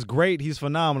is great, he's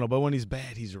phenomenal. But when he's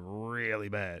bad, he's really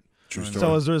bad. True story.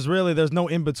 So there's no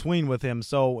in-between with him.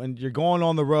 So, and you're going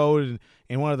on the road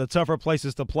in one of the tougher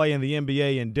places to play in the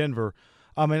NBA in Denver.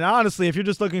 I mean, honestly, if you're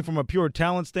just looking from a pure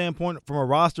talent standpoint, from a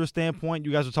roster standpoint,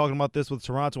 you guys were talking about this with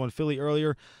Toronto and Philly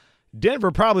earlier,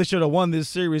 Denver probably should have won this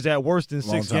series at worst in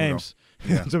 6 games,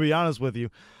 to be honest with you.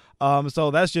 So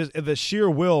that's just the sheer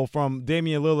will from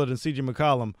Damian Lillard and C.J.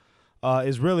 McCollum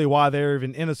is really why they're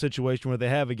even in a situation where they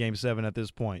have a Game 7 at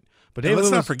this point. But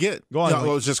let's not forget. Go on. I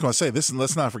was just going to say this, and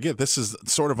let's not forget this is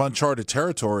sort of uncharted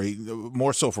territory,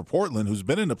 more so for Portland, who's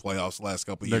been in the playoffs the last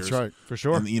couple of years. That's right, for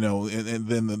sure. And and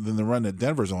then the run that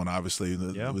Denver's on, obviously,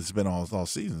 it's been all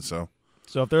season. So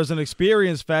if there's an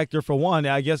experience factor for one,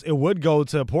 I guess it would go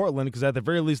to Portland because at the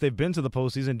very least they've been to the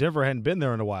postseason. Denver hadn't been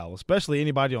there in a while, especially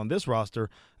anybody on this roster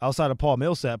outside of Paul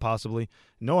Millsap possibly.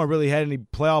 No one really had any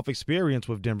playoff experience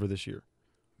with Denver this year,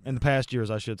 in the past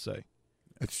years, I should say.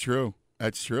 That's true.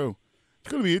 It's going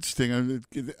to be interesting.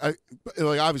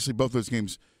 Obviously both those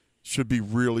games should be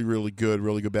really, really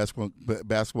good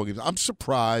basketball games. I'm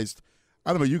surprised.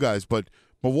 I don't know about you guys, but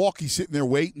Milwaukee's sitting there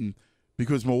waiting.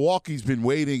 Because Milwaukee's been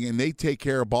waiting, and they take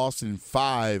care of Boston in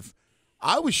 5.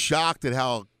 I was shocked at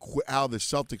how the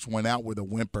Celtics went out with a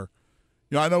whimper.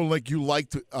 I know you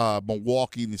liked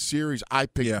Milwaukee in the series. I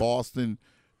picked Boston.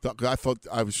 I thought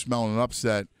I was smelling an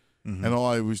upset. and all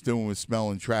I was doing was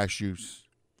smelling trash juice.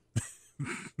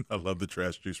 I love the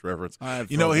trash juice reference.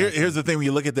 You know, here's the thing. When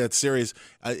you look at that series,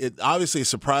 it obviously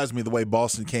surprised me the way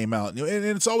Boston came out. And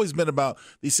it's always been about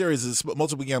these series,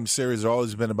 multiple game series, have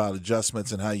always been about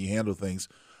adjustments and how you handle things.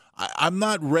 I'm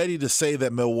not ready to say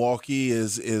that Milwaukee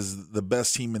is the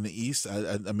best team in the East.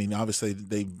 I mean, obviously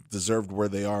they deserved where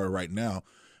they are right now,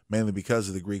 mainly because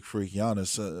of the Greek freak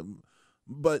Giannis.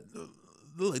 But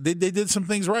they did some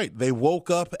things right. They woke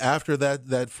up after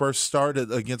that first start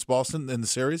against Boston in the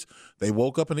series. They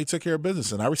woke up and they took care of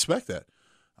business, and I respect that.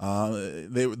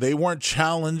 They weren't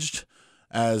challenged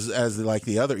as like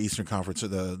the other Eastern Conference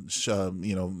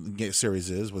series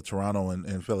is with Toronto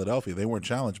and Philadelphia. They weren't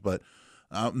challenged, but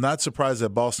I'm not surprised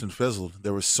that Boston fizzled.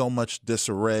 There was so much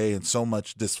disarray and so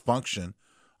much dysfunction.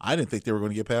 I didn't think they were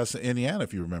going to get past Indiana.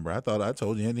 If you remember, I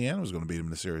told you Indiana was going to beat them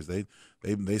in the series. They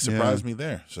surprised me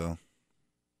there. So.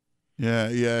 Yeah,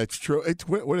 it's true. It's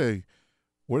what a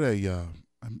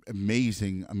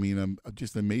amazing. I mean,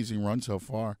 just an amazing run so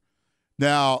far.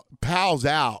 Now, Powell's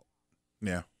out.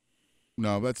 Yeah.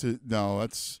 It's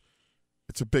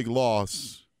a big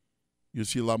loss. You'll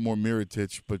see a lot more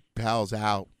Mirotic, but Powell's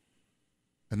out,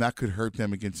 and that could hurt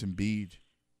them against Embiid.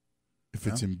 If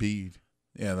it's Embiid.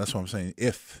 Yeah, that's what I'm saying.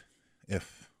 If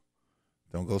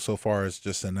don't go so far as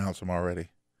just announce them already.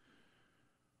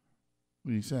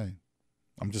 What are you saying?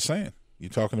 I'm just saying. You're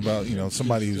talking about,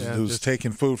 somebody who's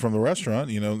taking food from the restaurant,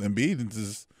 Embiid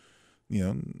is,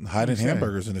 hiding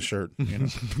hamburgers in his shirt.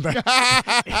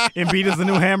 Embiid is the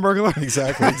new hamburger.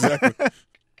 Exactly.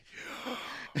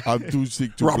 I'm too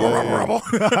sick to Rubble.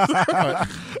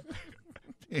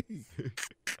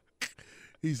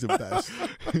 He's the best.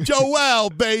 Joel,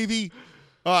 baby.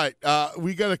 All right,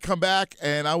 we got to come back,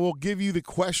 and I will give you the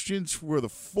questions for the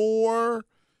 4.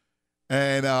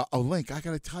 And, Link, I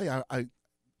got to tell you,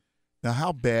 now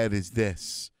how bad is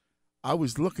this? I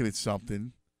was looking at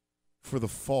something for the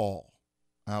fall.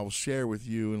 I will share with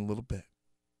you in a little bit.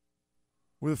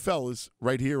 We're the fellas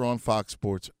right here on Fox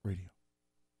Sports Radio.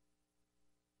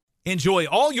 Enjoy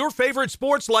all your favorite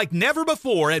sports like never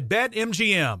before at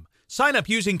BetMGM. Sign up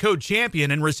using code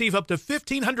CHAMPION and receive up to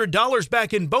 $1,500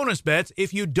 back in bonus bets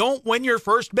if you don't win your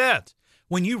first bet.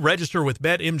 When you register with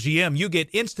BetMGM, you get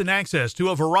instant access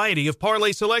to a variety of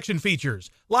parlay selection features,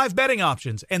 live betting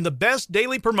options, and the best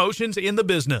daily promotions in the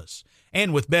business.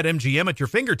 And with BetMGM at your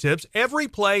fingertips, every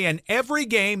play and every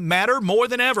game matter more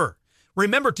than ever.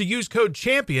 Remember to use code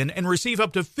CHAMPION and receive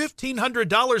up to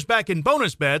 $1,500 back in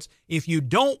bonus bets if you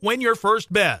don't win your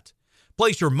first bet.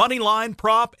 Place your money line,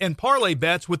 prop, and parlay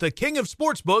bets with the king of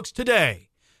sportsbooks today.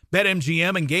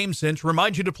 BetMGM and GameSense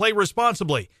remind you to play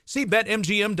responsibly. See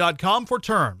BetMGM.com for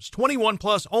terms. 21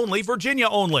 plus only, Virginia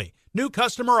only. New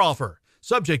customer offer.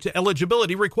 Subject to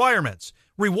eligibility requirements.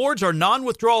 Rewards are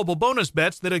non-withdrawable bonus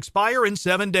bets that expire in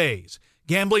 7 days.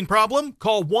 Gambling problem?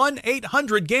 Call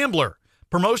 1-800-GAMBLER.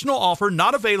 Promotional offer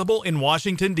not available in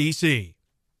Washington, D.C.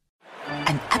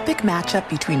 An epic matchup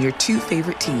between your two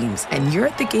favorite teams, and you're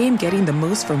at the game getting the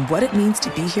most from what it means to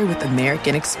be here with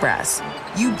American Express.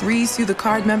 You breeze through the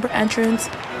card member entrance,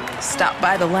 stop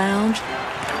by the lounge.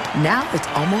 Now it's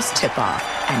almost tip-off,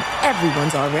 and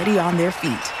everyone's already on their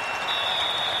feet.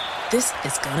 This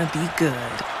is gonna be good.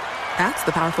 That's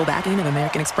the powerful backing of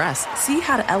American Express. See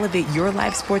how to elevate your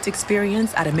live sports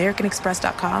experience at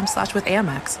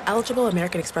americanexpress.com/withAmex. Eligible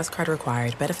American Express card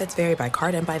required. Benefits vary by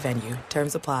card and by venue.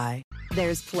 Terms apply.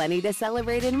 There's plenty to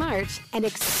celebrate in March and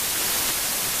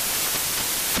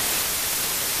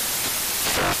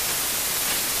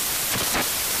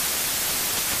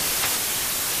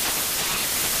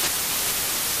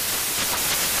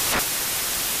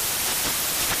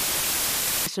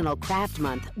National Craft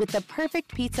Month with the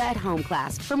perfect pizza at home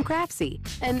class from Craftsy.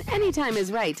 And anytime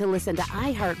is right to listen to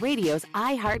iHeartRadio's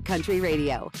iHeart Country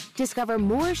Radio. Discover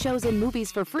more shows and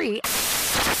movies for free.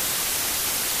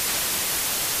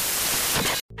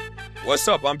 What's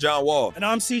up? I'm John Wall. And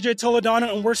I'm CJ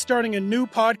Toledano, and we're starting a new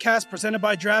podcast presented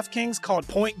by DraftKings called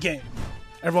Point Game.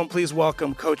 Everyone, please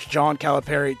welcome Coach John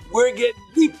Calipari. We're getting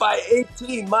beat by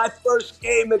 18. My first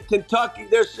game in Kentucky,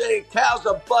 they're saying Cal's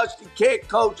a bust. He can't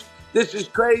coach. This is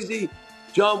crazy.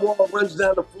 John Wall runs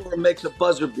down the floor and makes a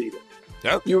buzzer beater.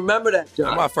 Yep. You remember that, John?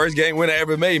 That's my first game winner I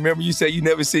ever made. Remember you said you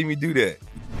never see me do that.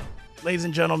 Ladies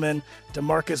and gentlemen,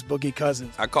 DeMarcus Boogie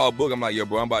Cousins. I called Boog. I'm like, yo,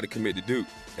 bro, I'm about to commit to Duke.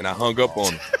 And I hung up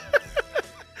on him.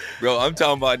 Bro, I'm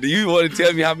talking about, do you want to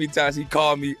tell me how many times he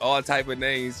called me all type of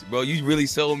names? Bro, you really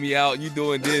sold me out. You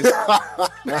doing this.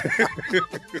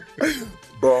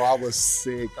 Bro, I was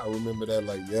sick. I remember that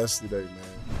like yesterday, man.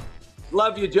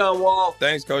 Love you, John Wall.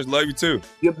 Thanks, Coach. Love you, too.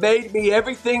 You made me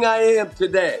everything I am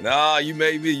today. Nah, you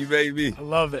made me. You made me. I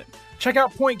love it. Check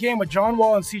out Point Game with John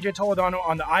Wall and CJ Toledano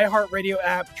on the iHeartRadio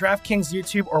app, DraftKings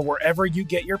YouTube, or wherever you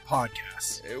get your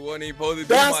podcasts. It wasn't even supposed to be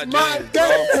That's my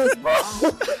game, bro.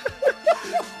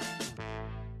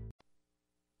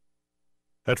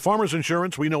 At Farmers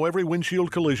Insurance, we know every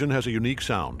windshield collision has a unique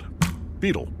sound.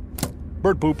 Beetle.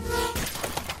 Bird poop.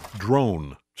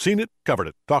 Drone. Seen it, covered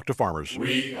it. Talk to Farmers.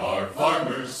 We are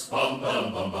farmers. Bum,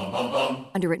 bum, bum, bum, bum, bum.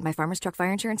 Underwritten by Farmers Truck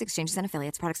Fire Insurance Exchanges and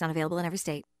Affiliates. Products not available in every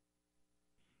state.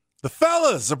 The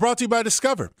fellas are brought to you by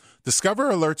Discover.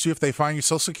 Discover alerts you if they find your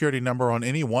Social Security number on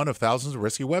any one of thousands of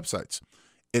risky websites.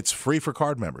 It's free for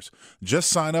card members. Just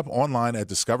sign up online at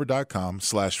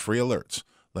discover.com/free alerts.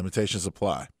 Limitations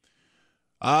apply.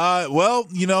 Well,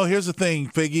 here's the thing,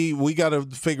 Figgy. We got to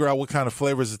figure out what kind of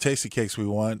flavors of Tasty Cakes we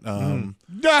want.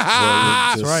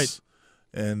 That's right.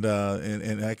 And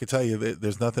I can tell you that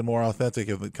there's nothing more authentic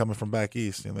of it coming from back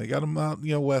east. They got them out,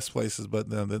 west places, but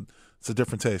it's a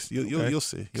different taste. You'll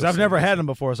see. Because I've never had them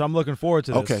before, so I'm looking forward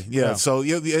to this. Okay, yeah. So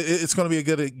it's going to be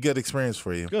a good experience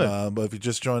for you. Good. But if you're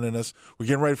just joining us, we're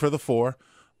getting ready for the 4.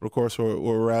 Of course, we're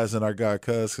razzing our guy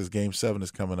Cuz because Game 7 is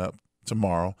coming up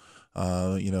tomorrow.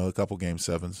 A couple Game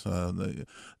 7s,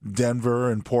 Denver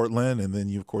and Portland, and then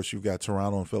you've got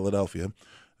Toronto and Philadelphia,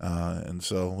 and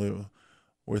so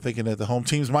we're thinking that the home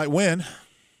teams might win.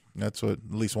 That's what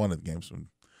at least one of the games.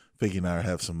 Figgy and I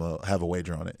have a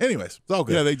wager on it. Anyways, it's all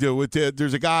good. Yeah, they do.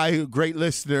 There's a guy, great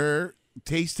listener,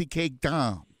 Tasty Cake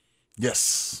Dom.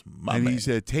 Yes, he's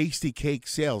a Tasty Cake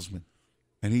salesman,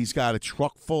 and he's got a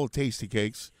truck full of Tasty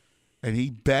Cakes, and he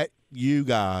bet you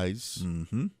guys.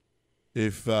 Mm-hmm.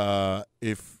 If the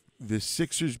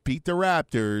Sixers beat the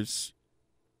Raptors,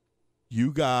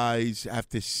 you guys have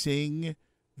to sing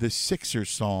the Sixers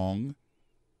song.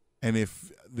 And if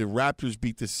the Raptors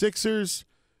beat the Sixers,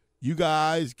 you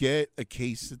guys get a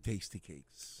case of Tasty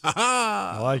Cakes.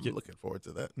 I like it. Looking forward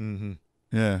to that. Mm-hmm.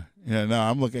 Yeah. No,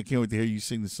 I can't wait to hear you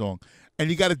sing the song. And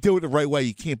you got to do it the right way.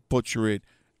 You can't butcher it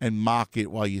and mock it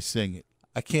while you sing it.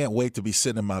 I can't wait to be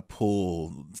sitting in my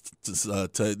pool,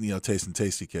 tasting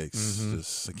Tasty Cakes.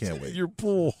 Mm-hmm. I can't wait. Your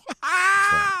pool. That's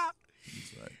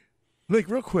right. Nick,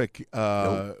 real quick,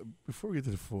 before we get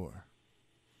to the 4,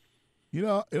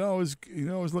 I was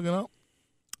looking up.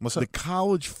 What's the up?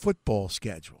 college football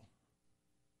schedule.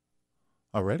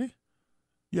 Already?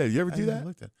 Yeah, you ever do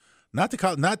that?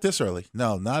 Not this early.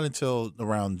 No, not until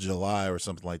around July or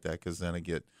something like that. Because then I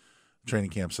get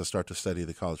training camps. I start to study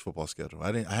the college football schedule.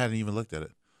 I hadn't even looked at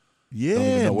it. Yeah, don't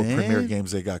even know what man. premier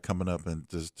games they got coming up and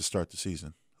to start the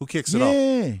season. Who kicks it off?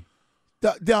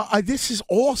 This is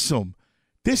awesome.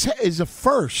 This is a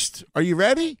first. Are you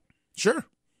ready? Sure.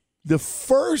 The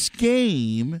first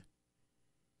game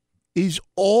is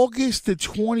August the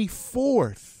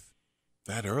 24th.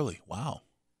 That early? Wow.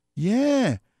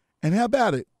 Yeah. And how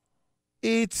about it?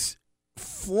 It's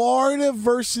Florida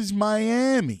versus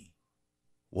Miami.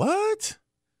 What?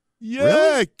 Yeah,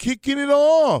 Really? kicking it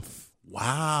off.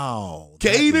 Wow.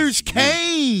 Gators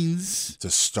Canes to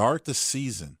start the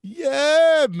season.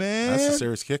 Yeah, man. That's a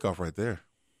serious kickoff right there.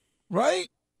 Right?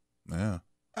 Yeah.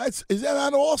 Is that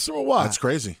not awesome or what? That's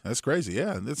crazy.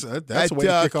 Yeah. That's At a way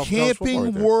to kick off college football Camping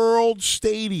right there. World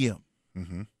Stadium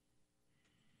Mm-hmm.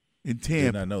 in Did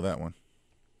Tampa. not know that one.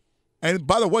 And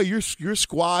by the way, your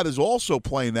squad is also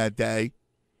playing that day.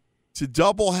 It's a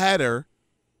doubleheader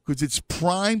because it's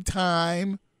prime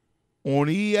time on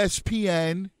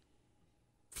ESPN,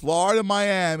 Florida,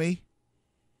 Miami.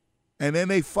 And then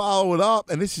they follow it up,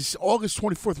 and this is August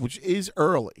 24th, which is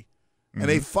early. And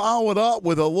they follow it up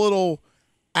with a little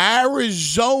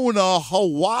Arizona,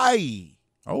 Hawaii.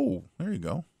 Oh, there you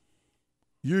go.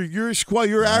 Your squad,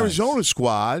 your Nice. Arizona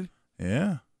squad,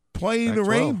 Yeah. playing the Pac-12.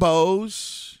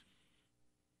 Rainbows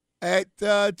at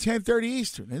 10:30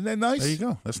 Eastern. Isn't that nice? There you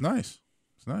go. That's nice.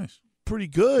 It's nice. Pretty A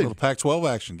good. little Pac-12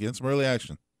 action. Getting some early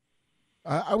action.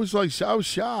 I was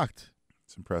shocked.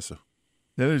 It's impressive.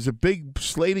 Then there's a big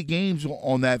slate of games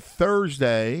on that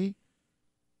Thursday.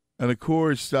 And, of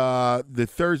course, the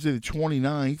Thursday the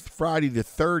 29th, Friday the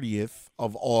 30th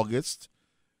of August.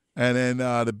 And then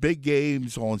the big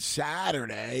games on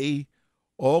Saturday,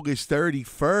 August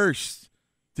 31st.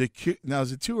 Now,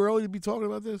 is it too early to be talking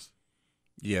about this?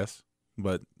 Yes,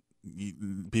 but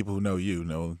people who know you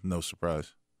know no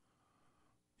surprise.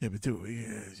 Yeah, but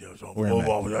We're in May.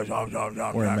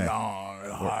 We're in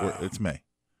May. It's May.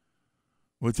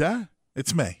 What's that?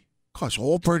 It's May. Because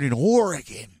Auburn and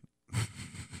Oregon.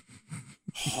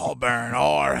 Auburn,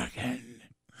 Oregon.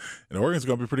 And Oregon's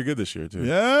going to be pretty good this year, too.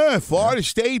 Yeah, Florida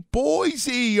State,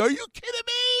 Boise. Are you kidding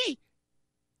me?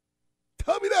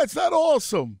 Tell me that's not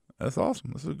awesome. That's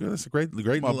awesome. That's a great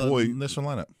My boy- initial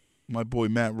lineup. My boy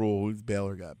Matt Rule, who's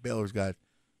Baylor got. Baylor's got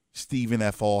Stephen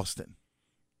F. Austin.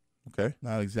 Okay.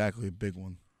 Not exactly a big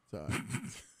one. So,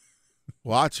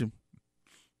 watch him.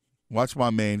 Watch my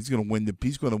man. He's going to win the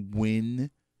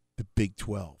Big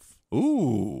 12.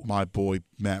 Ooh. My boy,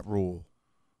 Matt Rule.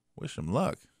 Wish him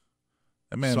luck.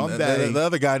 That man, Someday, the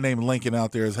other guy named Lincoln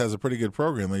out there has a pretty good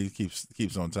program that he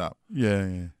keeps on top.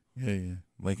 Yeah.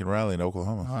 Lincoln Riley in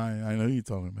Oklahoma. I know who you're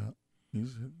talking about.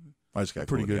 He's I just got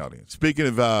pretty cool in good. the audience. Speaking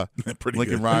of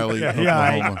Lincoln good. Riley,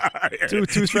 Oklahoma. Two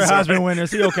straight Heisman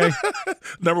winners. He okay?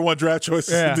 Number 1 draft choice.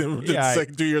 Yeah.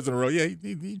 Second 2 years in a row. Yeah,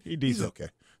 he's okay.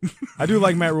 I do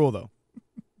like Matt Rule though.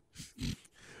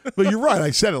 But you're right.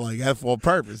 I said it like that on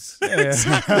purpose. Yeah.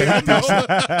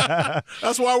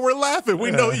 That's why we're laughing.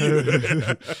 We know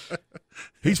you.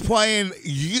 He's playing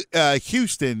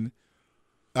Houston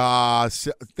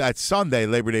that Sunday,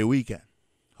 Labor Day weekend.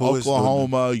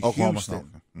 Oklahoma,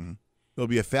 Houston. Mm-hmm. There'll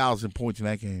be 1,000 points in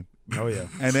that game. Oh yeah.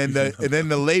 And then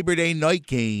the Labor Day night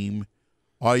game.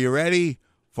 Are you ready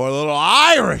for a little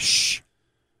Irish?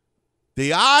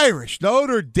 The Irish,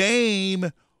 Notre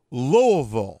Dame,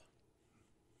 Louisville.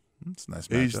 That's a nice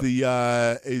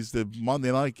matchup. Is the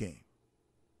Monday night game,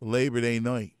 Labor Day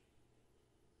night.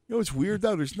 You know what's weird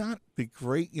though? There's not the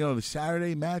great, the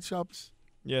Saturday matchups.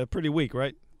 Yeah, pretty weak,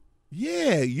 right?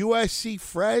 Yeah, USC,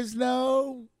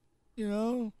 Fresno.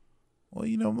 Well,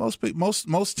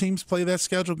 most teams play that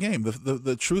scheduled game.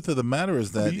 The truth of the matter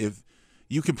is that if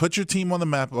you can put your team on the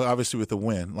map, obviously with a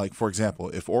win. Like for example,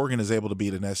 if Oregon is able to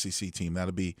beat an SEC team,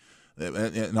 that'll be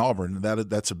in Auburn.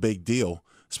 That's a big deal,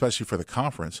 especially for the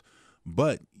conference.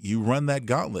 But you run that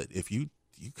gauntlet. If you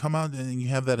come out and you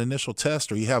have that initial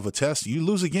test, or you have a test, you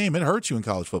lose a game, it hurts you in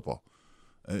college football.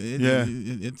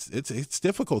 It's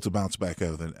difficult to bounce back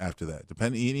after that.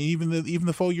 Depending, even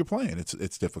the foe you're playing,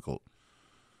 it's difficult.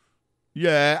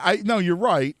 Yeah, you're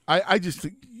right. I just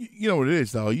you know what it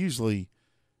is though. Usually,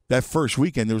 that first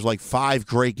weekend there was like 5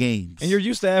 great games, and you're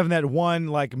used to having that one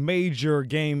like major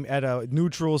game at a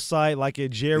neutral site, like at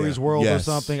Jerry's World or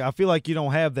something. I feel like you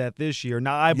don't have that this year.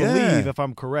 Now, I believe, if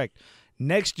I'm correct,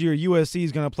 next year USC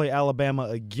is going to play Alabama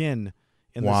again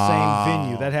in the same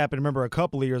venue. That happened, remember, a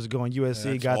couple of years ago, and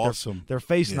USC got their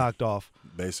face knocked off.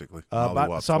 Basically.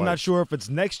 So I'm not sure if it's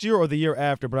next year or the year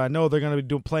after, but I know they're going to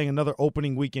be playing another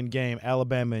opening weekend game,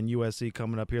 Alabama and USC,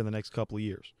 coming up here in the next couple of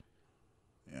years.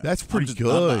 Yeah. That's pretty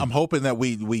good. I'm hoping that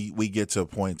we get to a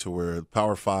point to where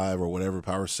Power 5 or whatever,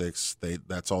 Power 6,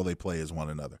 that's all they play is one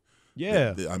another.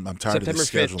 Yeah. I'm tired September of the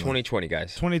scheduling. 5th, 2020,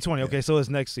 guys. 2020. Okay, so it's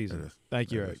next season.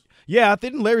 Thank you, Eric. Yeah,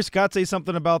 didn't Larry Scott say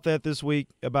something about that this week,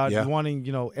 about wanting,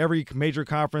 every major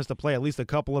conference to play at least a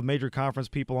couple of major conference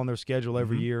people on their schedule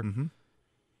every year,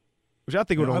 which I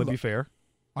think would only be fair.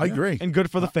 I agree. And good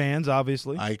for the fans,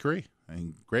 obviously. I agree.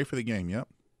 And great for the game, yep.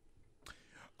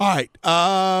 All right.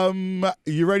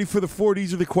 You ready for the 4?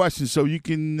 These are the questions, so you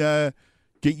can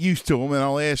get used to them, and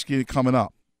I'll ask you coming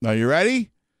up. Now, you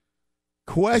ready?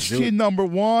 Question number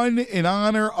 1, in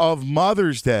honor of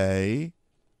Mother's Day,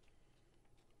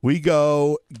 we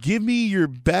go, give me your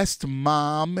best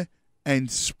mom and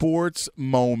sports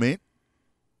moment,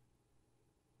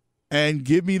 and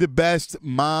give me the best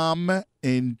mom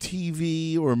in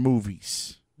TV or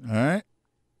movies. All right?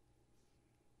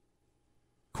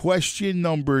 Question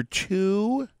number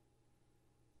 2.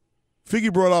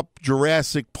 Figgy brought up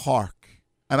Jurassic Park,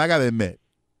 and I got to admit,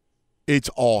 it's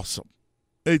awesome.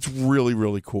 It's really,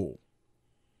 really cool.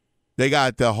 They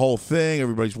got the whole thing.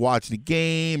 Everybody's watching the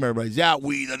game. Everybody's out.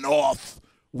 We the North.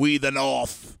 We the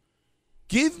North.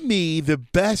 Give me the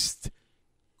best,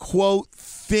 quote,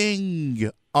 thing,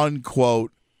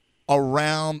 unquote,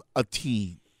 around a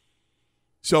team.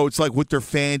 So it's like what their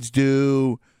fans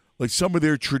do, like some of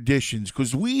their traditions,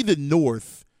 because we the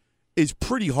North is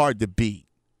pretty hard to beat.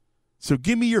 So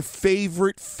give me your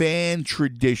favorite fan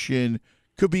tradition.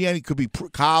 Could be any, could be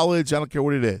college. I don't care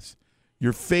what it is.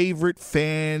 Your favorite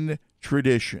fan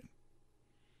tradition.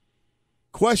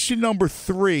 Question number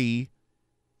 3.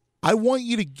 I want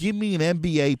you to give me an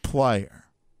NBA player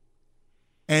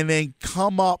and then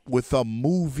come up with a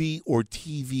movie or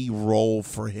TV role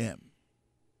for him.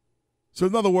 So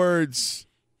in other words,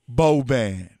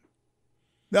 Boban.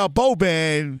 Now,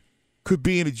 Boban could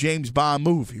be in a James Bond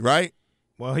movie, right?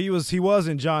 Well, he was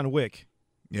in John Wick.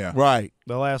 Yeah. Right.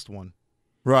 The last one.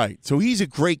 Right. So he's a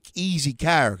great, easy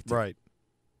character. Right.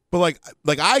 But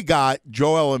like I got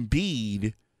Joel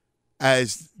Embiid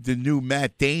as the new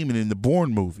Matt Damon in the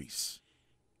Bourne movies.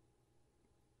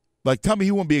 Like, tell me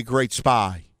he won't be a great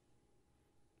spy.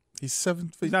 He's 7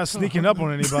 feet. He's not sneaking up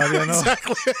on anybody, I know.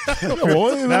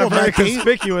 Exactly. Not very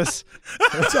conspicuous.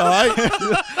 That's all right.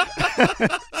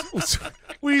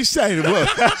 What are you saying?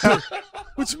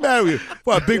 What's the matter with you?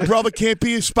 What, Big Brother can't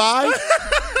be a spy?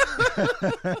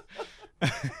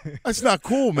 That's not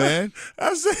cool, man.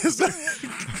 That's not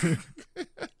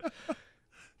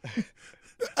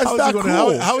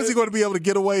cool. How is he going to be able to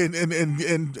get away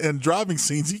in driving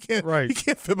scenes? He can't. Right. He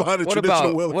can't fit behind a What traditional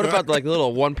about wheel. what about like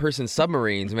little one-person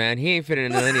submarines, man? He ain't fitting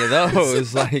into any of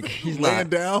those. Like he's laying not.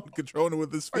 down, controlling it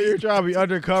with his feet? You're trying to be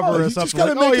undercover or you just something.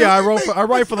 gotta Like, make I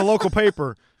write for the local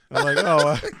paper. I'm like,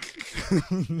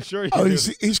 sure you do.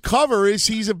 His cover is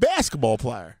he's a basketball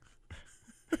player.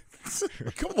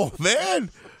 Come on, man.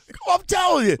 I'm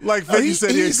telling you. Like 50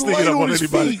 said, he ain't sneaking up on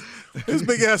anybody. Feet. His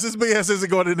big ass isn't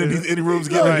going in any rooms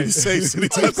getting any safes. He's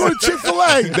going to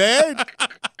Chick-fil-A, man.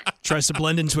 Tries to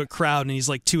blend into a crowd, and he's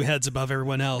like 2 heads above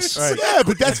everyone else. Yeah,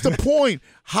 but that's the point.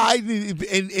 Hiding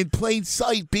in plain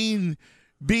sight, being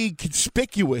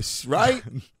conspicuous, right?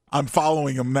 I'm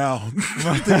following him now.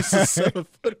 There's a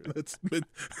 7-footer that's been.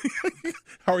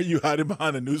 How are you hiding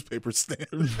behind a newspaper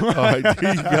stand? All right,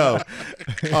 there you go.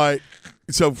 All right,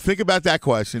 so think about that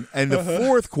question. And the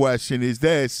fourth question is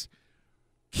this: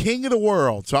 King of the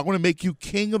world. So I'm going to make you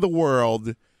king of the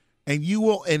world, and you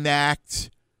will enact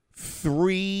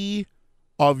 3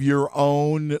 of your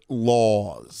own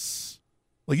laws.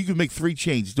 Like you can make 3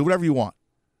 changes. Do whatever you want.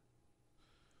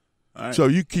 All right. So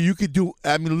you could do.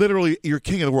 I mean, literally, you're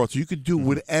king of the world. So you could do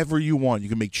whatever you want. You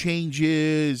can make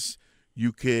changes.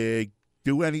 You could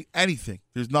do anything.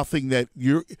 There's nothing that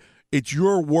it's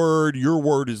your word. Your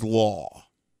word is law.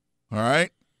 All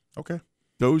right. Okay.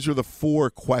 Those are the 4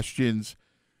 questions.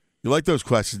 You like those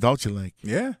questions, don't you, Link?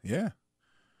 Yeah.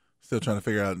 Still trying to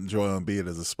figure out Joel Embiid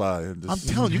as a spy. I'm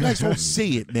telling you, you guys don't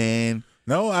see it, man.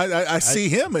 No, I see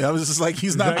him. I was just like,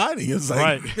 he's not hiding. It's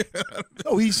like, right.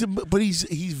 No, he's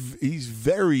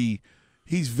very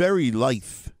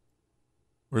lithe,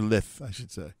 or lithe, I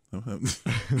should say.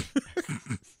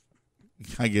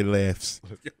 I get laughs.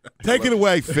 Take it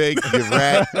away, Fig, you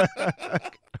rat.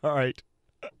 All right.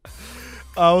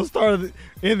 We'll start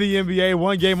in the NBA.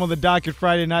 One game on the docket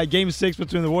Friday night. Game 6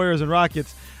 between the Warriors and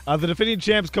Rockets. The defending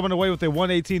champs coming away with a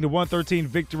 118-113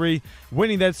 victory,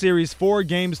 winning that series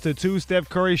 4-2. Steph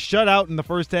Curry shut out in the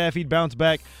first half. He'd bounce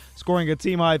back, scoring a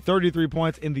team-high 33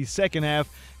 points in the second half.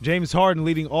 James Harden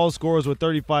leading all scorers with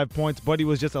 35 points, but he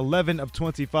was just 11 of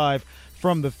 25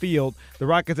 from the field. The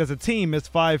Rockets as a team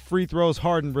missed 5 free throws.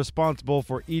 Harden responsible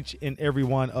for each and every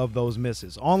one of those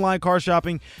misses. Online car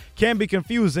shopping can be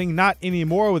confusing, not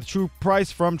anymore with True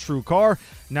Price from True Car.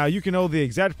 Now you can know the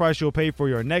exact price you'll pay for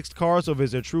your next car, so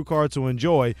visit True Car to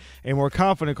enjoy a more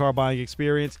confident car buying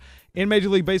experience. In Major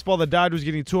League Baseball, the Dodgers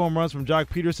getting 2 home runs from Jock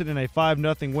Peterson in a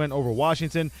 5-0 win over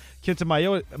Washington.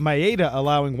 Kenta Maeda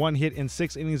allowing 1 hit in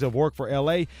 6 innings of work for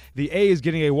L.A. The A's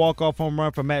getting a walk-off home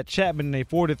run from Matt Chapman in a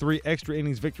 4-3 extra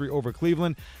innings victory over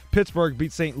Cleveland. Pittsburgh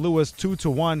beat St. Louis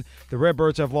 2-1. The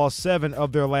Redbirds have lost 7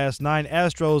 of their last 9.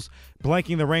 Astros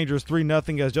blanking the Rangers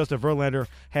 3-0 as Justin Verlander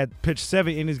had pitched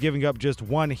 7 innings, giving up just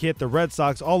 1 hit. The Red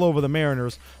Sox all over the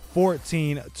Mariners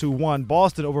 14-1.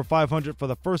 Boston over 500 for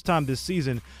the first time this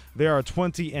season. They are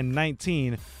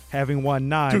 20-19, having won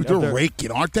 9. Dude, they're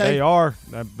raking, aren't they? They are.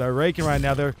 They're raking right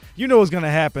now. You know what's going to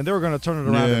happen. They're going to turn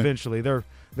it around eventually. They're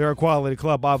a quality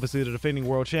club, obviously, the defending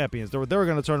world champions. They're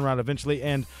going to turn around eventually.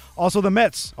 And also the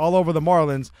Mets all over the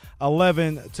Marlins,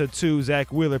 11-2.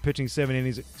 Zach Wheeler pitching 7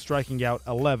 innings, striking out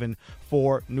 11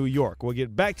 for New York. We'll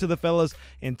get back to the fellas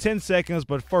in 10 seconds,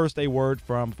 but first a word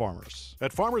from Farmers.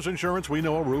 At Farmers Insurance, we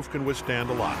know a roof can withstand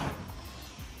a lot.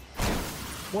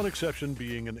 One exception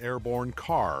being an airborne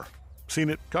car. Seen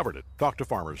it, covered it. Talk to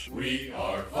Farmers. We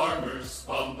are Farmers.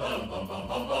 Bum, bum, bum, bum,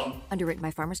 bum, bum. Underwritten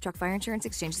by Farmers Truck Fire Insurance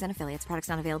Exchanges and Affiliates. Products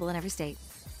not available in every state.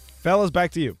 Fellas,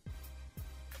 back to you.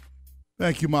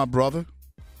 Thank you, my brother.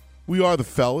 We are the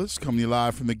fellas, coming to you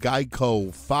live from the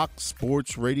Geico Fox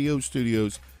Sports Radio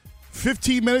studios.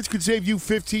 15 minutes could save you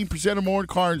 15% or more in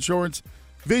car insurance.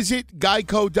 Visit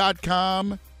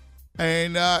geico.com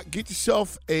and get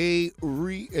yourself a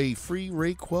free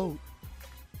rate quote.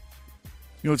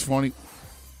 You know what's funny?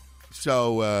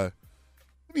 So let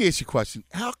me ask you a question.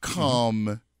 How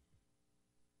come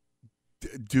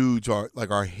dudes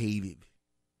are hated?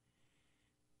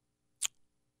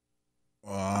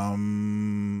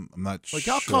 I'm not sure. Like,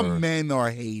 how come men are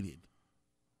hated?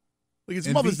 Like, it's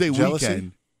Mother's Day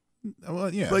weekend.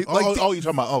 Well, yeah. Like, you're talking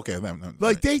about, okay.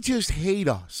 Like, they just hate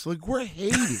us. Like, we're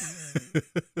hated.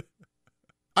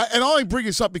 And I only bring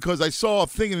this up because I saw a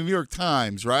thing in the New York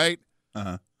Times, right?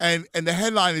 Uh-huh. And the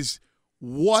headline is,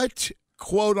 what,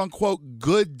 quote, unquote,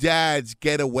 good dads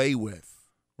get away with.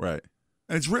 Right.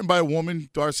 And it's written by a woman,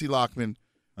 Darcy Lockman.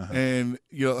 Uh-huh. And,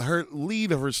 her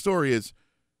lead of her story is,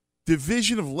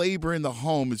 division of labor in the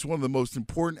home is one of the most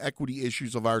important equity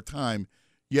issues of our time.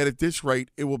 Yet at this rate,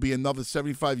 it will be another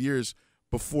 75 years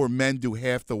before men do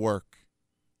half the work.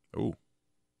 Ooh.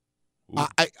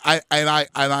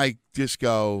 I just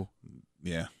go,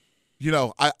 yeah. You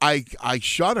know, I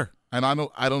shudder, and I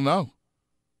don't know.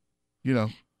 You know,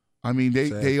 I mean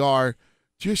they are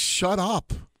just shut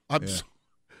up.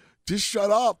 Just shut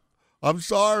up. I'm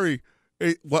sorry.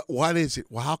 What is it?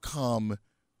 Well, how come?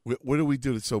 What do we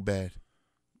do that's so bad?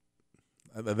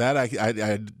 That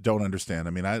I don't understand.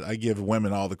 I mean, I give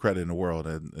women all the credit in the world,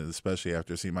 and especially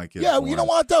after seeing my kids. Yeah, you know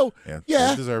what though? Yeah,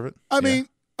 they deserve it. I mean,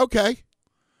 okay.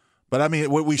 But I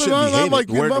mean, we shouldn't be hated.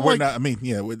 We're not. I mean,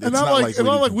 yeah, it's not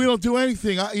like we don't do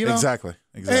anything. You know? Exactly.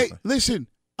 Hey, listen,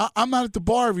 I'm not at the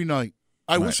bar every night.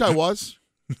 I wish I was.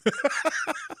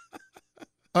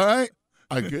 All right.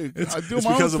 I do it's my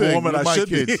because own of thing a woman with I my should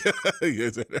kids. be.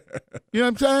 You know what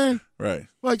I'm saying? Right.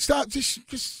 Like, stop.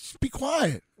 Just be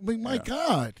quiet. I mean, my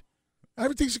God.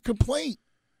 Everything's a complaint.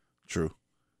 True.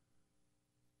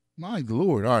 My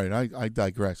Lord. All right. I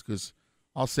digress because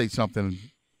I'll say something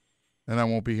and I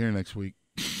won't be here next week.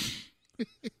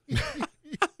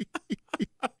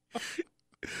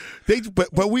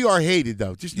 But we are hated,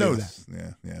 though. Just know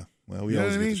that. Yeah. Well, we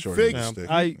always get the short end of the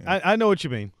stick. I know what you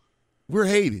mean. We're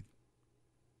hated.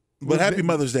 But happy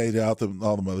Mother's Day to all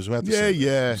the mothers. We have to say that.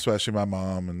 Yeah. Especially my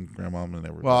mom and grandmom and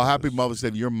everybody. Well, happy Mother's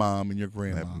Day to your mom and your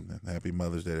grandma. Happy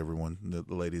Mother's Day to everyone, the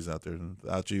ladies out there.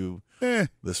 Without you,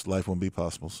 this life wouldn't be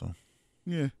possible. So,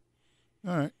 yeah.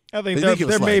 All right. I think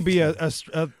there may be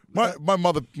my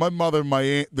mother, my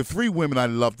aunt, the three women I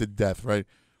love to death. Right,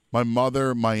 my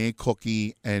mother, my Aunt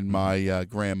Cookie, and my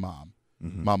grandmom,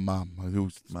 my mom who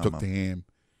took the ham.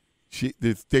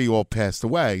 They all passed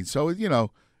away. So it's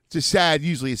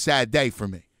usually a sad day for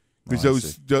me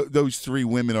because those three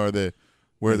women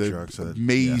were the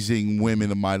amazing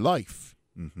women of my life.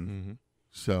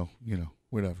 So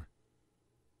whatever.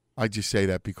 I just say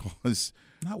that because.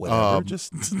 Not whatever.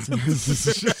 Just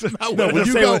not whatever.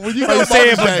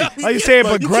 You say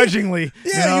it begrudgingly.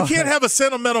 Yeah, you can't have a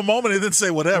sentimental moment and then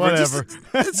say whatever.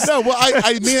 No, well,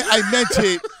 I meant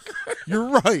it. You're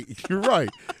right.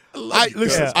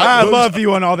 I love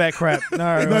you and all that crap.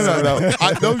 No.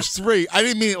 Those three. I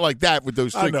didn't mean it like that with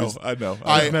those three. I know.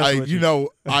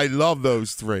 I love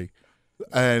those three,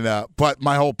 and but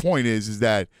my whole point is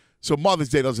that so Mother's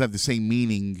Day doesn't have the same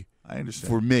meaning. I understand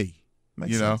for me.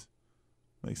 Makes sense.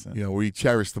 Makes sense. Where you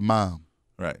cherish the mom.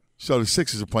 Right. So the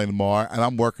Sixers are playing tomorrow, and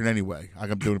I'm working anyway.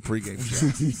 I'm doing a pregame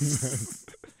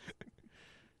show.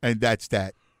 And that's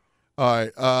that. All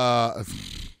right.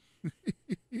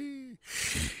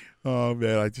 Oh,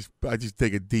 man, I just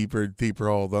take a deeper and deeper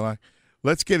hold, don't I?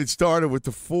 Let's get it started with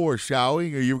the four, shall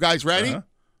we? Are you guys ready? I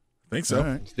think so.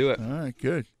 Right. Let's do it. All right,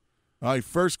 good. All right,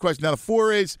 first question. Now, the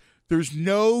four is there's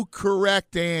no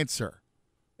correct answer.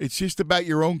 It's just about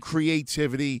your own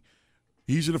creativity.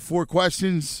 These are the four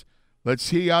questions. Let's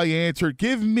see how you answer.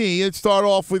 Let's start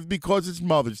off with because it's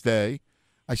Mother's Day.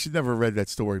 I should never have read that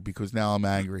story because now I'm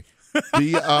angry.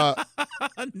 I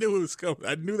knew it was coming.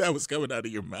 I knew that was coming out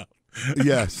of your mouth.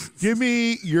 Yes. Give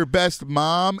me your best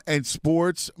mom and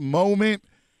sports moment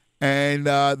and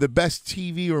the best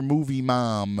TV or movie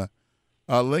mom.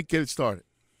 Link, get it started.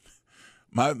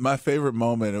 My favorite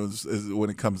moment is when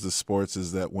it comes to sports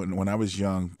is that when I was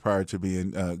young, prior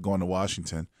to going to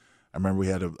Washington, I remember we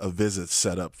had a visit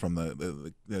set up from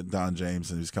the Don James,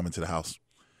 and he was coming to the house.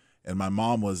 And my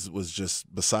mom was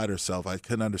just beside herself. I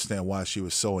couldn't understand why she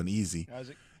was so uneasy.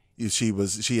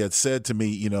 She had said to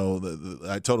me,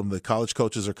 I told them the college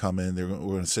coaches are coming. We're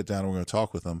going to sit down and we're going to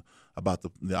talk with them about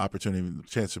the opportunity, the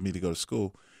chance for me to go to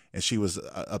school. And she was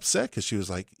upset because she was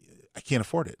like, I can't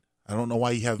afford it. I don't know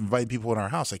why you have invited people in our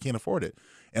house. I can't afford it.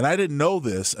 And I didn't know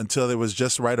this until it was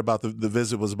just right about the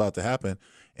visit was about to happen.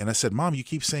 And I said, Mom, you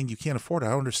keep saying you can't afford it. I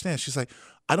don't understand. She's like,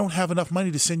 I don't have enough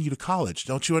money to send you to college.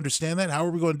 Don't you understand that? How are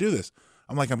we going to do this?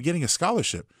 I'm like, I'm getting a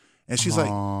scholarship. And she's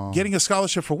like, getting a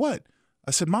scholarship for what?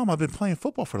 I said, Mom, I've been playing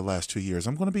football for the last 2 years.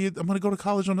 I'm going to go to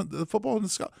college on the football and the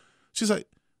scholarship. She's like,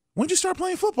 when did you start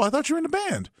playing football? I thought you were in the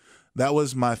band. That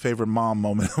was my favorite mom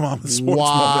moment, mom sports moment.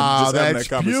 Just having that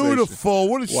conversation beautiful.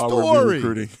 What a story! While we're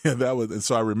recruiting, and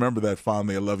so I remember that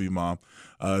fondly. I love you, Mom.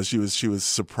 She was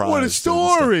surprised. What a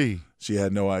story! She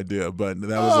had no idea, but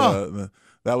that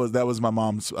was my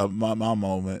mom's my mom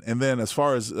moment. And then as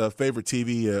far as favorite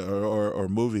TV or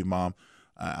movie, Mom,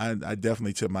 I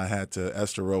definitely tip my hat to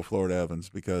Esther Rowe, Florida Evans,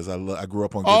 because I grew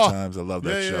up on Good Times. I love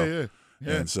that show.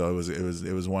 Yeah. And so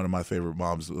it was one of my favorite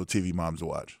TV moms to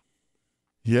watch.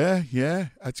 Yeah,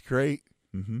 that's great.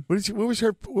 Mm-hmm.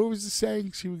 What was the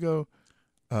saying? She would go,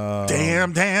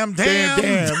 damn. Yeah.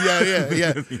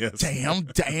 Yes.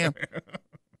 Damn.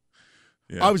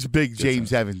 Yeah. I was a big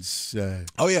James Evans.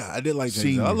 I did like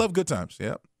James. I love Good Times.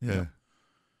 Yep. Yeah.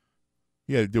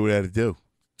 He had to do what he had to do.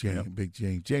 Big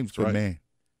James. James, good Right. man.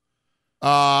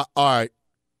 All right.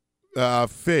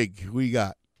 Fig, who you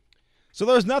got? So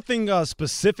there's nothing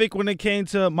specific when it came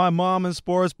to my mom in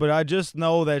sports, but I just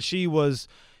know that she was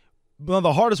one of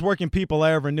the hardest working people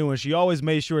I ever knew, and she always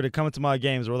made sure to come to my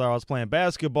games, whether I was playing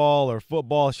basketball or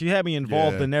football. She had me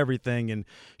involved in everything, and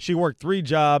she worked 3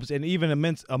 jobs, and even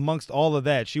amongst all of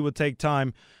that, she would take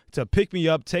time to pick me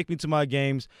up, take me to my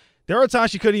games. There are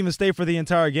times she couldn't even stay for the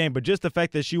entire game, but just the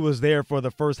fact that she was there for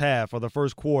the first half or the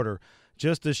first quarter,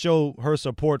 just to show her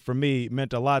support for me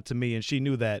meant a lot to me, and she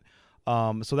knew that.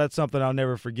 So that's something I'll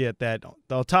never forget, that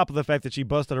on top of the fact that she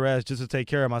busted her ass just to take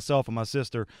care of myself and my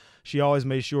sister, she always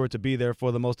made sure to be there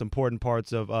for the most important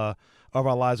parts of our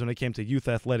lives when it came to youth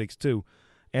athletics too.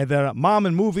 And then mom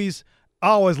in movies, I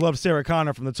always loved Sarah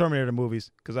Connor from the Terminator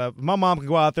movies, because my mom could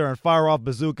go out there and fire off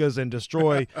bazookas and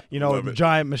destroy,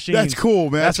 giant machines. That's cool,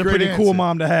 man. That's a pretty cool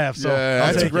mom to have. So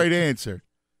that's a great answer.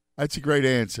 That's a great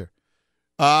answer.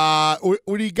 What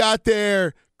do you got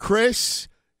there, Chris?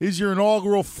 Is your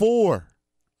inaugural 4?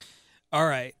 All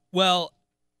right. Well,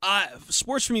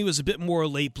 sports for me was a bit more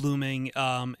late blooming,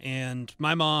 and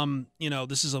my mom,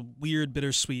 this is a weird,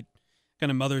 bittersweet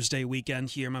kind of Mother's Day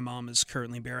weekend here. My mom is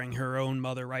currently burying her own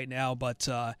mother right now, but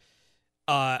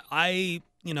my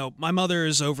mother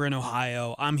is over in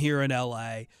Ohio. I'm here in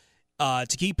LA.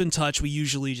 To keep in touch, we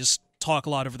usually just talk a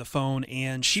lot over the phone,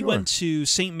 and she went to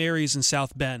St. Mary's in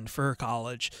South Bend for her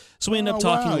college. So we end up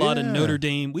talking a lot of Notre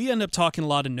Dame. We end up talking a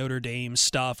lot of Notre Dame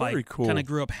stuff. Very cool. I kind of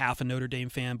grew up half a Notre Dame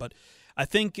fan, but I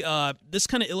think this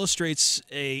kind of illustrates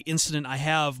a incident I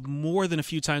have more than a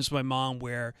few times with my mom,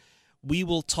 where we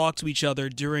will talk to each other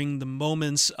during the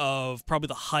moments of probably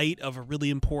the height of a really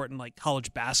important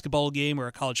college basketball game or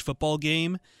a college football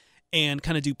game, and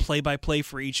kind of do play-by-play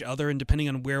for each other. And depending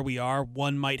on where we are,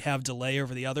 one might have delay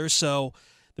over the other. So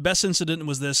the best incident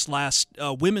was this last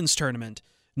women's tournament,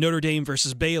 Notre Dame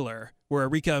versus Baylor, where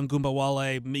Arika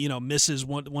Ngumbawale, misses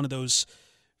one of those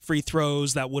free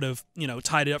throws that would have,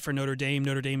 tied it up for Notre Dame.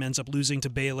 Notre Dame ends up losing to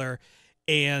Baylor.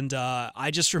 And I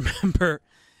just remember,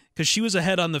 because she was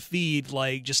ahead on the feed,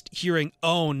 just hearing,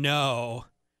 oh no,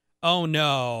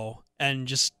 and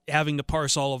just having to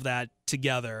parse all of that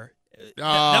together.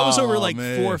 That was over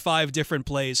 4 or 5 different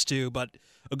plays too, but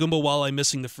Ogumbawale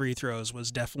missing the free throws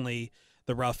was definitely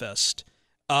the roughest.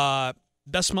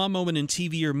 Best mom moment in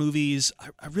TV or movies,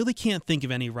 I really can't think of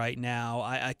any right now.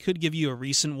 I could give you a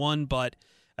recent one, but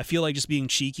I feel like just being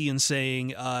cheeky and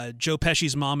saying Joe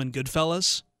Pesci's mom in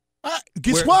Goodfellas.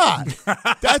 Guess what?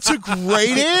 That's a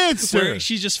great answer. Where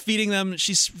she's just feeding them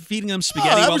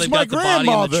spaghetti while they've got the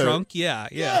body in the trunk. Yeah,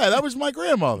 that was my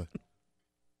grandmother.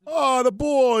 Oh, the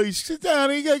boys, sit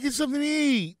down. You gotta get something to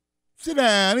eat. Sit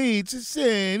down, eat. Just sit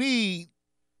and eat.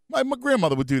 My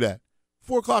grandmother would do that.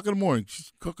 4:00 in the morning,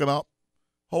 she's cooking up,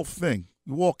 whole thing.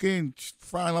 You walk in, she's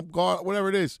frying up garlic, whatever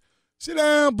it is. Sit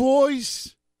down,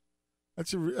 boys.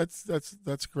 That's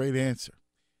a great answer.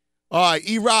 All right,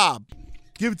 E-Rob.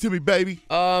 Give it to me, baby.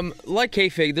 Like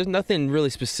K-Fig, there's nothing really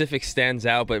specific stands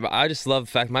out, but I just love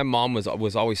the fact my mom was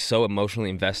always so emotionally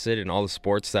invested in all the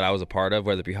sports that I was a part of,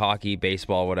 whether it be hockey,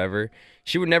 baseball, whatever.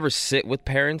 She would never sit with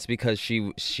parents because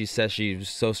she says she was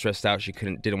so stressed out she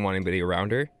didn't want anybody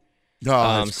around her.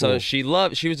 Oh, that's so cool. she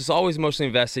was just always emotionally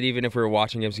invested, even if we were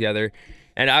watching games together.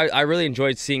 And I really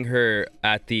enjoyed seeing her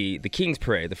at the Kings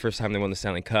Parade the first time they won the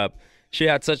Stanley Cup. She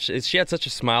had such a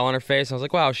smile on her face. I was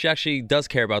like, wow, she actually does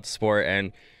care about the sport,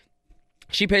 and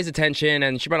she pays attention,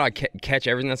 and she might not catch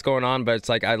everything that's going on, but it's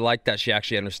like I like that she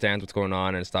actually understands what's going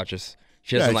on, and it's not just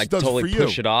she doesn't totally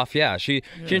push it off. Yeah, she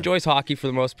enjoys hockey for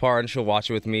the most part, and she'll watch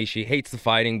it with me. She hates the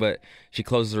fighting, but she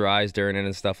closes her eyes during it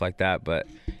and stuff like that. But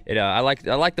I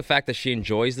like the fact that she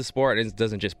enjoys the sport and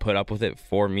doesn't just put up with it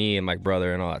for me and my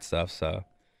brother and all that stuff. So.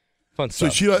 Fun so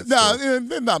stuff.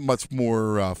 they're not much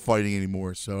more fighting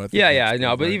anymore. So I think I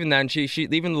know. But even then, she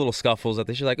even the little scuffles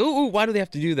that she's like, ooh, why do they have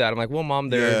to do that? I'm like, well, Mom,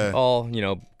 they're all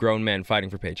grown men fighting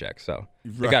for paychecks, so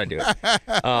they got to do it.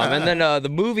 And then the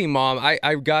movie Mom,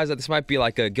 I guys, this might be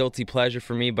like a guilty pleasure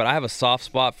for me, but I have a soft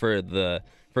spot for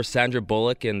Sandra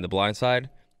Bullock in The Blind Side.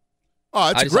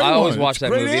 Oh, that's a great one. I always watch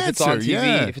that movie. Answer.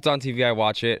 If it's on TV, I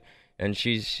watch it, and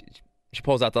she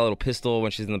pulls out that little pistol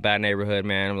when she's in the bad neighborhood,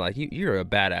 man. I'm like, you're a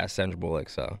badass, Sandra Bullock.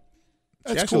 So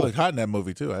she actually looked hot in that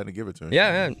movie too. I had to give it to her.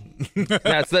 Yeah.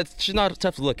 She's not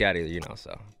tough to look at either,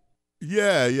 so.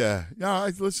 Yeah. No,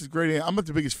 this is great. I'm not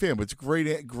the biggest fan, but it's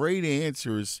great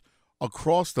answers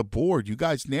across the board. You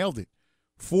guys nailed it.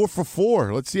 4 for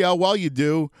 4. Let's see how well you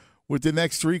do with the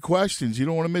next 3 questions. You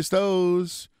don't want to miss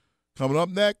those. Coming up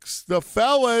next, the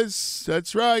fellas.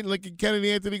 That's right. Lincoln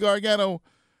Kennedy, Anthony Gargano.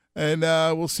 And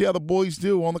we'll see how the boys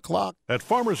do on the clock. At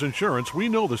Farmers Insurance, we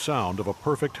know the sound of a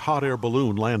perfect hot air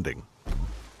balloon landing.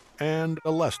 And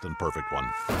a less than perfect one.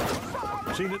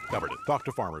 Seen it, covered it. Talk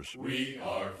to Farmers. We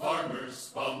are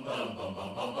farmers. Bum, bum, bum,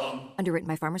 bum, bum, bum. Underwritten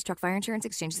by Farmers Truck Fire Insurance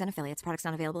Exchanges and Affiliates. Products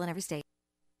not available in every state.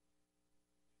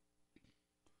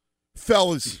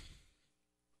 Fellas,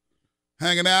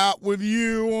 hanging out with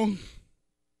you.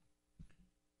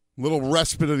 Little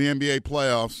respite of the NBA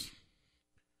playoffs.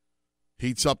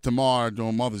 Heats up tomorrow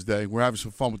during Mother's Day. We're having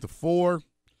some fun with the 4.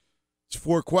 It's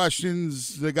 4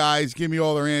 questions. The guys give me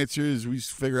all their answers. We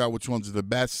figure out which ones are the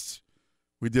best.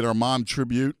 We did our mom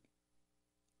tribute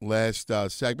last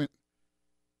segment.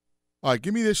 All right,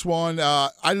 give me this one.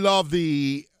 I love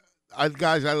the We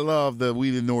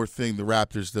the North thing the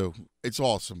Raptors do. It's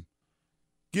awesome.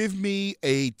 Give me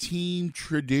a team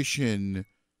tradition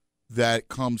that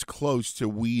comes close to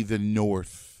We the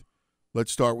North.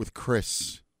 Let's start with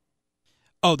Chris.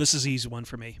 Oh, this is an easy one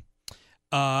for me.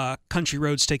 Country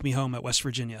Roads Take Me Home at West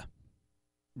Virginia.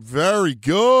 Very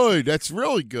good. That's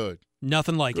really good.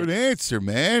 Nothing like Good it. answer,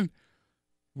 man.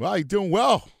 Well, you're doing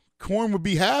well. Corn would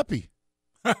be happy.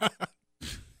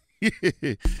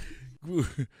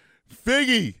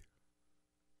 Figgy.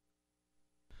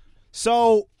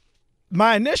 So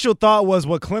my initial thought was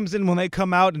what Clemson when they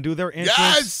come out and do their entrance.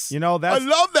 Yes. You know, that's I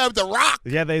love that with the rock.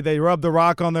 Yeah, they rub the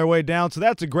rock on their way down. So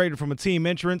that's a great from a team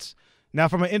entrance. Now,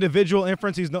 from an individual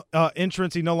entrance,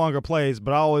 he no longer plays,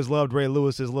 but I always loved Ray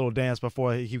Lewis's little dance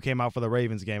before he came out for the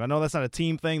Ravens game. I know that's not a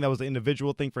team thing. That was an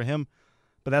individual thing for him,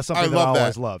 but that's something that I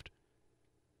always loved.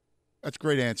 That's a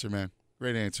great answer, man.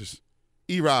 Great answers.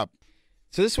 E-Rob.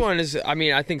 So this one is, I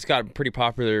mean, I think it's gotten pretty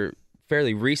popular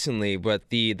fairly recently, but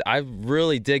I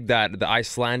really dig the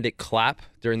Icelandic clap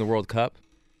during the World Cup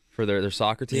for their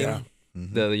soccer team. Yeah.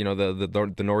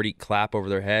 Mm-hmm. The Nordic clap over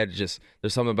their head. Just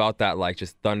there's something about that, like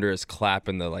just thunderous clap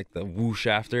and the whoosh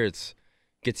after. It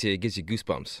gives you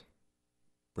goosebumps.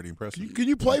 Pretty impressive. Can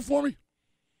you play for me?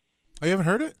 Oh, you haven't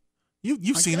heard it?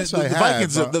 You've seen it. I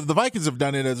Vikings. have, The Vikings have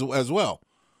done it as well.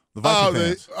 The Viking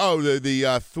fans.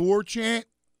 The Thor chant.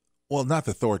 Well, not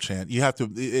the Thor chant. You have to.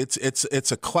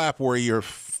 It's a clap where you're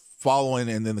following,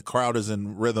 and then the crowd is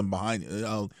in rhythm behind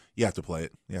you. You have to play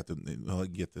it. You have to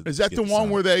get the. Is that the one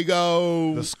where they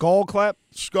go the skull clap?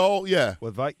 Skull, yeah.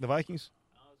 With the Vikings.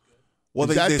 Well,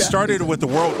 they started with the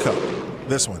World Cup.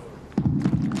 This one.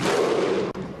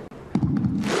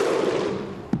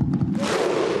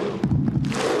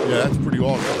 Yeah, that's pretty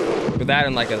awesome. With that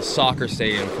in like a soccer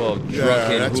stadium full of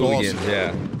drunken hooligans. Awesome.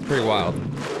 Yeah, pretty wild.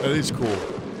 That is cool.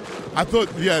 I thought,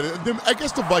 I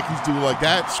guess the Vikings do like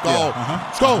that. Skull,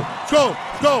 Yeah, skull, skull,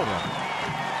 skull,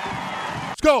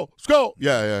 skull, skull.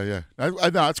 Yeah. I know,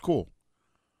 that's cool.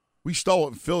 We stole it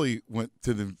in Philly, went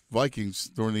to the Vikings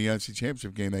during the NFC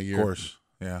Championship game that year. Of course,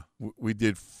 yeah. We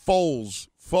did Foles.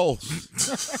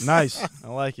 Nice. I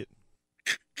like it.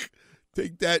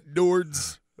 Take that,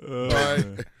 Nords. All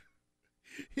right.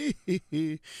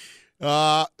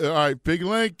 All right, Big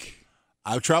Link.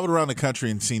 I've traveled around the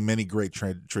country and seen many great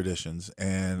traditions,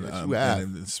 and, Yes, you have.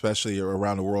 and especially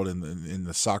around the world in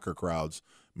the soccer crowds,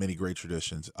 many great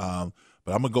traditions. But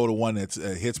I'm gonna go to one that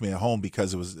hits me at home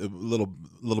because it was a little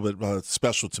bit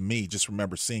special to me. Just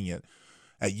remember seeing it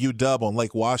at UW on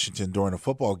Lake Washington during a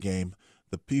football game.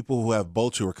 The people who have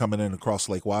boats who are coming in across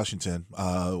Lake Washington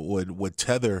would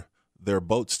tether their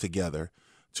boats together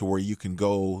to where you can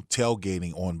go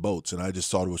tailgating on boats. And I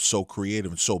just thought it was so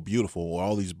creative and so beautiful.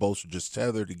 All these boats would just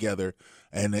tether together,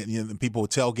 and then people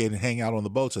would tailgate and hang out on the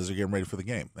boats as they're getting ready for the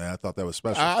game. And I thought that was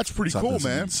special. That's pretty cool,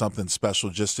 man. Something special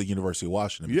just to University of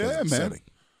Washington. Yeah, because of the man. setting.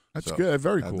 That's good.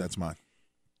 Very cool. That's mine.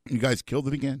 You guys killed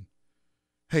it again.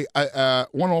 Hey, I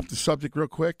one off the subject real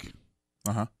quick.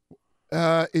 Uh-huh.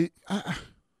 How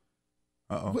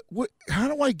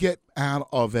do I get out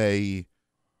of a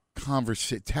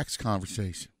text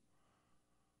conversation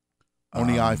on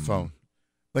the iPhone?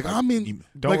 Like I'm in.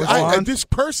 This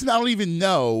person I don't even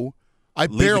know. I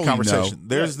barely the conversation.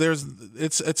 know.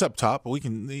 It's up top. We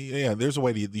can. Yeah, there's a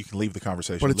way you can leave the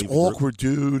conversation. But it's leave the group. awkward,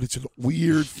 dude. It's a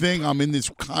weird thing. I'm in this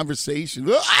conversation.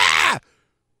 Ah!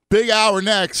 Big hour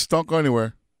next. Don't go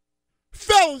anywhere.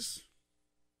 Fellas.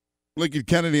 Lincoln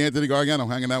Kennedy, Anthony Gargano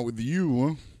hanging out with you.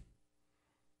 Huh?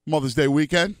 Mother's Day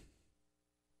weekend.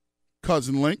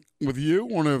 Cousin Link with you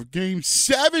on a Game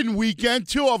 7 weekend.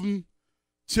 2 of them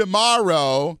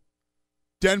tomorrow.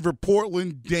 Denver,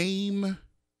 Portland, Dame,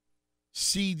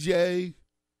 CJ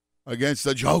against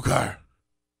the Joker.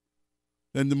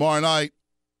 Then tomorrow night,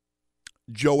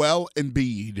 Joel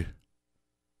Embiid,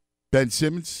 Ben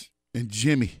Simmons, and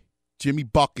Jimmy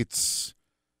Buckets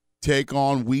take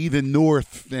on We the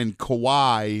North and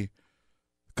Kawhi.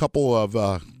 couple of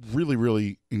really,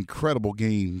 really incredible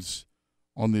games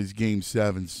on these Game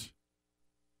 7s.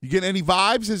 You get any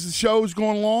vibes as the show's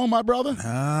going along, my brother?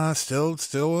 Still,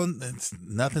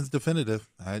 nothing's definitive.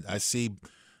 I see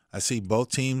both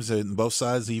teams and both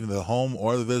sides, even the home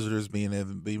or the visitors, being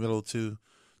able to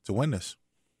win this,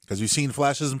 because we've seen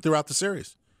flashes throughout the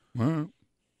series. All right.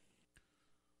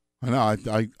 I know.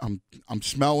 I'm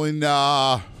smelling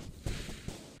Denver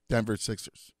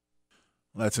Sixers.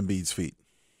 Well, that's Embiid's feet.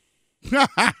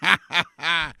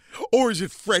 Or is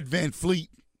it Fred VanVleet?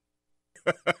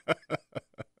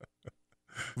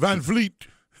 Van Vliet.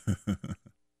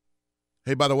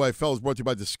 Hey, by the way, fellas, brought to you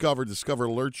by Discover. Discover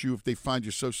alerts you if they find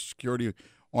your Social Security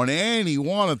on any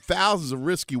one of thousands of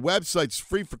risky websites. It's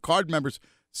free for card members.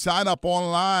 Sign up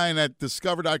online at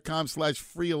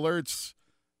discover.com/free alerts.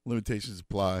 Limitations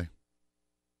apply.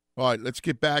 All right, let's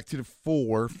get back to the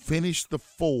 4. Finish the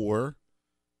 4,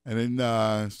 and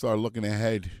then start looking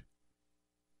ahead.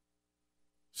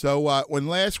 So when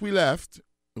last we left,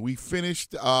 we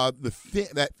finished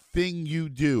that thing you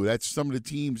do. That's some of the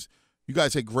teams. You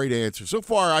guys had great answers. So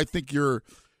far, I think you're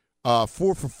 4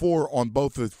 for 4 on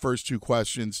both of the first 2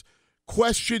 questions.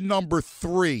 Question number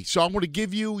 3. So I'm going to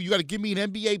give you got to give me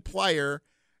an NBA player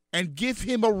and give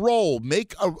him a role.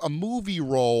 Make a movie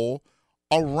role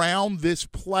around this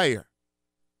player.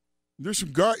 There's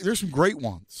some great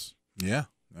ones. Yeah.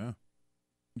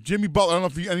 Jimmy Butler. I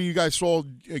don't know if any of you guys saw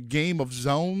a Game of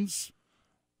Zones,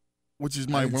 which is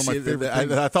one of my favorite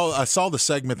things. I saw the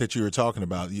segment that you were talking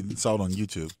about. You saw it on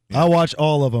YouTube. I watch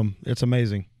all of them. It's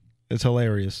amazing. It's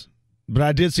hilarious. But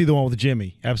I did see the one with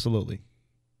Jimmy. Absolutely.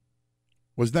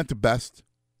 Wasn't that the best?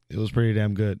 It was pretty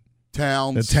damn good.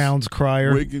 Towns. The Towns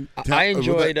crier. I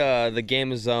enjoyed the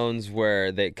Game of Zones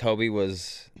where Kobe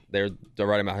was they're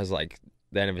writing about his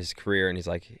the end of his career, and he's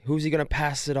like, who's he gonna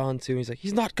pass it on to? And he's like,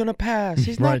 he's not gonna pass.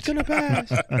 He's not gonna pass.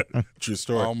 True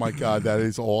story. Oh my God, that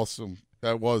is awesome.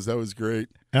 That was great.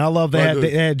 And I love that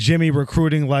they had Jimmy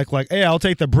recruiting like, hey, I'll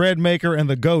take the bread maker and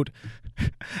the goat,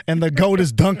 and the goat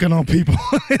is dunking on people.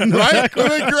 Right? Were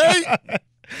they great?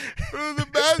 Were the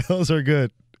best? Those are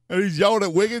good. And he's yelling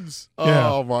at Wiggins.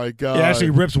 Yeah. Oh my God! He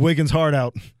actually rips Wiggins' heart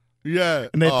out. Yeah.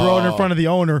 And they throw it in front of the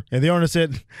owner, and the owner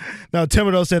said, "No,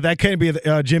 Thibodeau said that can't be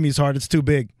Jimmy's heart. It's too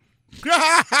big."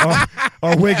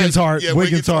 or Wiggins' heart. Yeah,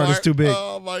 Wiggins' heart is too big.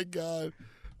 Oh my God!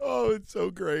 Oh, it's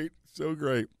so great, so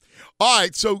great. All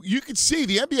right, so you can see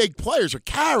the NBA players are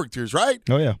characters, right?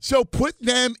 Oh yeah. So put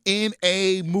them in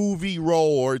a movie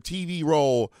role or a TV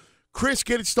role. Chris,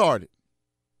 get it started.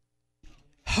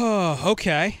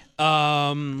 Okay.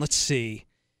 Let's see.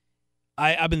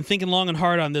 I've been thinking long and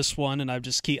hard on this one, and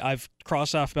I've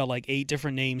crossed off about 8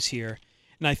 different names here.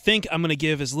 And I think I'm going to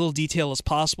give as little detail as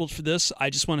possible for this. I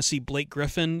just want to see Blake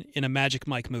Griffin in a Magic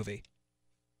Mike movie.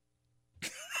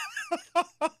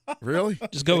 Really?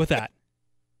 Just go with that.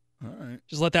 All right.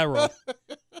 Just let that roll.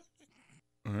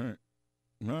 All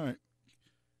right.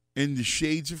 In the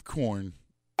Shades of Corn.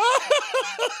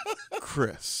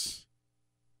 Chris.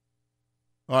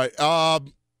 All right.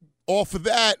 Off of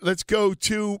that, let's go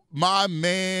to my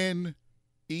man,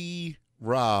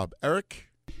 Rob. Eric?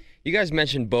 You guys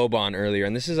mentioned Boban earlier,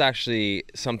 and this is actually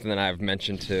something that I've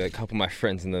mentioned to a couple of my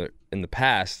friends in the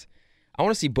past. I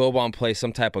want to see Boban play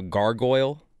some type of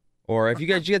gargoyle, or if you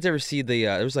guys ever see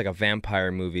there was a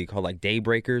vampire movie called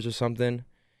Daybreakers or something,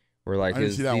 where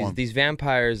these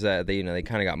vampires that they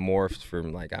kind of got morphed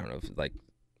from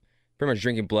pretty much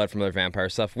drinking blood from other vampire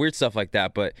stuff, weird stuff like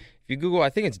that. But if you Google, I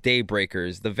think it's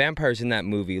Daybreakers, the vampires in that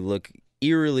movie look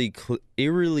eerily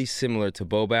similar to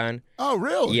Boban. Oh,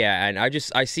 really? Yeah, and I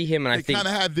see him, and I think they kind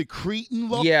of have the Cretan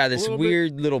look. Yeah, this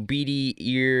weird little beady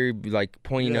ear,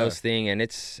 pointy nose thing, and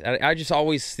I just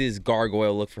always see this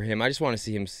gargoyle look for him. I just want to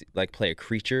see him play a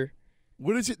creature.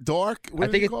 What is it? Dark? I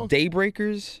think it's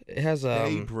Daybreakers. It has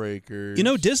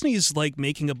Daybreakers. Disney's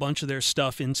making a bunch of their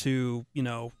stuff into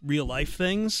real life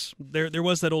things. There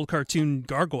was that old cartoon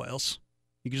Gargoyles.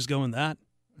 You could just go in that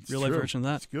real life version of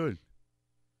that. It's good.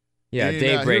 Yeah,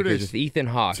 Daybreakers with Ethan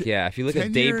Hawke. Yeah, if you look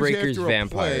at Daybreakers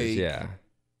vampires,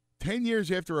 10 years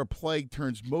after a plague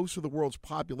turns most of the world's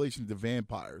population into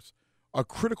vampires, a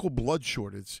critical blood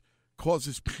shortage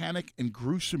causes panic and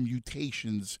gruesome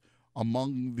mutations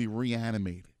among the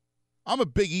reanimated. I'm a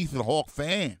big Ethan Hawke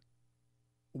fan.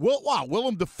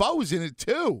 Willem Dafoe's in it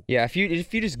too. Yeah, if you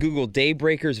just Google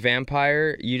Daybreakers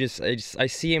vampire, I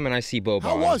see him and I see Boban.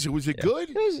 How was it? Was it good?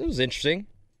 It was interesting.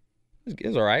 It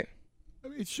was all right. I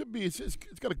mean, it should be. It's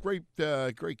got a great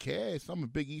cast. I'm a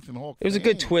big Ethan Hawke fan. It was a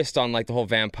good twist on the whole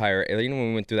vampire. When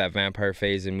we went through that vampire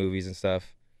phase in movies and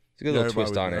stuff. It's a good little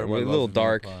twist on it. A little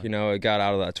dark. It got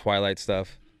out of that Twilight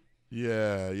stuff.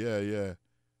 Yeah.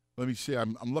 Let me see.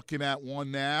 I'm looking at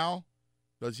one now.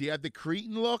 Does he have the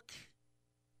Cretan look?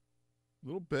 A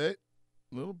little bit.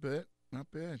 Not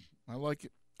bad. I like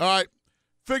it. All right.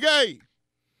 Figgy.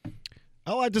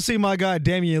 I like to see my guy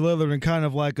Damian Lillard in kind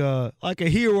of like a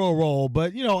hero role,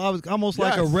 but I was almost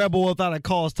like a rebel without a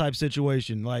cause type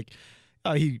situation. Like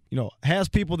he has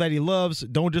people that he loves.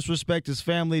 Don't disrespect his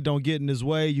family. Don't get in his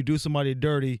way. You do somebody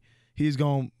dirty, he's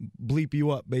gonna bleep you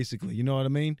up. Basically, you know what I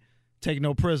mean? Take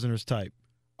no prisoners type.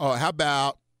 Oh, how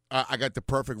about I got the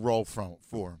perfect role for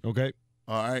him. Okay.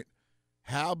 All right.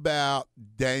 How about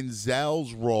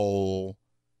Denzel's role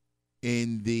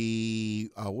in the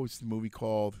what's the movie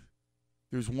called?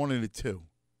 There's one in it too.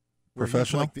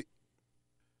 Professional?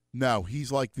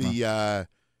 He's like the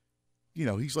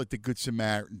he's like the Good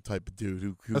Samaritan type of dude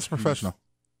who That's Professional.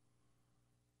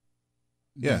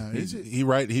 Yeah, he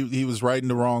was righting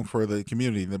the wrong for the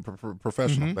community, the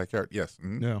professional backyard. Yes.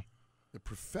 Mm-hmm. Yeah. The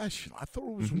Professional. I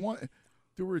thought it was one.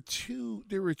 There were two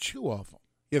of them.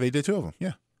 Yeah, they did 2 of them.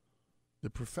 Yeah. The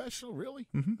Professional, really?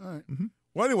 Mm-hmm. All right. Mm-hmm.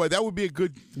 Well, anyway, that would be a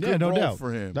good no role doubt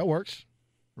for him. That works.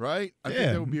 Right? I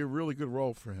think that would be a really good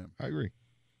role for him. I agree.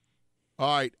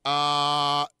 All right.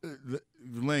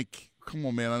 Link, come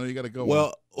on, man. I know you got to go.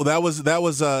 Well, that was I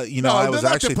was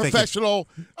actually the Professional.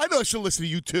 I know I should listen to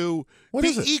you too. What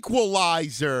is it?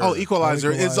 Equalizer. Oh,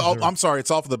 Equalizer. I'm sorry.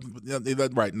 It's off the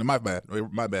right. My bad.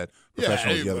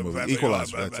 Professional is the other movie.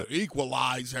 Equalizer. That's it.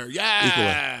 Equalizer.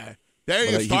 Yeah. There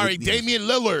you go. Starring Damian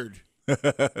Lillard.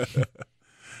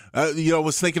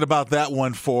 Was thinking about that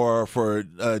one for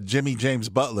Jimmy James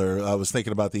Butler. I was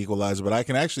thinking about the Equalizer, but I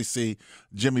can actually see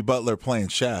Jimmy Butler playing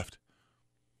Shaft.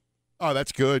 Oh,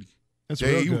 that's good. That's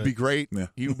real he good. would be great. Yeah.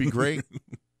 He would be great.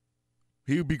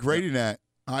 He would be great in that.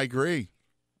 I agree.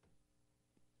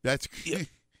 That's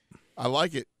I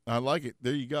like it.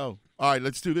 There you go. All right,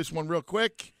 let's do this one real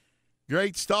quick.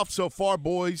 Great stuff so far,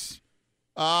 boys.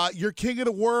 You're king of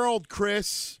the world,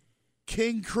 Chris.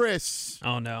 King Chris.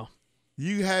 Oh, no.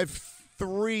 You have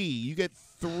 3. You get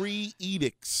 3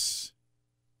 edicts.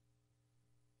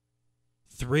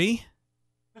 3?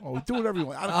 Oh, do whatever you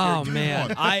want. I don't care.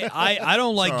 Man, I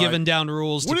don't like giving down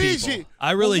rules to what people. Is it?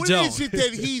 I really don't. What is it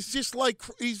that he's just like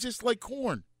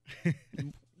corn?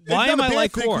 Why am I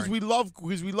like corn? Because we love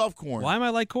corn. Why am I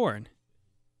like corn?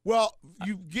 Well,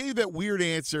 you gave that weird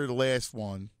answer the last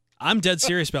one. I'm dead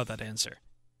serious about that answer.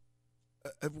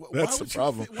 That's the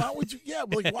problem. Why would you? Yeah,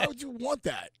 like why would you want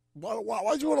that? Why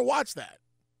would you want to watch that?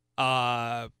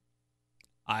 I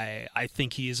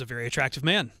think he is a very attractive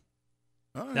man.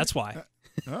 All right. That's why.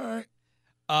 All right.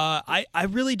 I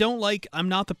really don't like. I'm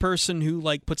not the person who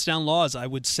puts down laws. I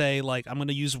would say I'm going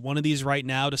to use one of these right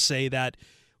now to say that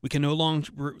we can no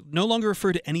longer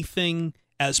refer to anything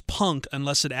as punk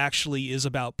unless it actually is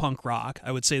about punk rock.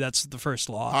 I would say that's the first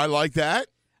law. I like that.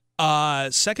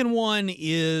 Second one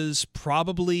is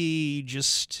probably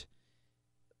just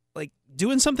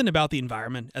doing something about the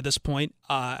environment at this point.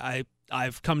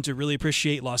 I've come to really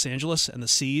appreciate Los Angeles and the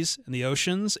seas and the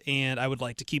oceans, and I would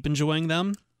like to keep enjoying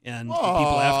them. And the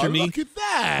people after me look at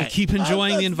that. Keep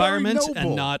enjoying the environment very noble.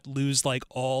 and not lose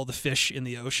all the fish in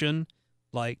the ocean.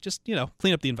 Just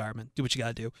clean up the environment. Do what you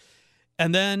got to do.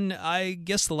 And then I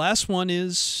guess the last one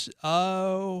is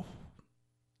I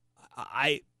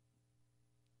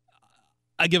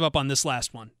give up on this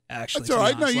last one, actually. That's all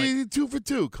right. No, you did 2 for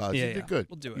 2, cuz. Yeah, you did good.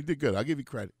 We'll do it. You did good. I'll give you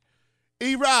credit.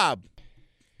 E-Rob.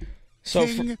 So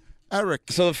King Eric.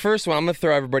 So the first one, I'm gonna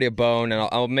throw everybody a bone, and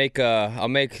I'll make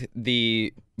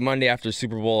the Monday after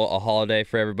Super Bowl a holiday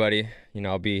for everybody.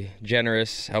 I'll be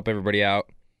generous, help everybody out.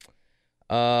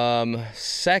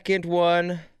 Second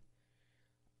one,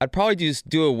 I'd probably just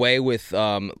do away with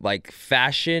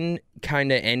fashion,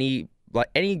 kind of any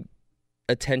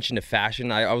attention to fashion.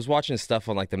 I was watching stuff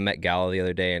on the Met Gala the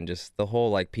other day, and just the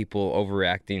whole people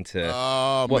overreacting to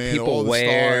people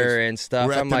wear and stuff.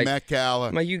 We're at the Met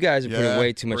Gala. You guys are putting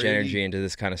way too much Brady. energy into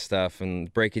this kind of stuff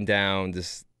and breaking down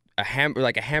just a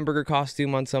hamburger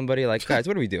costume on somebody. Guys,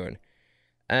 what are we doing?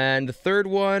 And the third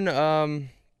one,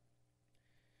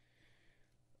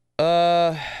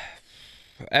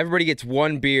 everybody gets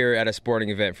 1 beer at a sporting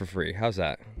event for free. How's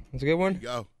that? That's a good one.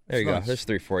 There you go. Nice. There's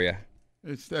 3 for you.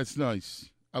 That's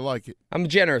nice. I like it. I'm a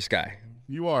generous guy.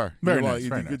 You are. Very you nice. You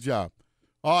Very did a nice. good job.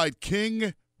 All right,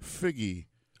 King Figgy.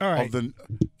 All right.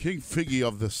 King Figgy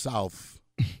of the South.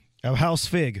 House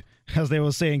Fig, as they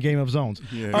will say in Game of Zones.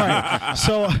 Yeah. All right.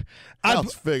 So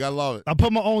House Fig, I love it. I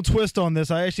put my own twist on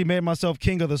this. I actually made myself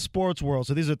king of the sports world.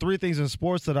 So these are 3 things in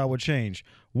sports that I would change.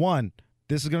 1,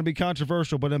 this is going to be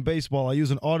controversial, but in baseball, I use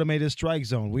an automated strike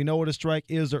zone. We know what a strike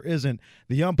is or isn't.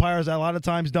 The umpires a lot of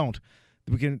times don't.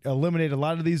 We can eliminate a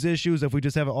lot of these issues if we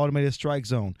just have an automated strike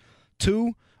zone.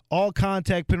 2, All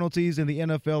contact penalties in the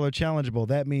NFL are challengeable.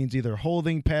 That means either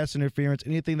holding, pass interference,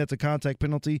 anything that's a contact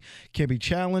penalty can be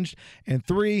challenged. And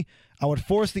 3, I would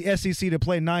force the SEC to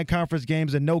play 9 conference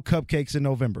games and no cupcakes in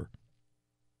November.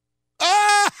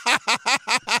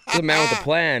 The man with a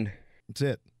plan. That's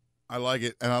it. I like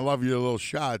it, and I love your little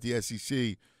shot at the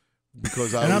SEC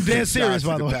because and I'm dead serious,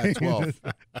 by the way. Pac-12.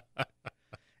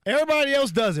 Everybody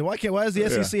else does it. Why does the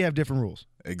SEC have different rules?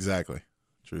 Exactly.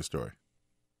 True story.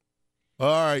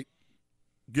 All right.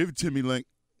 Give it to me, Link.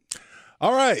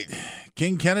 All right.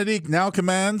 King Kennedy now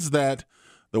commands that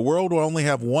the world will only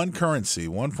have one currency,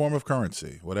 one form of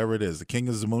currency, whatever it is. The King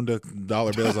of Zamunda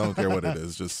dollar bills, I don't care what it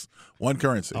is. Just one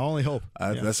currency. I only hope.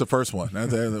 That's the first one.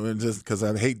 Just because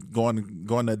I hate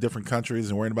going to different countries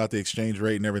and worrying about the exchange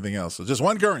rate and everything else. So just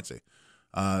one currency.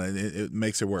 It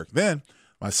makes it work. Then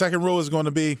my second rule is going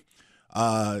to be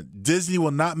Disney will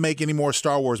not make any more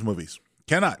Star Wars movies.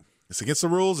 Cannot. It's against the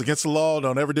rules, against the law.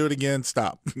 Don't ever do it again.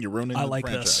 Stop. You're ruining the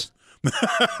franchise.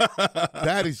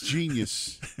 That is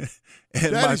genius.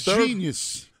 And that is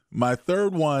genius. My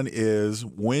third one is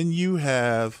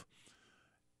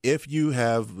if you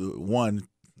have won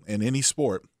in any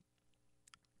sport,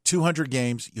 200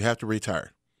 games, you have to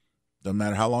retire. Doesn't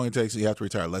matter how long it takes, you have to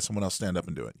retire. Let someone else stand up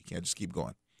and do it. You can't just keep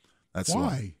going. That's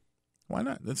why. Why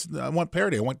not? I want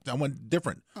parity. I want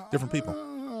different people.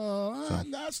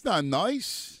 That's not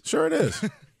nice. Sure it is.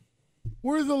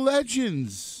 We're the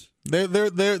legends.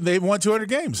 They won 200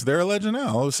 games. They're a legend now.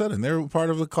 All of a sudden, they're part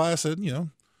of a class that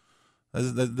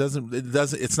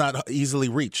it's not easily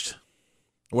reached.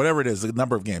 Whatever it is, the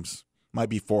number of games might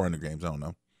be 400 games. I don't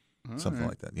know, something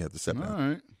like that. You have to step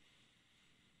down.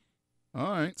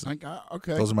 All right. So,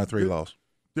 okay. Those are my 3 laws.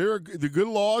 They're the good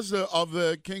laws of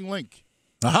the King Link.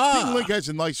 Aha! King Link has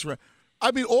a nice.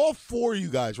 I mean, all 4 of you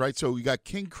guys, right? So you got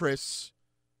King Chris,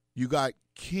 you got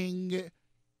King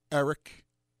Eric,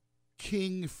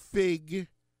 King Fig,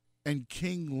 and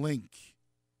King Link.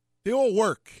 They all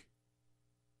work.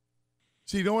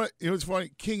 See, you know what? You know what's funny?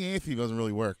 King Anthony doesn't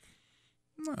really work.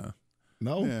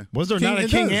 No. Yeah. Was there not a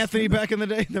King Anthony back in the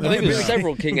day? I think there's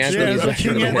several King Anthonys. Yeah,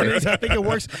 King Anthony's. I think it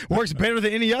works better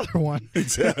than any other one. No,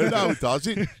 it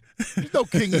doesn't. There's no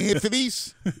King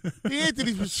Anthony's. The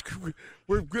Anthony's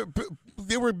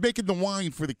they were making the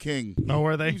wine for the king. Oh,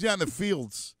 were they? He was out in the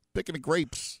fields picking the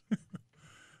grapes.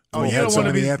 Oh, you had so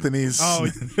many Anthony's. Oh,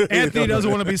 Anthony doesn't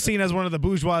want to be seen as one of the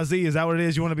bourgeoisie. Is that what it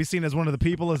is? You want to be seen as one of the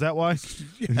people? Is that why?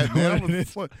 Yeah, man.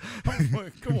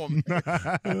 Come on,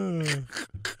 man.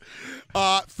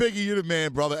 Figgy, you're the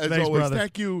man, brother. As Thanks, always, brother.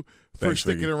 thank you for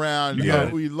sticking around.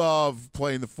 We love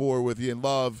playing the 4 with you and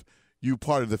love you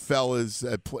part of the fellas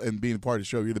and being a part of the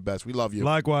show. You're the best. We love you.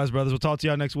 Likewise, brothers. We'll talk to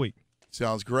y'all next week.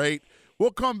 Sounds great.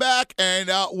 We'll come back and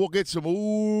we'll get some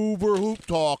Uber Hoop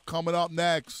talk coming up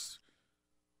next.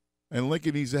 And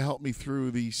Lincoln needs to help me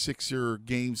through the Sixer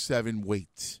Game 7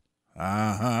 wait.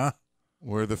 Uh-huh.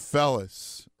 We're the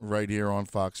fellas right here on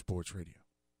Fox Sports Radio.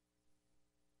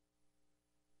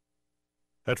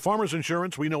 At Farmers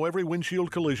Insurance, we know every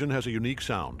windshield collision has a unique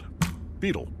sound.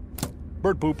 Beetle.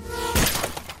 Bird poop.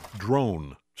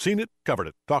 Drone. Seen it, covered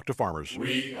it. Talk to Farmers.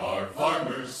 We are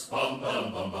farmers. Bum,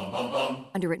 bum, bum, bum, bum, bum.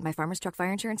 Underwritten by Farmers Truck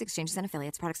Fire Insurance Exchanges and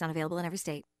Affiliates. Products not available in every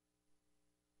state.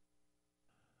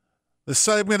 This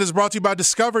segment is brought to you by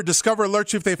Discover. Discover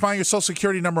alerts you if they find your Social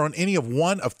Security number on any of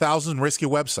one of thousands risky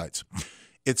websites.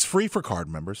 It's free for card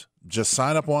members. Just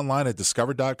sign up online at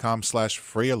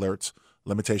discover.com/free alerts.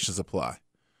 Limitations apply.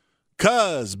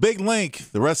 Cuz, Big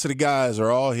Link, the rest of the guys are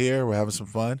all here. We're having some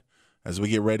fun as we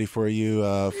get ready for you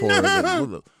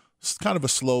it's kind of a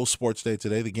slow sports day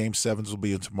today. The Game 7s will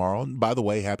be tomorrow. And by the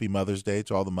way, happy Mother's Day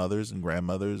to all the mothers and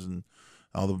grandmothers and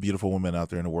all the beautiful women out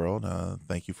there in the world.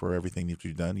 Thank you for everything that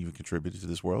you've done. You've contributed to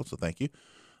this world, so thank you.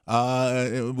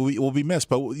 It will be missed,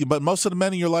 but most of the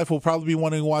men in your life will probably be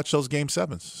wanting to watch those Game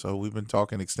 7s. So we've been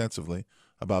talking extensively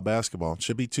about basketball. It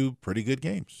should be 2 pretty good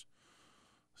games.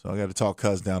 So I got to talk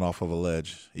Cuz down off of a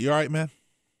ledge. You all right, man?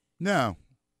 No.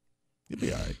 You'll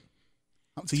be all right.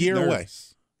 It's a year away.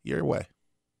 Year away.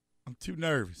 I'm too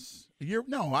nervous. No,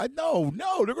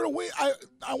 they're going to win.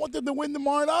 I want them to win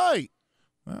tomorrow night.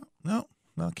 No,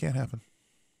 it can't happen.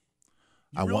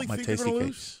 I really want my think they're tasty gonna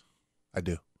cakes. lose? I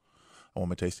do. I want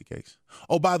my tasty cakes.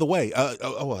 Oh, by the way,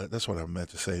 that's what I meant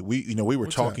to say. We were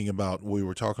talking about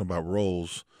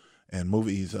roles and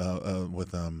movies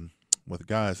with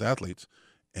guys, athletes,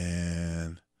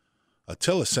 and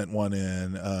Attila sent one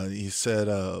in. He said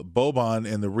Boban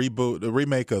in the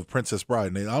remake of Princess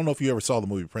Bride. And I don't know if you ever saw the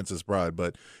movie Princess Bride,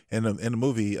 but in the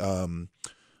movie, Andre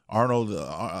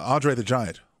the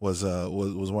Giant was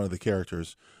one of the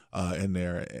characters in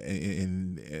there,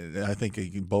 and I think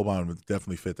Boban would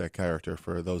definitely fit that character.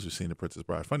 For those who've seen The Princess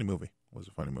Bride, funny movie. It was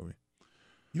a funny movie.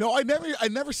 I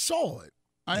never saw it.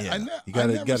 You got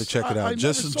to check it out.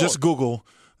 Just Google.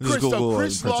 Chris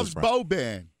Princess loves Bride.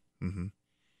 Boban. Mm-hmm.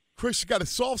 Chris, you got a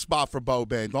soft spot for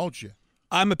Boban, don't you?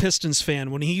 I'm a Pistons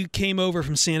fan. When he came over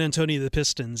from San Antonio to the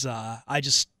Pistons, we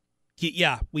just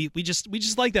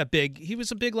like that big. He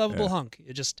was a big, lovable hunk.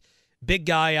 Just big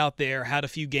guy out there. Had a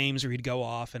few games where he'd go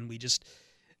off, and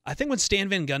I think when Stan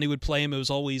Van Gundy would play him, it was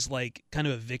always like kind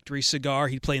of a victory cigar.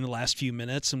 He'd play in the last few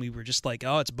minutes, and we were just like,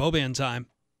 oh, it's Boban time.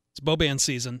 It's Boban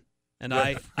season, and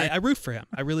I root for him.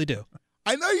 I really do.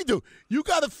 I know you do. You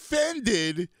got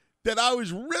offended that I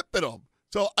was ripping him.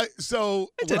 I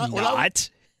did not.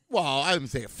 I didn't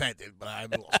say offended, but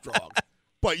I'm a little strong.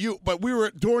 But we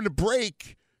were during the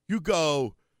break. You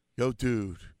go, yo,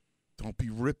 dude, don't be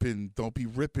ripping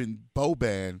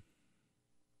Boban.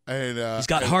 And he's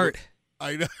got heart.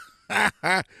 I know.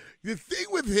 The thing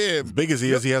with him, as big as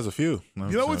he is, he has a few.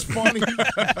 You know what's funny?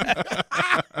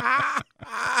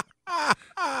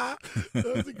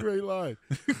 That's a great line.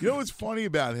 You know what's funny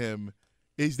about him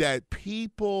is that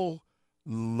people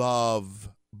love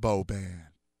Boban.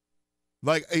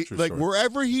 Like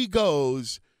wherever he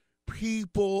goes,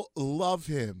 people love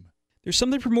him. There's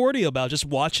something primordial about just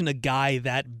watching a guy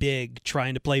that big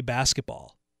trying to play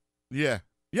basketball. Yeah.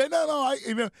 Yeah, no,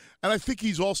 and I think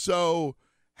he's also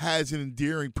has an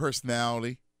endearing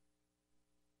personality.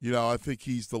 I think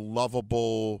he's the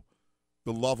lovable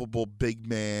big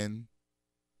man.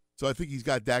 So I think he's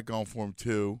got that going for him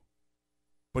too.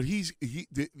 But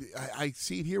I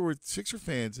see it here with Sixer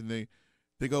fans, and they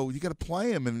go, you got to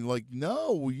play him, and like,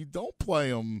 no, you don't play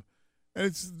him. And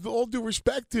it's all due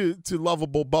respect to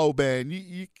lovable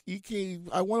Boban. You can't.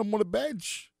 I want him on the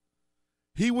bench.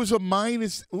 He was a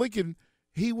minus Lincoln.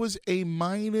 He was a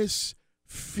minus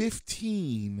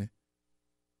 15.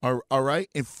 All right,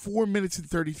 in 4 minutes and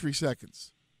 33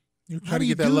 seconds. You're trying to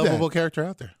get that lovable character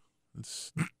out there.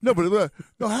 No,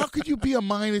 how could you be a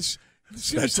minus?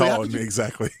 Seriously, that's all,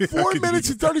 exactly. 4 minutes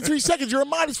and 33 seconds. You're a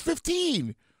minus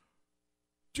 15.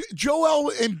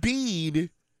 Joel Embiid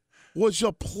was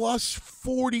a plus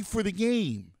 40 for the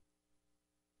game.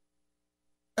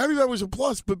 Everybody was a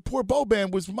plus, but poor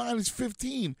Boban was minus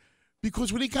 15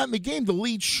 because when he got in the game, the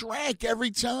lead shrank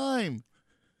every time.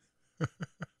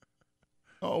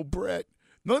 Oh, Brett.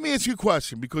 Now, let me ask you a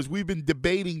question because we've been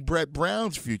debating Brett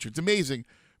Brown's future. It's amazing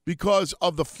because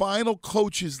of the final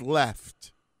coaches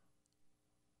left.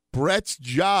 Brett's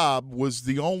job was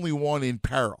the only one in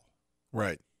peril.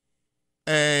 Right.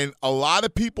 And a lot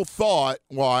of people thought,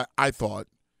 well, I thought,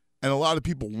 and a lot of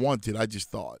people wanted, I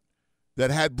just thought, that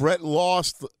had Brett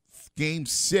lost Game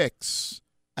 6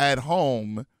 at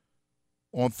home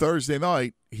on Thursday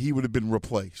night, he would have been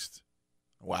replaced.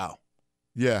 Wow.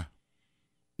 Yeah.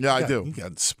 Yeah, I do. You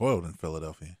got spoiled in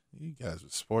Philadelphia. You guys,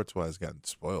 sports-wise, gotten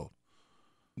spoiled.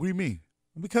 What do you mean?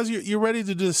 Because you're ready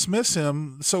to dismiss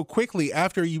him so quickly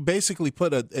after you basically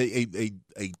put a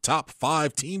top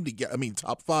 5 team together. I mean,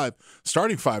 top 5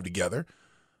 starting 5 together.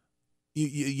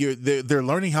 They're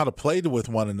learning how to play with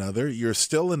one another. You're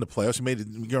still in the playoffs.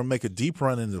 You're going to make a deep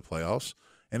run into the playoffs,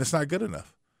 and it's not good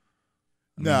enough.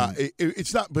 No,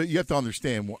 it's not. But you have to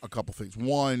understand a couple things.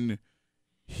 One,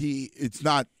 it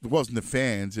wasn't the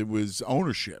fans. It was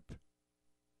ownership.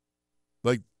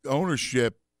 Like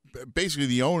ownership. Basically,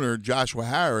 the owner, Joshua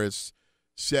Harris,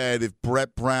 said if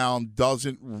Brett Brown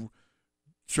doesn't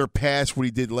surpass what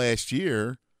he did last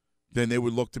year, then they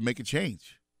would look to make a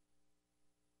change.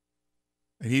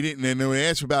 And he didn't. And when they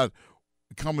asked about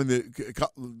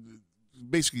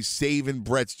basically saving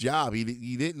Brett's job, he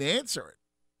didn't answer it.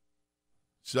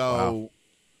 So,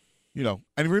 wow.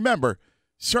 And remember,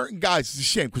 certain guys, it's a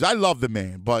shame because I love the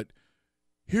man, but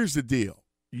here's the deal,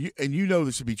 and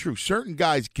this to be true. Certain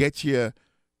guys get you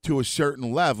to a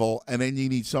certain level, and then you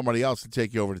need somebody else to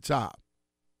take you over the top.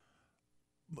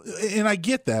 And I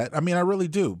get that. I mean, I really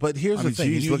do. But here's the thing: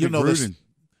 geez, you know this.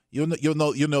 You'll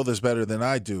know this better than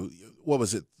I do. What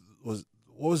was it? What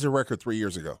was the record 3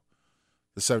 years ago?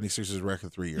 The 76ers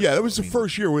record 3 years. Yeah, that was the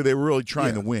first year where they were really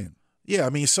trying to win. Yeah,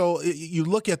 I mean, so you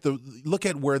look at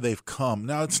where they've come.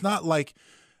 Now, it's not like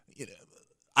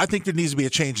I think there needs to be a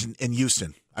change in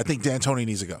Houston. I think D'Antoni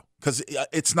needs to go because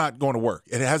it's not going to work.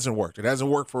 It hasn't worked. It hasn't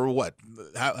worked for what?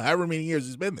 However many years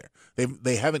he's been there.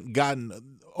 They haven't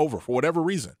gotten over for whatever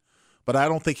reason. But I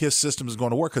don't think his system is going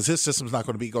to work because his system is not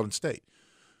going to be Golden State.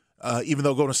 Even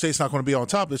though Golden State's not going to be on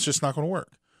top, it's just not going to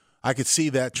work. I could see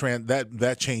that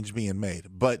that change being made.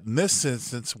 But in this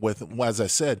instance, with, as I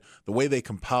said, the way they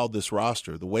compiled this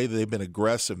roster, the way that they've been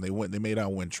aggressive, they made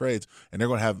out win trades, and they're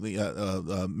going to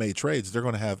have made trades. They're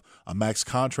going to have a max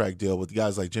contract deal with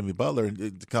guys like Jimmy Butler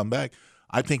to come back.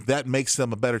 I think that makes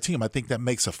them a better team. I think that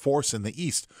makes a force in the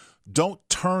East. Don't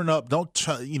turn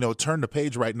the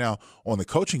page right now on the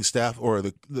coaching staff or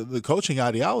the coaching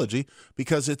ideology,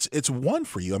 because it's one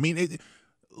for you. I mean,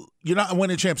 you're not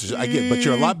winning championships, I get, but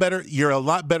you're a lot better. You're a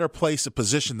lot better placed a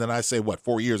position than I say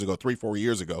 4 years ago, 3-4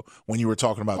 years ago, when you were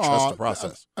talking about trust the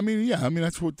process. I mean,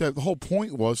 that's what the whole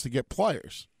point was, to get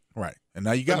players, right? And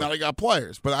now you got. Now I got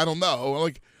players, but I don't know.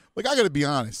 Like I got to be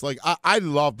honest. Like I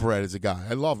love Brett as a guy.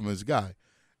 I love him as a guy,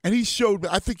 and he showed.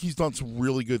 I think he's done some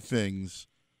really good things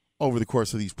over the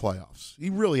course of these playoffs. He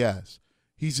really has.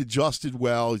 He's adjusted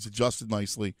well. He's adjusted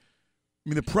nicely. I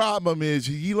mean, the problem is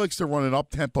he likes to run an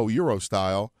up-tempo Euro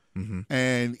style,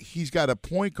 and he's got a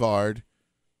point guard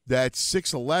that's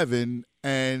 6'11"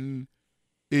 and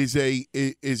is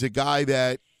a guy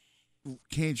that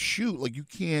can't shoot. Like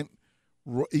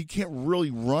he can't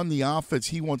really run the offense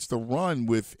he wants to run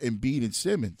with Embiid and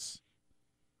Simmons.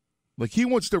 Like he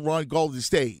wants to run Golden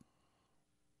State.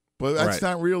 But that's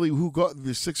not really who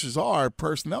the Sixers are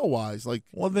personnel-wise.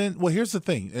 Well, here's the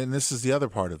thing, and this is the other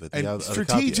part of it. And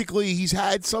strategically, he's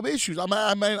had some issues. I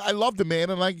mean, I love the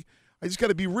man, and I just got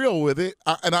to be real with it.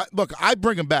 I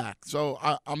bring him back, so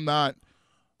I'm not.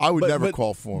 I would never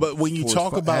call for him. But when you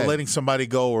talk about letting somebody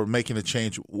go or making a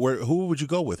change, who would you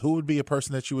go with? Who would be a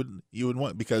person that you would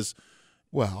want? Because,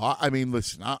 well, I mean,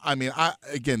 listen.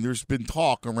 Again, there's been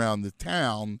talk around the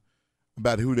town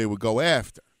about who they would go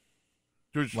after.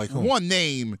 There's one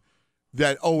name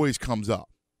that always comes up.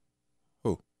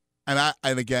 Who? And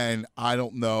again, I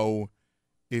don't know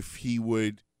if he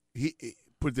would. He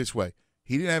put it this way: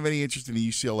 he didn't have any interest in the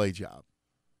UCLA job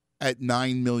at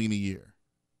 $9 million a year.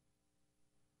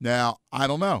 Now I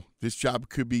don't know. This job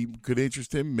could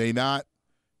interest him, may not.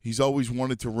 He's always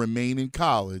wanted to remain in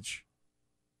college.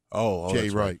 Oh, Jay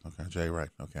Wright. Okay, Jay Wright.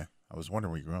 Okay, I was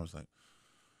wondering where you were going. I was like.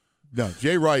 No,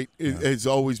 Jay Wright has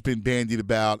always been bandied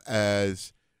about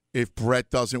as, if Brett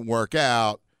doesn't work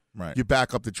out, you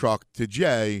back up the truck to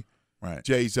Jay. Right.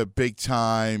 Jay's a big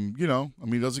time, I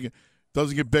mean, doesn't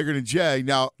get bigger than Jay.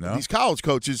 Now, these college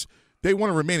coaches, they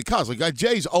want to remain in college. Like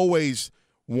Jay's always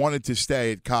wanted to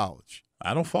stay at college.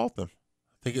 I don't fault them.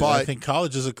 I think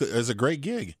college is a great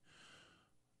gig.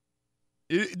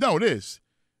 It is.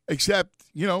 Except,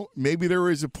 maybe there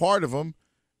is a part of him,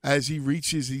 as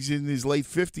he's in his late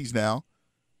 50s now,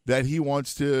 that he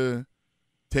wants to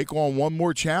take on one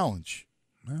more challenge.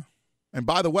 Yeah. And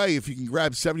by the way, if you can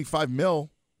grab $75 million,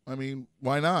 I mean,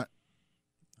 why not?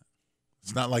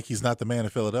 It's not like he's not the man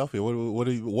of Philadelphia. What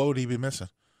would he be missing?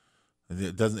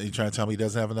 You trying to tell me he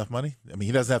doesn't have enough money? I mean,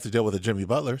 he doesn't have to deal with the Jimmy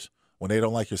Butlers when they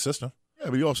don't like your system. Yeah,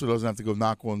 but he also doesn't have to go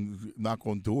knock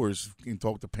on doors and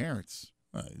talk to parents.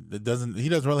 He doesn't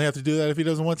really have to do that if he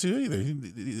doesn't want to either.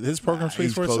 His program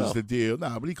speaks for itself. The deal.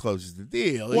 But he closes the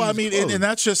deal. Well, I mean, and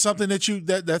that's just something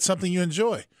that's something you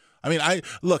enjoy. I mean,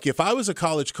 look, if I was a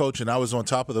college coach and I was on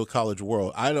top of the college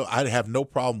world, I'd have no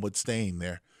problem with staying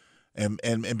there, and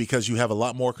because you have a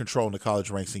lot more control in the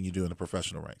college ranks than you do in the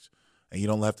professional ranks, and you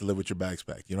don't have to live with your bags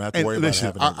packed. You don't have to worry about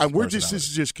having. This is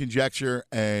just conjecture,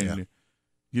 and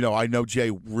I know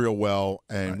Jay real well,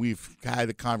 and we've had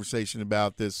a conversation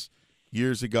about this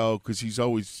years ago, because he's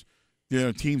always,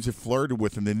 teams have flirted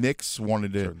with him. The Knicks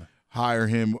wanted to hire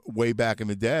him way back in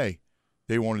the day.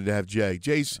 They wanted to have Jay.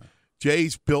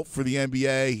 Jay's built for the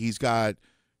NBA. He's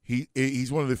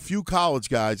one of the few college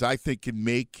guys I think can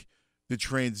make the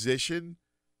transition,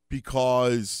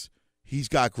 because he's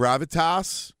got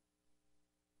gravitas.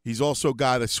 He's also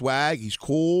got a swag. He's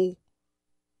cool.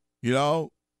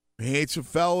 Handsome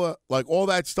fella. Like, all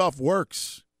that stuff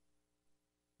works.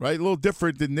 Right, a little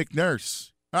different than Nick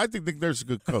Nurse. I think Nick Nurse is a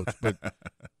good coach, but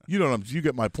you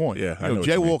get my point. Yeah, I know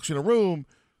Jay walks in a room,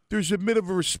 there's a bit of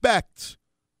a respect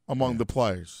among the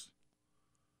players,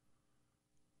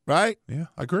 right? Yeah,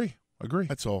 I agree.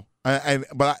 That's all.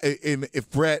 But if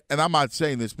Brett, and I'm not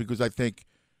saying this because I think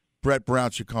Brett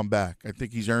Brown should come back. I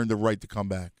think he's earned the right to come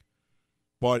back.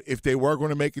 But if they were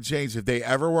going to make a change, if they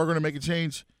ever were going to make a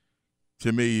change,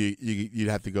 to me, you'd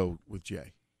have to go with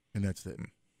Jay, and that's it.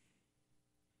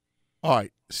 All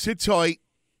right, sit tight,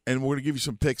 and we're going to give you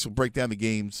some picks. We'll break down the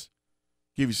games,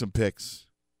 give you some picks.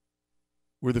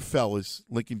 We're the fellas,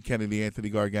 Lincoln Kennedy,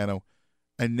 Anthony Gargano.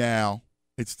 And now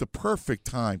it's the perfect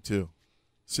time, too,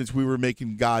 since we were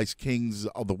making guys kings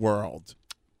of the world.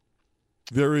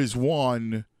 There is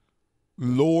one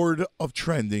Lord of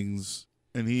Trendings,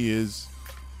 and he is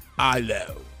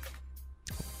Ilo.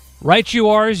 Right you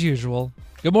are as usual.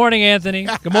 Good morning, Anthony.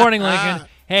 Good morning, Lincoln.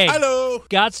 Hey, hello.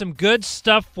 Got some good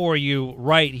stuff for you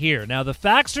right here. Now, the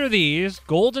facts are these.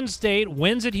 Golden State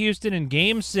wins at Houston in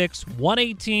Game 6,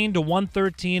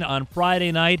 118-113 on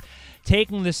Friday night,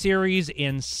 taking the series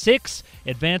in 6,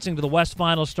 advancing to the West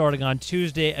Finals starting on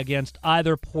Tuesday against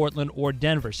either Portland or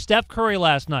Denver. Steph Curry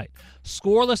last night,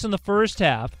 scoreless in the first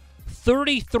half,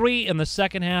 33 in the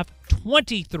second half,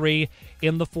 23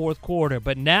 in the fourth quarter.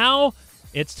 But now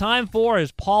it's time for,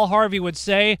 as Paul Harvey would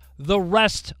say, the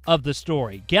rest of the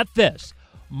story. Get this.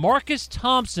 Marcus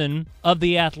Thompson of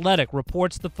The Athletic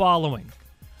reports the following.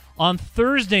 On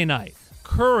Thursday night,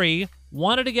 Curry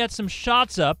wanted to get some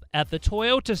shots up at the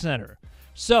Toyota Center.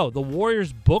 So the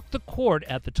Warriors booked the court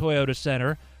at the Toyota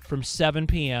Center from 7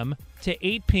 p.m. to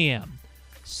 8 p.m.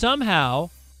 Somehow,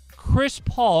 Chris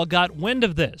Paul got wind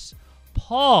of this.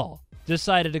 Paul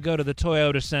decided to go to the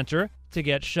Toyota Center to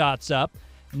get shots up,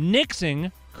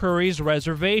 nixing Curry's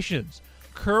reservations.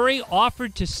 Curry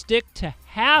offered to stick to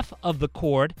half of the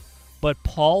court, but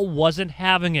Paul wasn't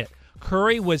having it.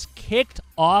 Curry was kicked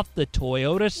off the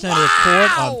Toyota Center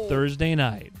court on Thursday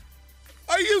night.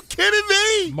 Are you kidding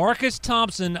me? Marcus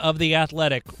Thompson of The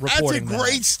Athletic reporting That's a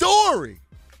great story.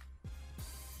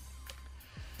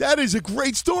 That is a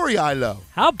great story, Ilo.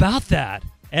 How about that?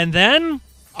 And then?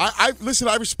 Listen,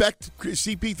 I respect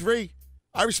CP3.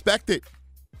 I respect it.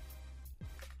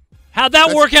 How'd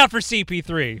that work out for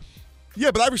CP3?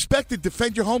 Yeah, but I respect it.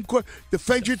 Defend your home court.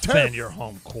 Defend your turf. Defend your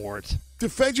home court.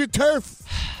 Defend your turf.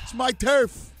 It's my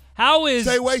turf.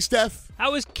 Stay away, Steph.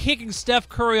 How is kicking Steph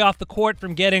Curry off the court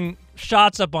from getting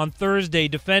shots up on Thursday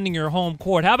defending your home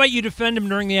court? How about you defend him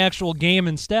during the actual game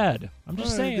instead? I'm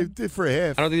just saying. Did for a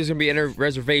half. I don't think there's going to be any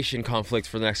reservation conflicts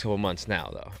for the next couple of months now,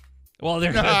 though. Well,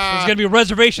 there's going to be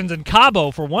reservations in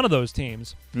Cabo for one of those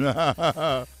teams.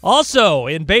 Also,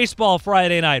 in baseball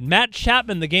Friday night, Matt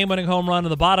Chapman, the game-winning home run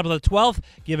in the bottom of the 12th,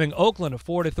 giving Oakland a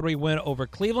 4-3 win over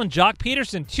Cleveland. Jock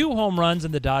Peterson, 2 home runs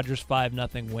in the Dodgers'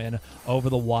 5-0 win over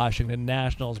the Washington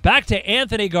Nationals. Back to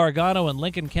Anthony Gargano and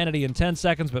Lincoln Kennedy in 10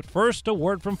 seconds, but first, a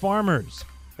word from Farmers.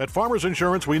 At Farmers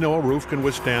Insurance, we know a roof can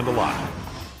withstand a lot.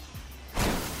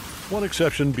 One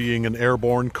exception being an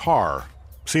airborne car.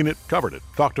 Seen it, covered it.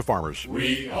 Talk to Farmers.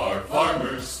 We are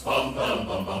Farmers. Bum, bum,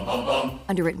 bum, bum, bum, bum.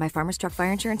 Underwritten by Farmers Truck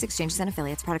Fire Insurance Exchanges and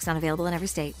Affiliates. Products not available in every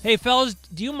state. Hey, fellas,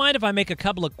 do you mind if I make a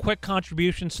couple of quick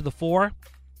contributions to the 4?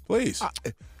 Please.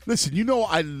 Listen, you know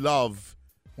I love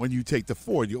when you take the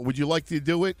 4. Would you like to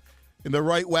do it in the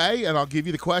right way, and I'll give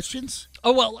you the questions?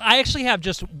 Oh, well, I actually have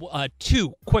just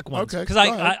 2 quick ones. Okay, because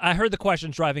I heard the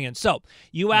questions driving in. So,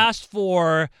 you asked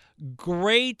for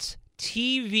great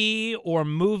TV or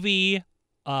movie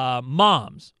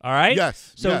moms, all right?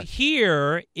 Yes. So yes.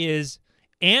 Here is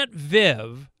Aunt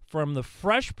Viv from The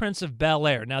Fresh Prince of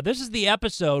Bel-Air. Now, this is the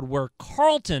episode where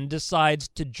Carlton decides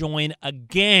to join a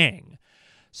gang.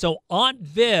 So Aunt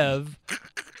Viv,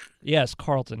 yes,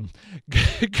 Carlton.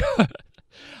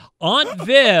 Aunt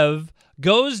Viv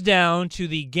goes down to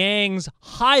the gang's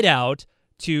hideout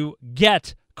to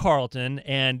get Carlton,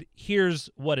 and here's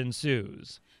what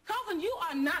ensues. Carlton, you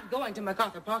are not going to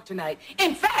MacArthur Park tonight.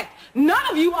 In fact, none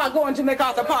of you are going to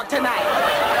MacArthur Park tonight.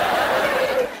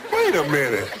 Wait a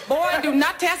minute. Boy, do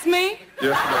not test me.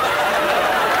 Yes,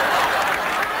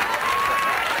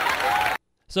 ma'am.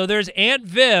 So there's Aunt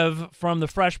Viv from The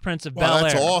Fresh Prince of Bel-Air.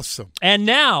 That's awesome. And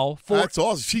now that's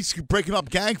awesome. She's breaking up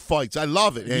gang fights. I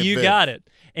love it. Aunt you Viv. got it.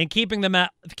 And keeping them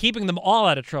all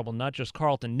out of trouble, not just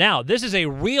Carlton. Now, this is a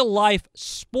real-life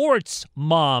sports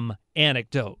mom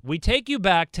anecdote. We take you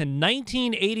back to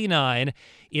 1989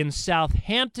 in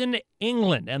Southampton,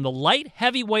 England, and the light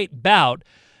heavyweight bout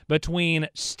between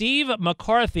Steve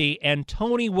McCarthy and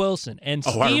Tony Wilson. And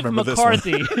Steve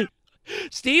McCarthy,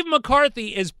 Steve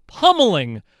McCarthy is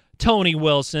pummeling Tony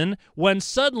Wilson when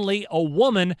suddenly a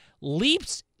woman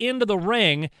leaps into the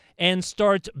ring and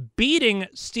starts beating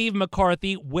Steve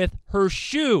McCarthy with her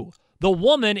shoe. The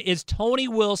woman is Tony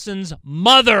Wilson's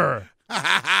mother.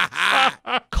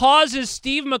 Causes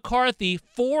Steve McCarthy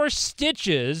 4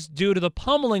 stitches due to the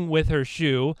pummeling with her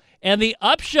shoe. And the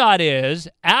upshot is,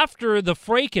 after the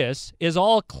fracas is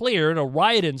all cleared, a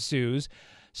riot ensues.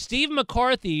 Steve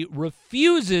McCarthy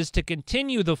refuses to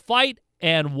continue the fight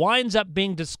and winds up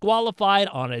being disqualified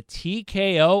on a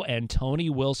TKO, and Tony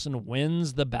Wilson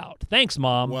wins the bout. Thanks,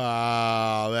 Mom.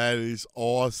 Wow, that is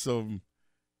awesome.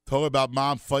 Talk about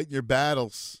mom fighting your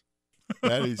battles.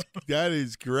 That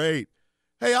is great.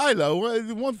 Hey,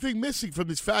 Ilo, one thing missing from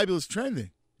this fabulous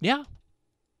trending. Yeah.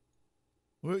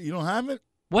 Well, you don't have it?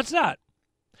 What's that?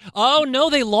 Oh, no,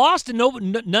 they lost, and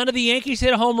none of the Yankees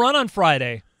hit a home run on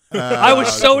Friday. I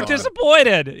was so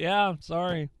disappointed. Yeah,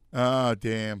 sorry. Oh,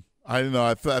 damn. I didn't know.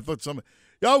 I thought some.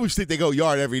 You always think they go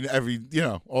yard every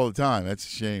all the time. That's a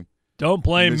shame. Don't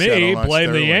blame Miss out me. on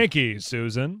Blame the Sterling. Yankees,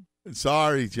 Susan.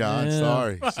 Sorry, John. Yeah.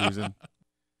 Sorry, Susan.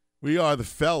 We are the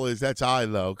fellas. That's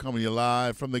ILO coming to you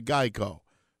live from the Geico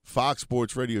Fox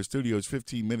Sports Radio studios.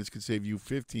 15 minutes can save you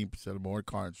 15% or more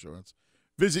car insurance.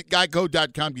 Visit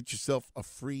geico.com. Get yourself a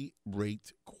free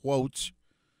rate quote.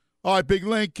 All right, Big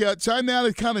Link. Time now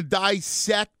to kind of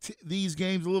dissect these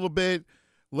games a little bit.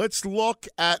 Let's look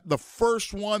at the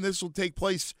first one. This will take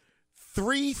place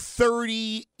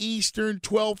 3:30 Eastern,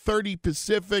 12:30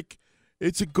 Pacific.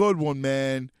 It's a good one,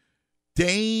 man.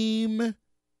 Dame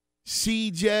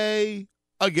CJ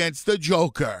against the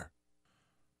Joker.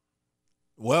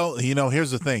 Well,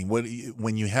 here's the thing.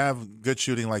 When you have good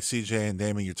shooting like CJ and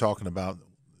Damon you're talking about,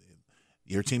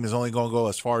 your team is only going to go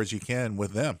as far as you can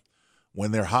with them.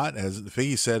 When they're hot, as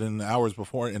Figgy said in the hours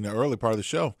before in the early part of the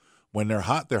show, when they're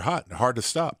hot, they're hot. They're hard to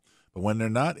stop. But when they're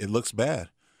not, it looks bad.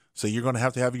 So you're going to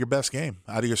have your best game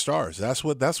out of your stars. That's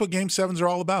what Game 7s are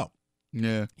all about.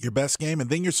 Yeah. Your best game, and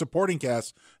then your supporting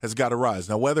cast has got to rise.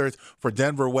 Now, whether it's for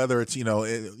Denver, whether it's, you're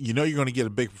going to get a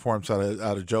big performance out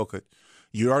of Jokic.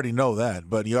 You already know that.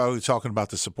 But you're already talking about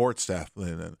the support staff,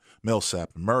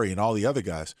 Millsap, and Murray, and all the other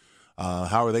guys.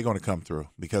 How are they going to come through?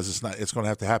 Because it's going to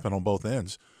have to happen on both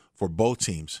ends for both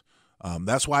teams.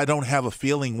 That's why I don't have a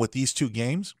feeling with these two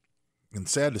games. And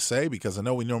sad to say, because I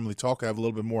know we normally I have a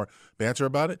little bit more banter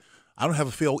about it. I don't have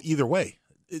a feel either way.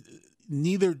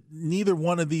 Neither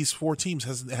one of these four teams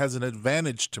has an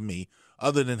advantage to me,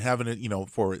 other than having it,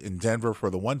 in Denver for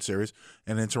the one series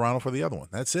and in Toronto for the other one.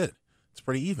 That's it. It's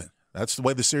pretty even. That's the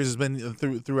way the series has been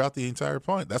throughout the entire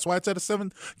point. That's why it's at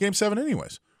Game 7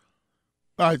 anyways.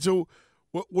 All right, so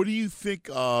what do you think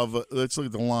of? Let's look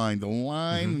at the line. The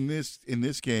line in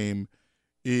this game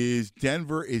is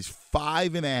Denver is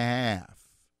 5.5.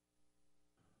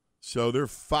 So they're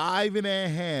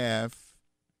 5.5.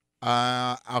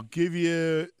 I'll give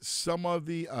you some of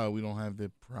the. We don't have the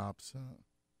props,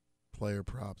 player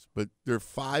props, but they're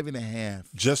 5.5.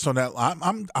 Just on that,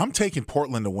 I'm taking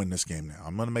Portland to win this game now.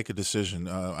 I'm going to make a decision.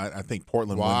 I think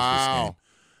Portland wins this game,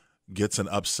 gets an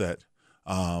upset.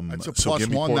 That's a so plus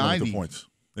give me Portland 190 with the points.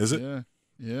 Is it?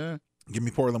 Yeah. Give me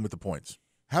Portland with the points.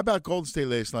 How about Golden State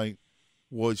last night?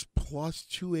 Was plus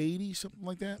 280, something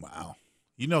like that? Wow.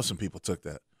 Some people took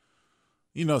that.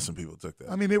 I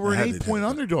mean, they were an 8-point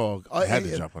underdog. I had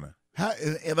to jump on it.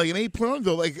 Like an 8-point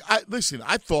underdog. Listen,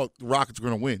 I thought the Rockets were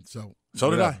going to win. So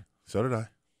did I.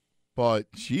 But,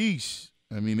 jeez,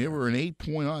 I mean, they were an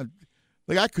 8-point on.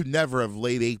 Like, I could never have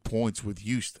laid 8 points with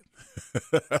Houston.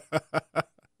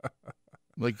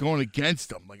 Like going against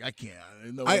them, like I can't.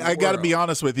 I got to be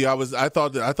honest with you. I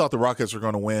thought the Rockets were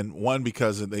going to win. One,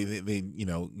 because they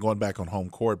going back on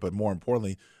home court, but more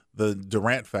importantly, the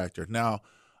Durant factor. Now,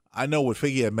 I know what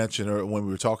Figgy had mentioned when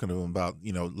we were talking to him about,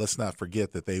 let's not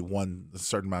forget that they won a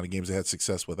certain amount of games. They had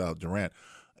success without Durant.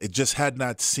 It just had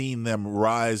not seen them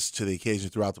rise to the occasion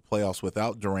throughout the playoffs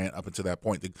without Durant up until that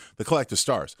point. The collective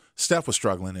stars. Steph was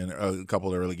struggling in a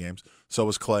couple of early games. So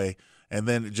was Clay. And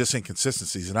then just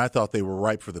inconsistencies. And I thought they were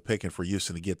ripe for the picking for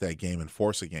Houston to get that game and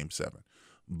force a Game 7.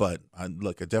 But, I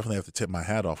definitely have to tip my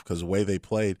hat off because the way they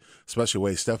played, especially the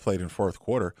way Steph played in fourth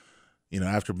quarter,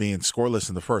 after being scoreless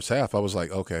in the first half, I was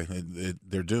like, okay,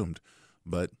 they're doomed.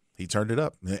 But he turned it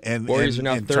up. And Warriors are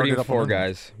now 30-4,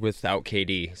 guys, without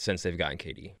KD since they've gotten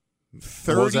KD.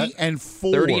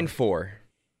 30-4. 30-4.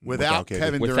 Without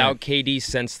Kevin Durant. Without KD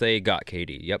since they got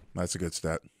KD. Yep. That's a good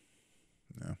stat.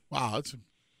 Yeah. Wow, that's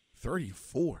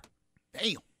 34.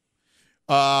 Damn.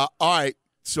 All right.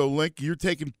 So, Link, you're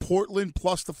taking Portland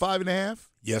plus the 5.5?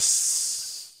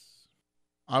 Yes.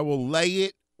 I will lay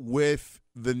it with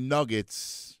the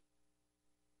Nuggets.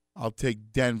 I'll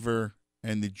take Denver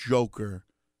and the Joker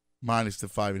minus the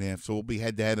 5.5. So we'll be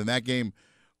head-to-head in that game.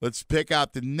 Let's pick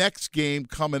out the next game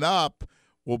coming up.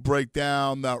 We'll break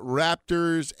down the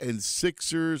Raptors and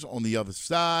Sixers on the other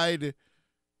side.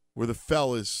 We're the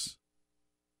fellas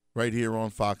right here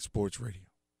on Fox Sports Radio.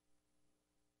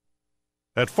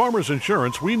 At Farmers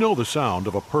Insurance, we know the sound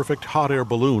of a perfect hot air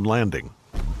balloon landing.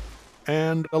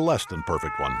 And a less than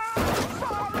perfect one.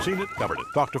 Seen it, covered it.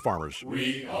 Talk to Farmers.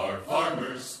 We are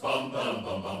farmers. Bum, bum,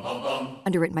 bum, bum, bum, bum.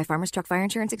 Underwritten by Farmers Truck Fire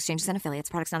Insurance Exchanges and Affiliates.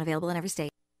 Products not available in every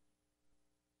state.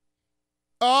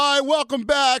 All right, welcome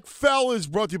back, fellas.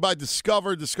 Brought to you by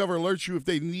Discover. Discover alerts you if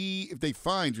they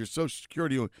find your Social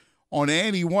Security on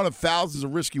any one of thousands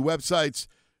of risky websites.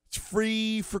 It's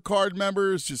free for card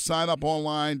members. Just sign up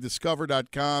online,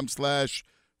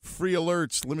 discover.com/free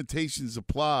alerts. Limitations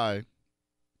apply.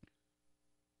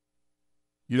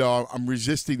 I'm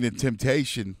resisting the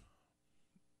temptation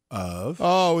of.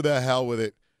 Oh, the hell with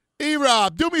it.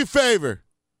 E-Rob, do me a favor.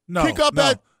 No. Kick up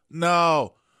that.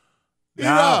 No.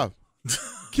 E-Rob.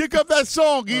 Kick up that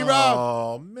song, E-Rob.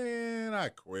 Oh, man, I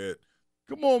quit.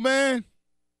 Come on, man.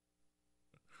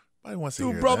 I wants to do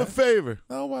hear a brother that. favor.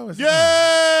 No, why was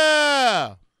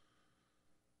Yeah.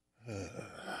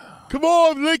 Come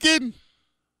on, Lincoln.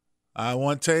 I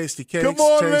want tasty cakes. Come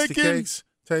on, tasty Lincoln. cakes.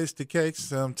 Tasty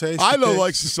cakes. Tasty Ilo cakes.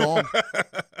 likes the song.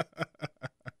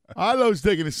 Ilo's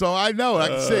digging the song. I know it. I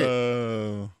can see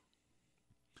it.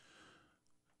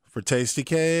 For tasty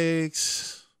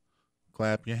cakes,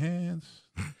 clap your hands.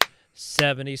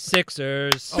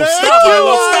 76ers. Oh, stop,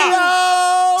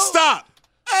 Ilo. Stop.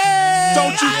 Hey,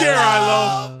 don't you dare,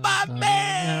 Ilo. My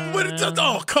man.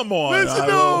 Oh, come on. Listen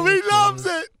to him. He loves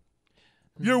it.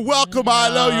 You're welcome,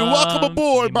 Ilo. You're welcome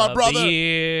aboard, my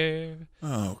brother.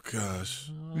 Oh, gosh.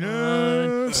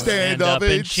 Yeah, stand up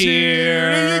and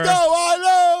cheer. Here you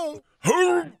go,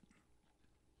 Ilo.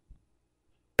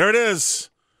 There it is.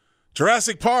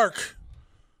 Jurassic Park.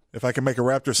 If I can make a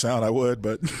raptor sound, I would,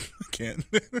 but I can't.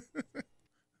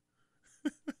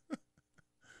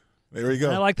 There we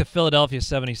go. I like the Philadelphia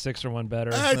 76er one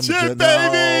better. That's it,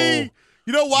 baby. No.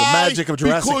 You know why? The magic of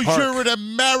Jurassic because Park. you're an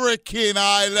American,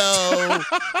 Ilo.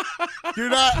 You're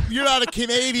not a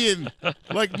Canadian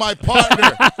like my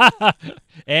partner.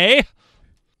 Eh?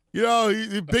 You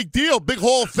know, big deal, big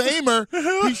Hall of Famer.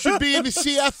 He should be in the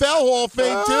CFL Hall of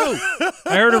Fame too.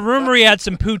 I heard a rumor he had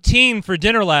some poutine for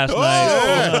dinner last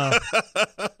night.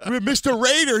 Mr.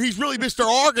 Raider, he's really Mr.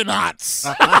 Argonauts.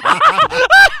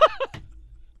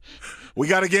 We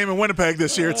got a game in Winnipeg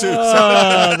this year, too.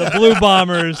 The Blue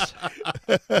Bombers.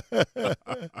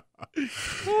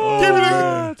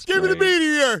 Give me the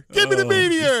meteor. Give me the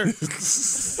meteor.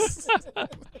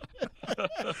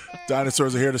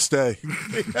 Dinosaurs are here to stay.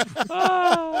 Here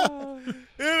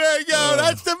they go.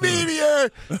 That's the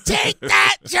meteor. Take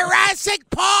that, Jurassic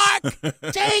Park.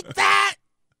 Take that.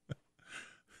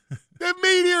 The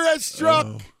meteor has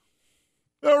struck.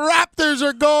 The Raptors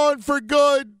are gone for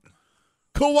good.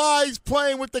 Kawhi's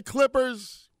playing with the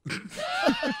Clippers.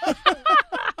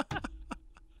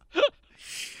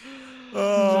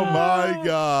 Oh, my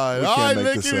God. I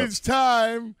think it's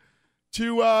time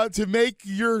to make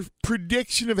your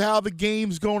prediction of how the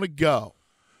game's going to go.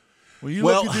 When you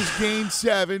look at this Game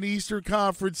 7, Eastern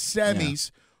Conference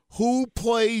semis, who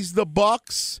plays the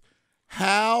Bucks,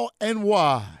 how, and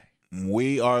why?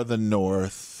 We are the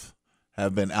North.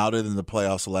 Have been outed in the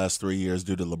playoffs the last 3 years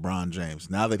due to LeBron James.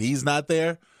 Now that he's not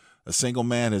there, a single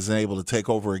man is able to take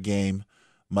over a game,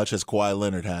 much as Kawhi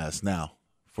Leonard has. Now,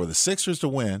 for the Sixers to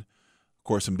win, of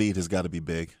course, Embiid has got to be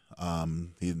big.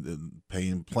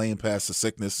 Playing past the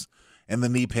sickness and the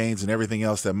knee pains and everything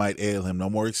else that might ail him. No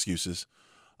more excuses.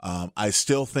 I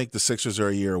still think the Sixers are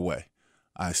a year away.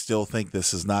 I still think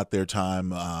this is not their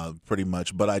time pretty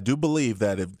much. But I do believe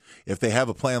that if they have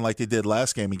a plan like they did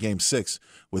last game in Game 6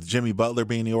 with Jimmy Butler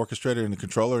being the orchestrator and the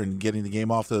controller and getting the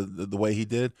game off the way he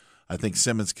did, I think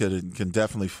Simmons can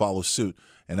definitely follow suit.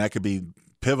 And that could be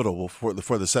pivotal for the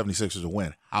 76ers to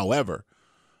win. However,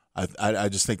 I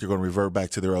just think they're going to revert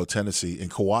back to their old tendency. And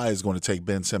Kawhi is going to take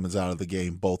Ben Simmons out of the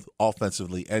game both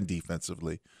offensively and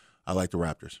defensively. I like the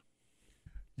Raptors.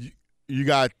 You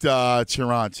got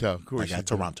Toronto. Of course I got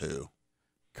Toronto. Of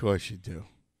course you do.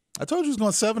 I told you it was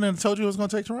going 7 and I told you I was going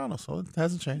to take Toronto, so it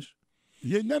hasn't changed.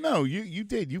 Yeah, no, you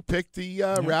did. You picked the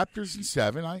Raptors in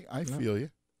 7. I feel you.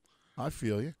 I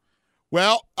feel you.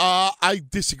 Well, I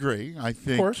disagree. I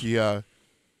think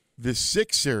the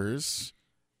Sixers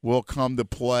will come to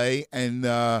play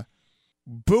and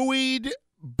buoyed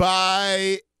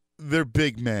by their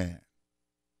big man.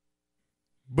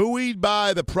 Buoyed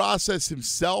by the process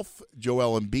himself,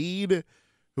 Joel Embiid,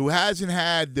 who hasn't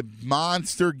had the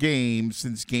monster game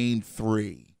since Game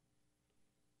 3.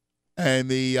 And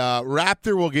the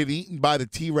Raptor will get eaten by the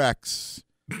T-Rex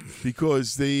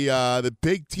because the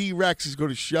big T-Rex is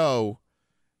going to show,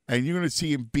 and you're going to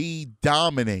see Embiid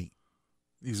dominate.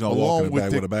 He's going to walk in the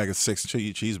back with a bag of 6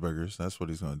 cheeseburgers. That's what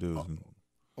he's going to do.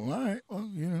 All right. Well,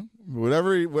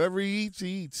 whatever he eats,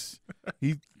 he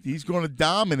eats. He's going to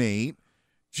dominate.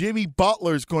 Jimmy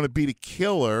Butler's going to be the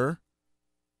killer.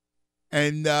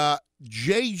 And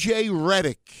J.J.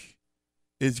 Redick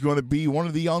is going to be one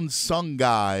of the unsung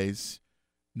guys,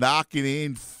 knocking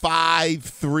in 5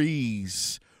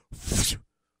 threes.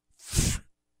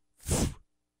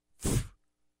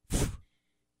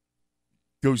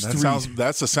 Those threes.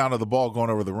 That's the sound of the ball going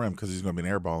over the rim because he's going to be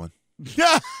airballing. There's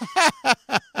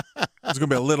going to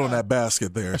be a lid on that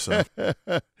basket there. So,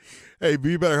 hey, but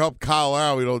you better help Kyle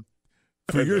Lowry.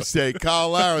 For your sake,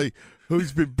 Kyle Lowry,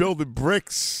 who's been building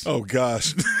bricks. Oh,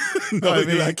 gosh. No,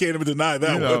 I can't even deny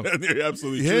that one. You're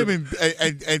absolutely true. Him and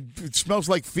it smells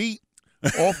like feet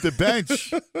off the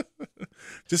bench.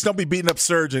 Just don't be beating up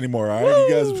Serge anymore, all right?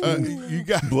 You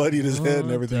guys bloodied his head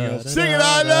and everything else. Sing it,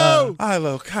 Ilo!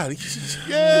 Ilo, God.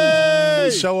 Yay!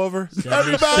 Show over.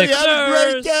 Everybody have a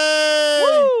great day!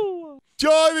 Woo!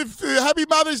 Joy, happy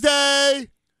Mother's Day!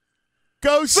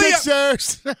 Go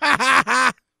Sixers!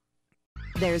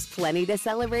 There's plenty to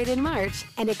celebrate in March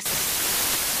and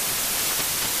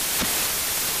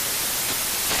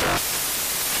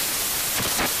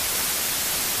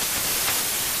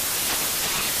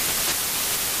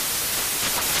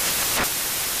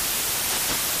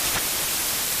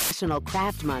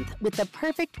Craft Month with the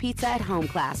perfect pizza at home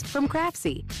class from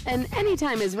Craftsy. And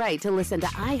anytime is right to listen to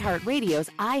iHeartRadio's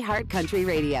iHeart Country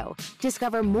Radio.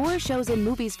 Discover more shows and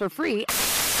movies for free.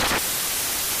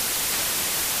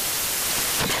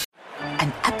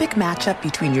 An epic matchup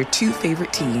between your two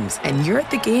favorite teams, and you're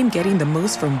at the game getting the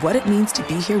most from what it means to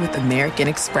be here with American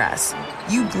Express.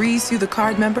 You breeze through the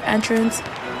card member entrance,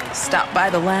 stop by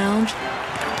the lounge.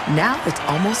 Now it's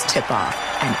almost tip-off,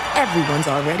 and everyone's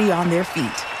already on their feet.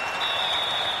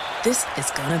 This is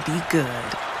gonna be good.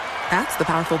 That's the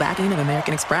powerful backing of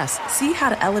American Express. See how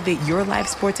to elevate your live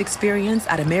sports experience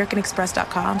at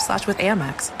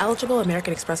americanexpress.com/withAmex. Eligible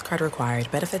American Express card required.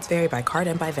 Benefits vary by card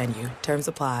and by venue. Terms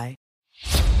apply.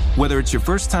 Whether it's your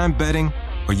first time betting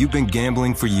or you've been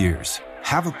gambling for years,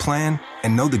 have a plan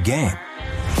and know the game.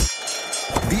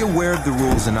 Be aware of the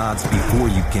rules and odds before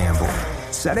you gamble.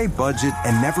 Set a budget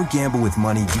and never gamble with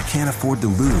money you can't afford to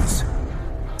lose.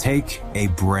 Take a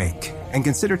break and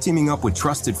consider teaming up with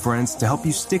trusted friends to help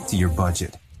you stick to your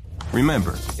budget.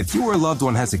 Remember, if you or a loved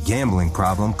one has a gambling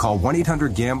problem, call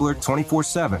 1-800-GAMBLER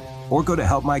 24/7 or go to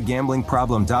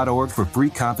helpmygamblingproblem.org for free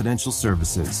confidential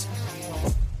services.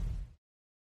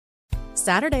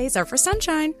 Saturdays are for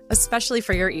sunshine, especially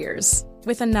for your ears.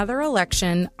 With another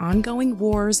election, ongoing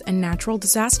wars, and natural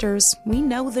disasters, we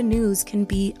know the news can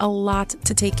be a lot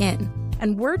to take in.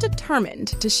 And we're determined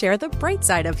to share the bright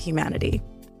side of humanity.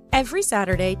 Every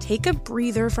Saturday, take a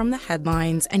breather from the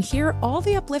headlines and hear all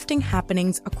the uplifting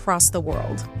happenings across the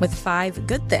world with 5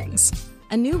 Good Things,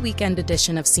 a new weekend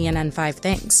edition of CNN 5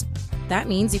 Things. That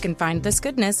means you can find this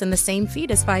goodness in the same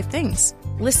feed as 5 Things.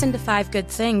 Listen to 5 Good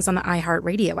Things on the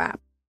iHeartRadio app,